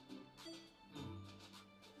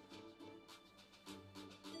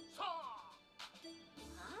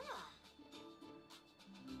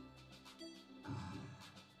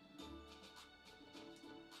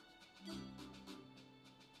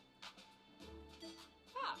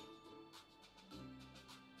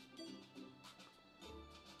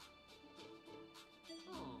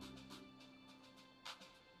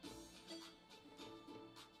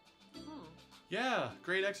 Yeah,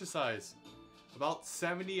 great exercise. About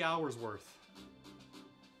 70 hours worth.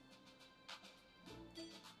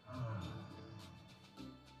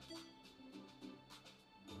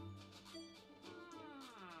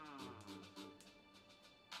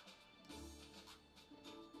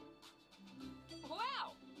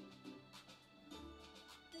 Wow!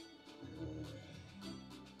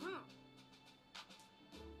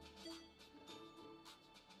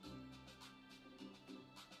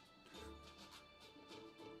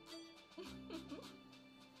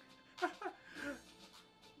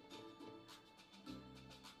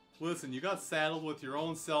 Listen, you got saddled with your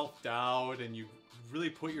own self-doubt and you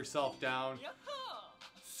really put yourself down.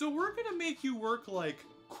 So we're gonna make you work like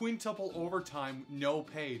quintuple overtime, no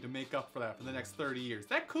pay to make up for that for the next 30 years.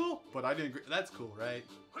 That cool? But I didn't agree. That's cool, right?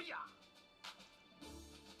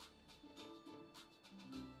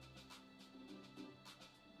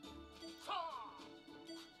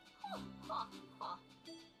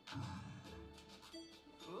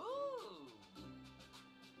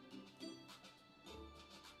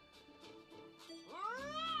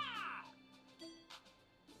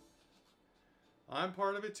 I'm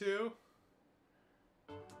part of it too.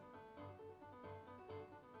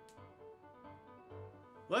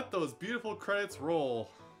 Let those beautiful credits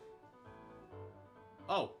roll.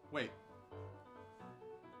 Oh, wait.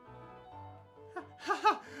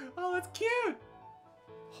 Oh, that's cute.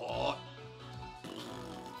 Hot.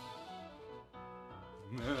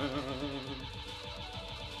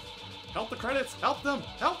 Help the credits. Help them.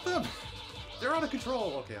 Help them. They're out of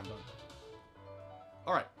control. Okay, I'm done.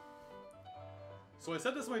 All right. So I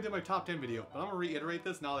said this when I did my top 10 video, but I'm gonna reiterate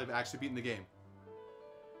this now that I've actually beaten the game.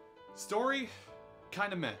 Story,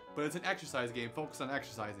 kind of meh, but it's an exercise game focused on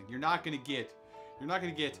exercising. You're not gonna get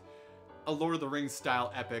a Lord of the Rings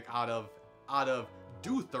style epic out of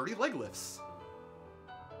do 30 leg lifts.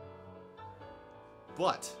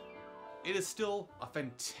 But it is still a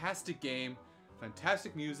fantastic game,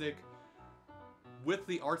 fantastic music, with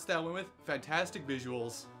the art style I went with, fantastic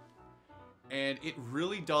visuals, and it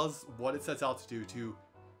really does what it sets out to do, to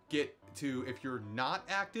get to, if you're not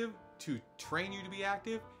active, to train you to be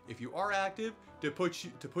active. If you are active, to push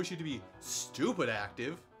you to be stupid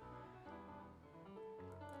active,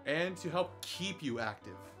 and to help keep you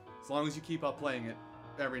active as long as you keep up playing it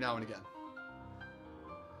every now and again.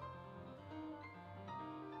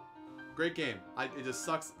 Great game. It just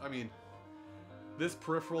sucks. I mean, this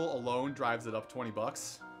peripheral alone drives it up 20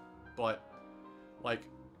 bucks, but like,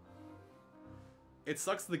 it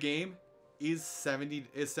sucks. The game is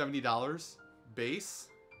 $70 base,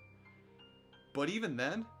 but even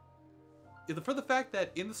then, for the fact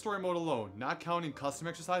that in the story mode alone, not counting custom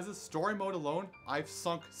exercises, story mode alone, I've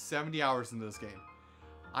sunk 70 hours into this game.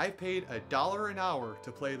 I've paid $1 an hour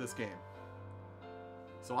to play this game,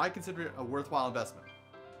 so I consider it a worthwhile investment.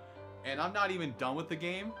 And I'm not even done with the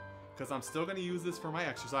game, because I'm still going to use this for my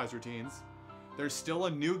exercise routines. There's still a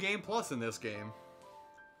new game plus in this game.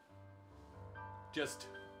 Just,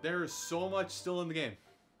 there's so much still in the game.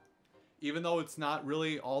 Even though it's not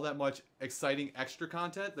really all that much exciting extra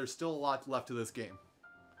content, there's still a lot left to this game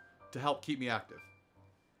to help keep me active.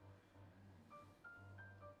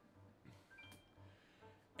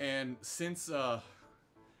 And since the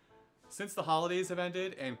holidays have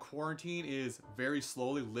ended and quarantine is very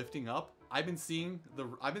slowly lifting up, I've been seeing the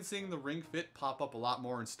Ring Fit pop up a lot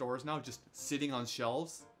more in stores now, just sitting on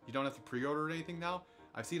shelves. You don't have to pre-order anything now.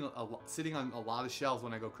 I've seen sitting on a lot of shelves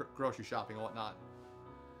when I go grocery shopping and whatnot.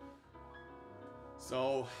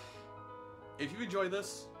 So, if you enjoy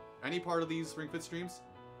this, any part of these Ring Fit streams,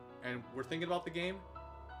 and we're thinking about the game,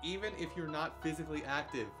 even if you're not physically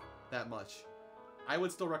active that much, I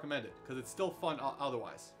would still recommend it, because it's still fun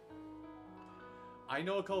otherwise. I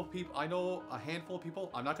know a couple of people, I know a handful of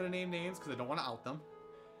people, I'm not going to name names because I don't want to out them.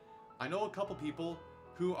 I know a couple people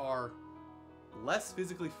who are less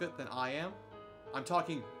physically fit than I am. I'm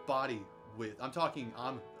talking body width. I'm talking,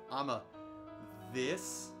 I'm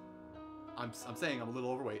saying I'm a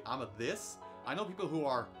little overweight. I'm a this. I know people who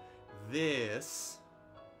are this,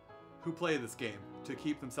 who play this game to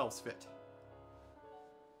keep themselves fit.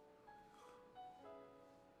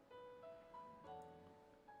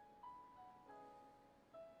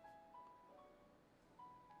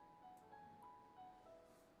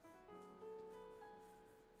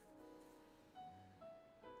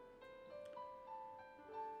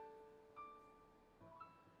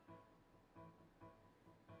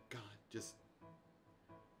 Just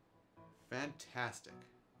fantastic.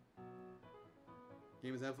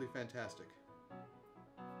 Game is absolutely fantastic.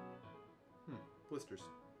 Blisters.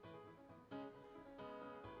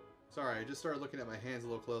 Sorry, I just started looking at my hands a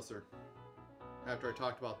little closer after I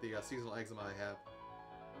talked about the seasonal eczema I have.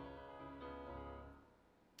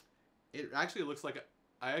 It actually looks like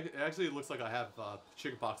I have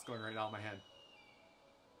chickenpox going right now in my hand.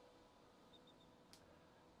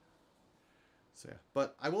 So yeah,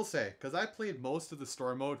 but I will say, because I played most of the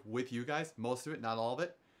story mode with you guys, most of it, not all of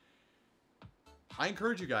it. I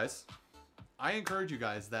encourage you guys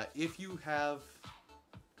that if you have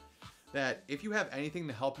anything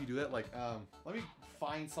to help you do that, like let me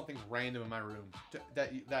find something random in my room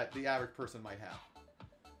that the average person might have.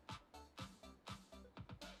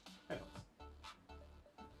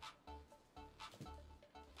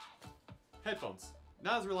 Headphones.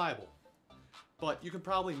 Not as reliable. But you can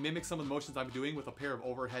probably mimic some of the motions I'm doing with a pair of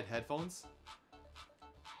overhead headphones.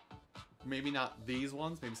 Maybe not these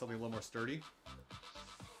ones, maybe something a little more sturdy.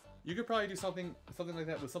 You could probably do something like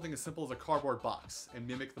that with something as simple as a cardboard box and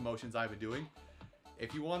mimic the motions I've been doing.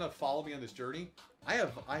 If you want to follow me on this journey, I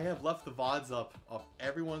have left the VODs up of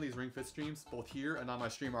every one of these Ring Fit streams, both here and on my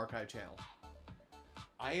Stream Archive channel.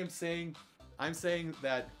 I'm saying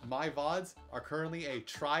that my VODs are currently a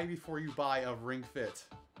try before you buy of Ring Fit.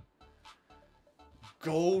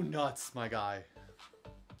 Go nuts, my guy.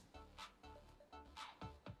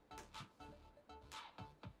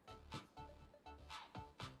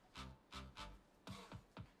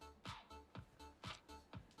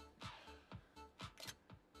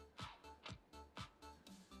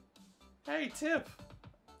 Hey, Tip.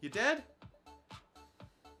 You dead?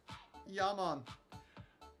 Yeah, man.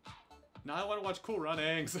 Now I want to watch Cool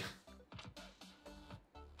Runnings.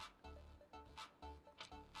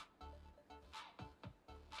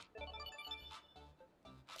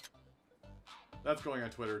 That's going on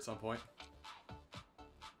Twitter at some point.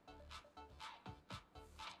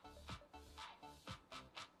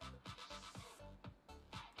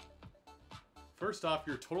 First off,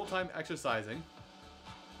 your total time exercising.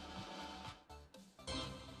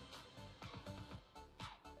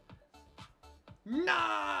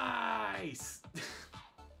 Nice!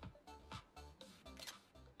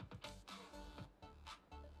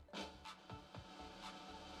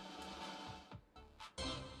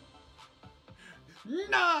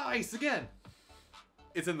 Nice! Again!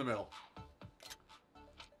 It's in the middle.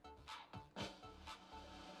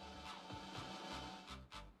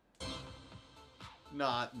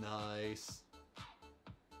 Not nice.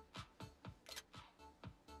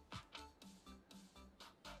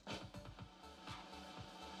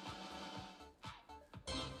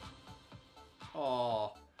 Aw,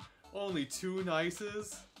 only 2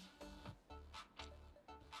 nices?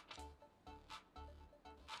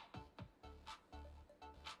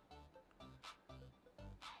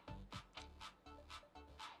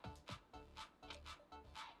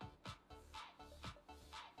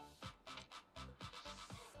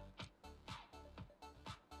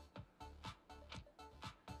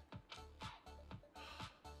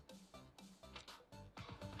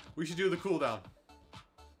 We should do the cooldown.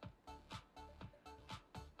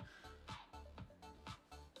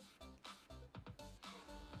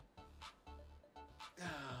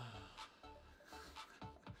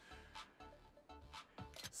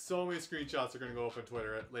 So many screenshots are going to go up on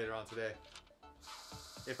Twitter later on today.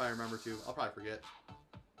 If I remember to. I'll probably forget.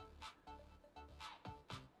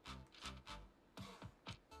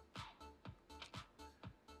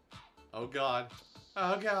 Oh god.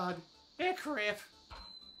 Oh god. Hey crap.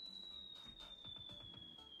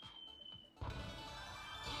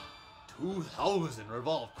 $2,000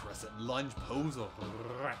 revolve crescent lunge pose of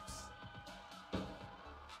reps.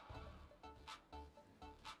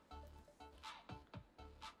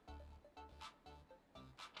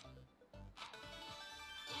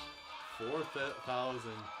 $4,000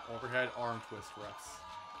 overhead arm twist reps.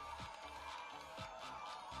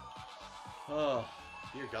 Oh,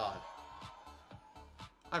 dear God.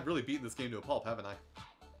 I've really beaten this game to a pulp, haven't I?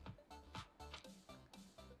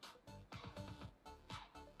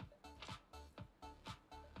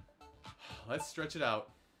 Let's stretch it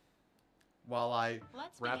out while I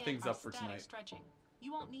wrap things up for tonight. Stretching.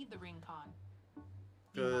 You won't need the ring con.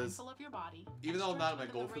 Because even though I'm not my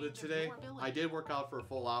goal for today, I did work out for a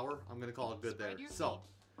full hour. I'm going to call it good there. So,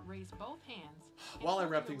 raise both hands while I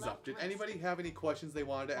wrap things up, did anybody have any questions they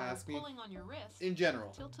wanted to ask me in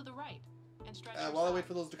general? Tilt to the right and stretch while I wait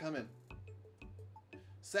for those to come in.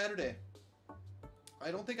 Saturday.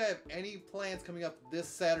 I don't think I have any plans coming up this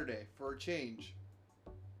Saturday for a change.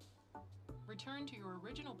 Return to your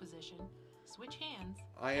original position, switch hands.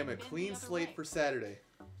 I am a clean slate for Saturday.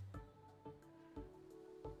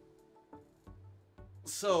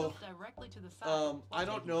 So, directly to the side, I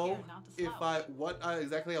don't know what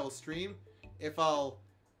exactly I'll stream. If I'll,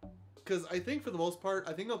 because I think for the most part,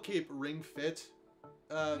 I think I'll keep Ring Fit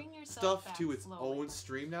stuff to its own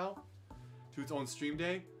stream now, to its own stream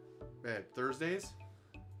day, Thursdays.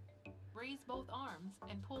 Raise both arms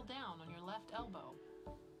and pull down on your left elbow.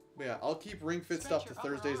 Yeah, I'll keep Ring Fit stuff to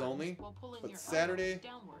Thursdays only, but Saturday,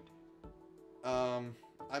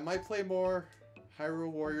 I might play more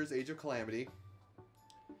Hyrule Warriors Age of Calamity.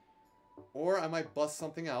 Or I might bust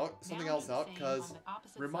something else out, because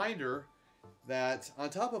reminder that on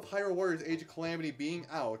top of Hyrule Warriors Age of Calamity being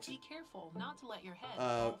out, be careful not to let your head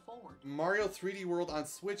fall forward. Mario 3D World on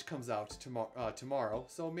Switch comes out tomorrow,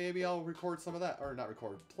 so maybe I'll record some of that, or not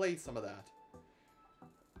record, play some of that.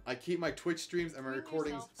 I keep my Twitch streams and my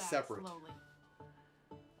recordings separate. Slowly.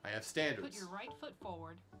 I have standards. Put your right foot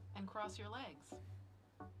forward and cross your legs.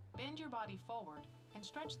 Bend your body forward and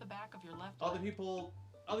stretch the back of your left leg.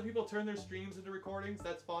 Other people turn their streams into recordings.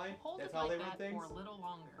 That's fine. That's how they run things. For a little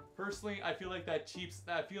longer. Personally, I feel like that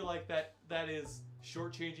that is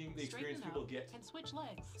shortchanging the experience people get. And switch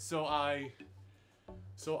legs. So I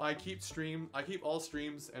keep all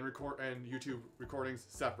streams and YouTube recordings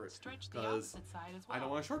separate because I don't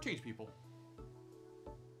want to shortchange people.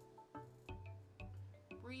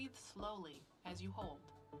 Breathe slowly as you hold.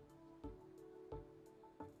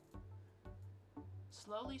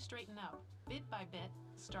 Slowly straighten up, bit by bit,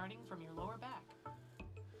 starting from your lower back.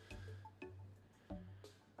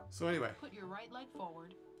 So anyway, put your right leg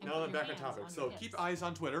forward. And now I'm back on topic. So keep eyes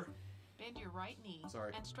on Twitter. Bend your right knee.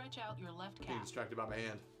 Sorry. And stretch out your left calf. Getting distracted by my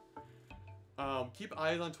hand. Keep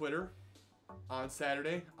eyes on Twitter. On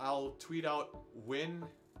Saturday, I'll tweet out when.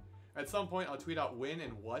 At some point, I'll tweet out when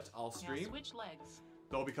and what I'll stream. Now switch legs.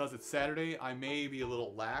 Though because it's Saturday, I may be a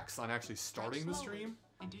little lax on actually starting the stream.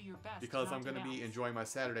 And do your best because I'm going to be enjoying my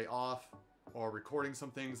Saturday off, or recording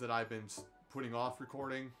some things that I've been putting off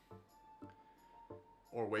recording,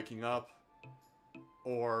 or waking up,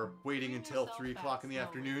 or waiting until 3 o'clock in the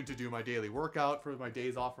afternoon to do my daily workout for my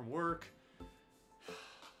days off from work.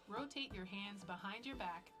 Rotate your hands behind your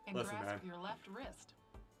back and grasp your left wrist.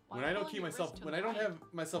 When I don't have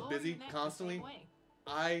myself busy constantly,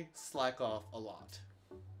 I slack off a lot.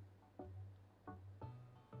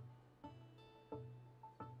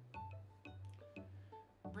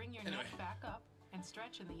 Bring your Anyway. neck back up and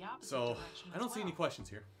stretch in the opposite So, direction I as don't see any well. questions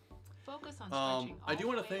here. Focus on stretching I do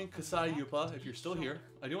all want the to way thank from the Kasai neck Yupa, to if you're each still here.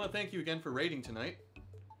 shoulder. I do want to thank you again for raiding tonight.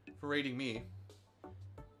 For raiding me.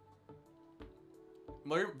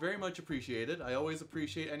 Very much appreciated. I always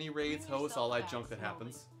appreciate any raids, Bring hosts, all yourself that junk back that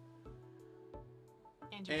happens.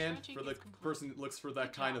 And, your And stretching for the is complete. person that looks for that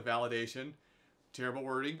Good kind job. of validation, terrible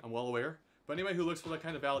wording, I'm well aware. But anybody who looks for that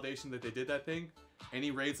kind of validation that they did that thing,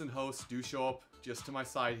 any raids and hosts do show up just to my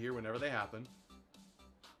side here whenever they happen.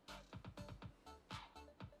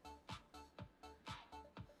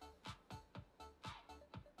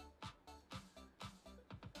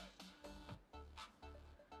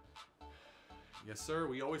 Yes, sir.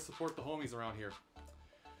 We always support the homies around here.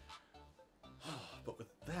 But with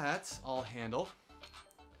that, I'll handle.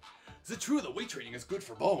 Is it true that weight training is good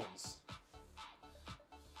for bones?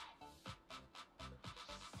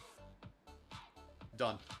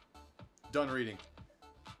 Done. Done reading.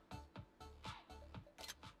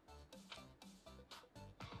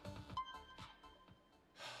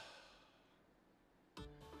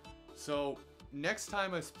 So, next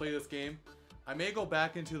time I play this game, I may go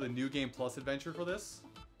back into the New Game Plus adventure for this,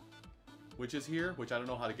 which is here, which I don't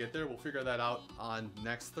know how to get there. We'll figure that out on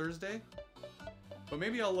next Thursday. But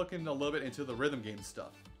maybe I'll look in a little bit into the rhythm game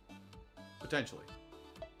stuff. Potentially.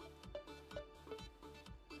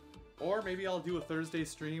 Or maybe I'll do a Thursday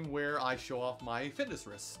stream where I show off my fitness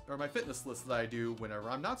list, or my fitness list that I do whenever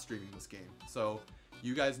I'm not streaming this game. So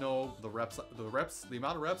you guys know the amount of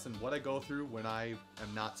reps and what I go through when I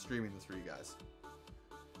am not streaming this for you guys.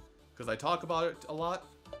 Because I talk about it a lot.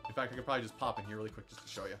 In fact, I could probably just pop in here really quick just to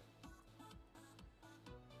show you.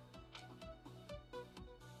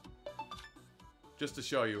 Just to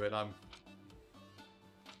show you it,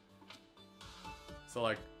 so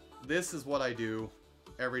like, this is what I do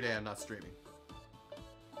every day I'm not streaming.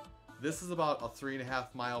 This is about a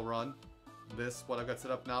 3.5 mile run. This, what I've got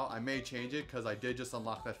set up now, I may change it because I did just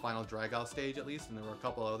unlock that final drag out stage at least, and there were a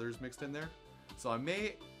couple others mixed in there. So I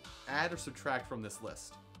may add or subtract from this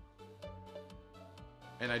list.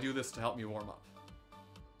 And I do this to help me warm up.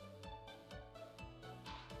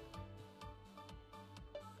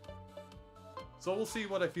 So we'll see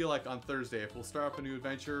what I feel like on Thursday. If we'll start up a new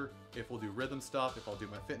adventure, if we'll do rhythm stuff, if I'll do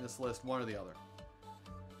my fitness list, one or the other.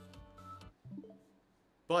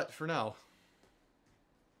 But for now,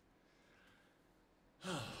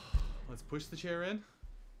 let's push the chair in.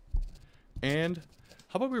 And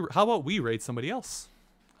how about we raid somebody else?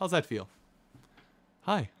 How's that feel?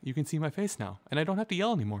 Hi, you can see my face now, and I don't have to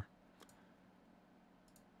yell anymore.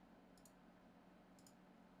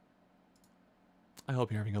 I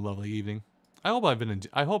hope you're having a lovely evening. I hope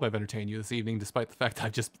I've entertained you this evening, despite the fact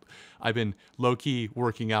that I've been low-key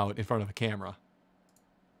working out in front of a camera.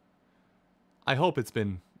 I hope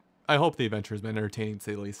the adventure has been entertaining, to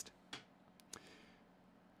say the least.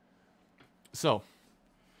 So,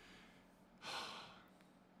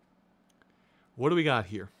 what do we got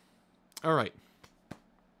here? All right.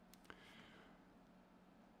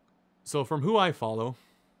 So from who I follow,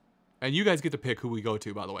 and you guys get to pick who we go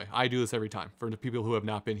to, by the way. I do this every time for the people who have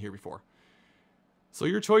not been here before. So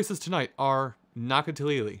your choices tonight are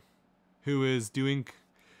Nakatalili,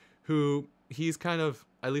 he's kind of,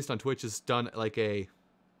 at least on Twitch, has done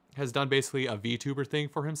basically a VTuber thing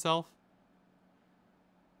for himself.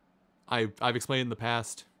 I've explained in the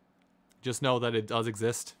past. Just know that it does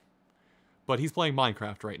exist. But he's playing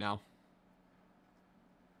Minecraft right now.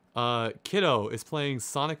 Kiddo is playing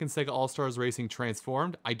Sonic and Sega All-Stars Racing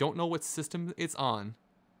Transformed. I don't know what system it's on.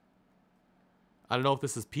 I don't know if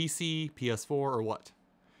this is PC, PS4, or what.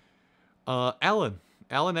 Alan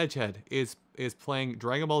Edgehead is playing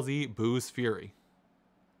Dragon Ball Z Boo's Fury.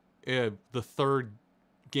 The third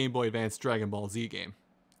Game Boy Advance Dragon Ball Z game.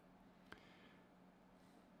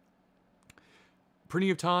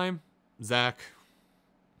 Printing of Time, Zach,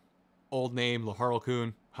 old name,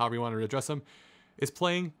 Laharl-kun, however you want to address him, is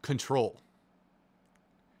playing Control.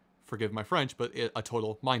 Forgive my French, but a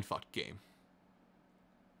total mindfuck game.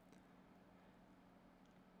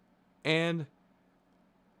 And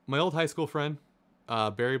my old high school friend,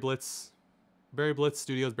 Barry Blitz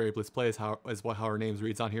Studios, Barry Blitz Play is how her name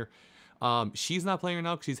reads on here. She's not playing right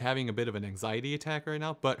now because she's having a bit of an anxiety attack right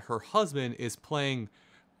now, but her husband is playing,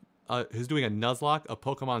 who's doing a Nuzlocke of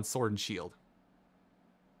Pokemon Sword and Shield.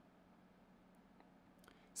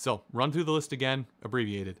 So, run through the list again,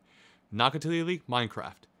 abbreviated. Nakatalili,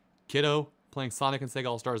 Minecraft. Kiddo, playing Sonic and Sega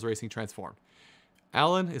All-Stars Racing Transformed.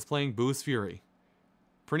 Alan is playing Boo's Fury.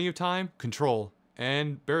 Printing of Time, Control.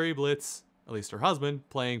 And Barry Blitz, at least her husband,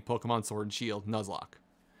 playing Pokemon Sword and Shield, Nuzlocke.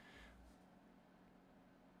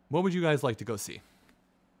 What would you guys like to go see?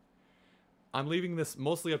 I'm leaving this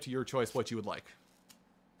mostly up to your choice what you would like.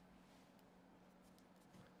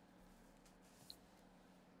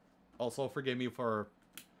 Also, forgive me for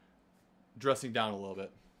dressing down a little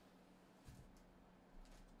bit.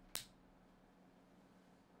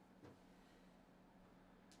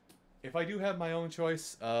 If I do have my own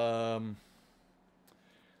choice, if I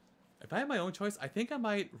have my own choice, I think I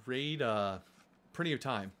might raid Prinny of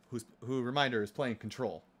Time, who reminder is playing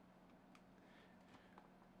Control.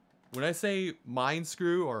 When I say mind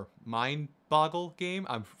screw or mind boggle game,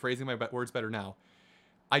 I'm phrasing my words better now.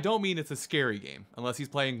 I don't mean it's a scary game unless he's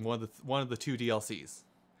playing one of the 2 DLCs.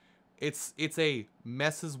 It's a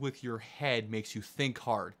messes with your head, makes you think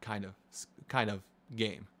hard kind of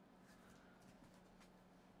game.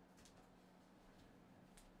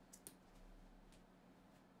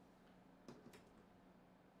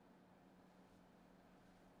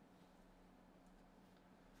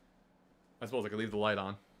 I suppose I could leave the light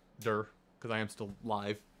on, because I am still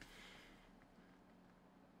live.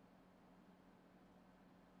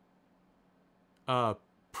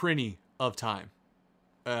 Prinny of Time.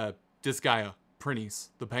 Disgaea, Prinnies,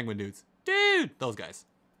 the penguin dudes. Dude! Those guys.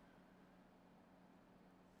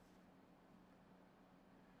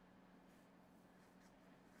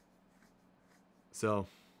 So,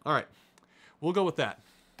 alright. We'll go with that.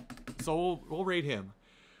 So we'll raid him.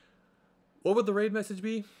 What would the raid message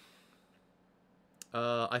be?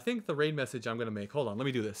 I think the raid message I'm going to make... Hold on, let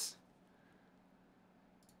me do this.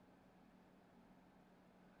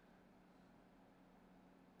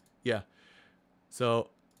 Yeah. So,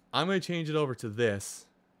 I'm going to change it over to this.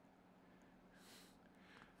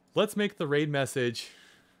 Let's make the raid message...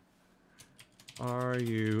 Are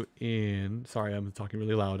you in... Sorry, I'm talking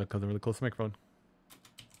really loud because I'm really close to the microphone.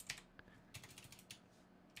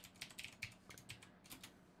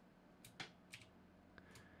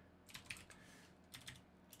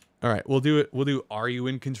 All right, we'll do it. We'll do Are You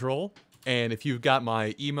in Control? And if you've got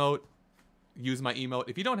my emote, use my emote.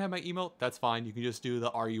 If you don't have my emote, that's fine. You can just do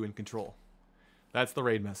the Are You in Control? That's the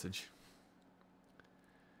raid message.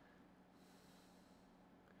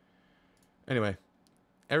 Anyway,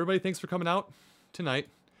 everybody, thanks for coming out tonight.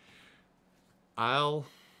 I'll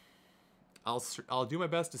do my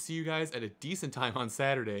best to see you guys at a decent time on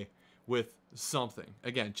Saturday with something.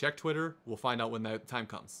 Again, check Twitter. We'll find out when that time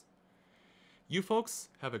comes. You folks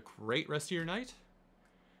have a great rest of your night,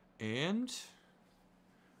 and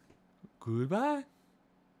goodbye.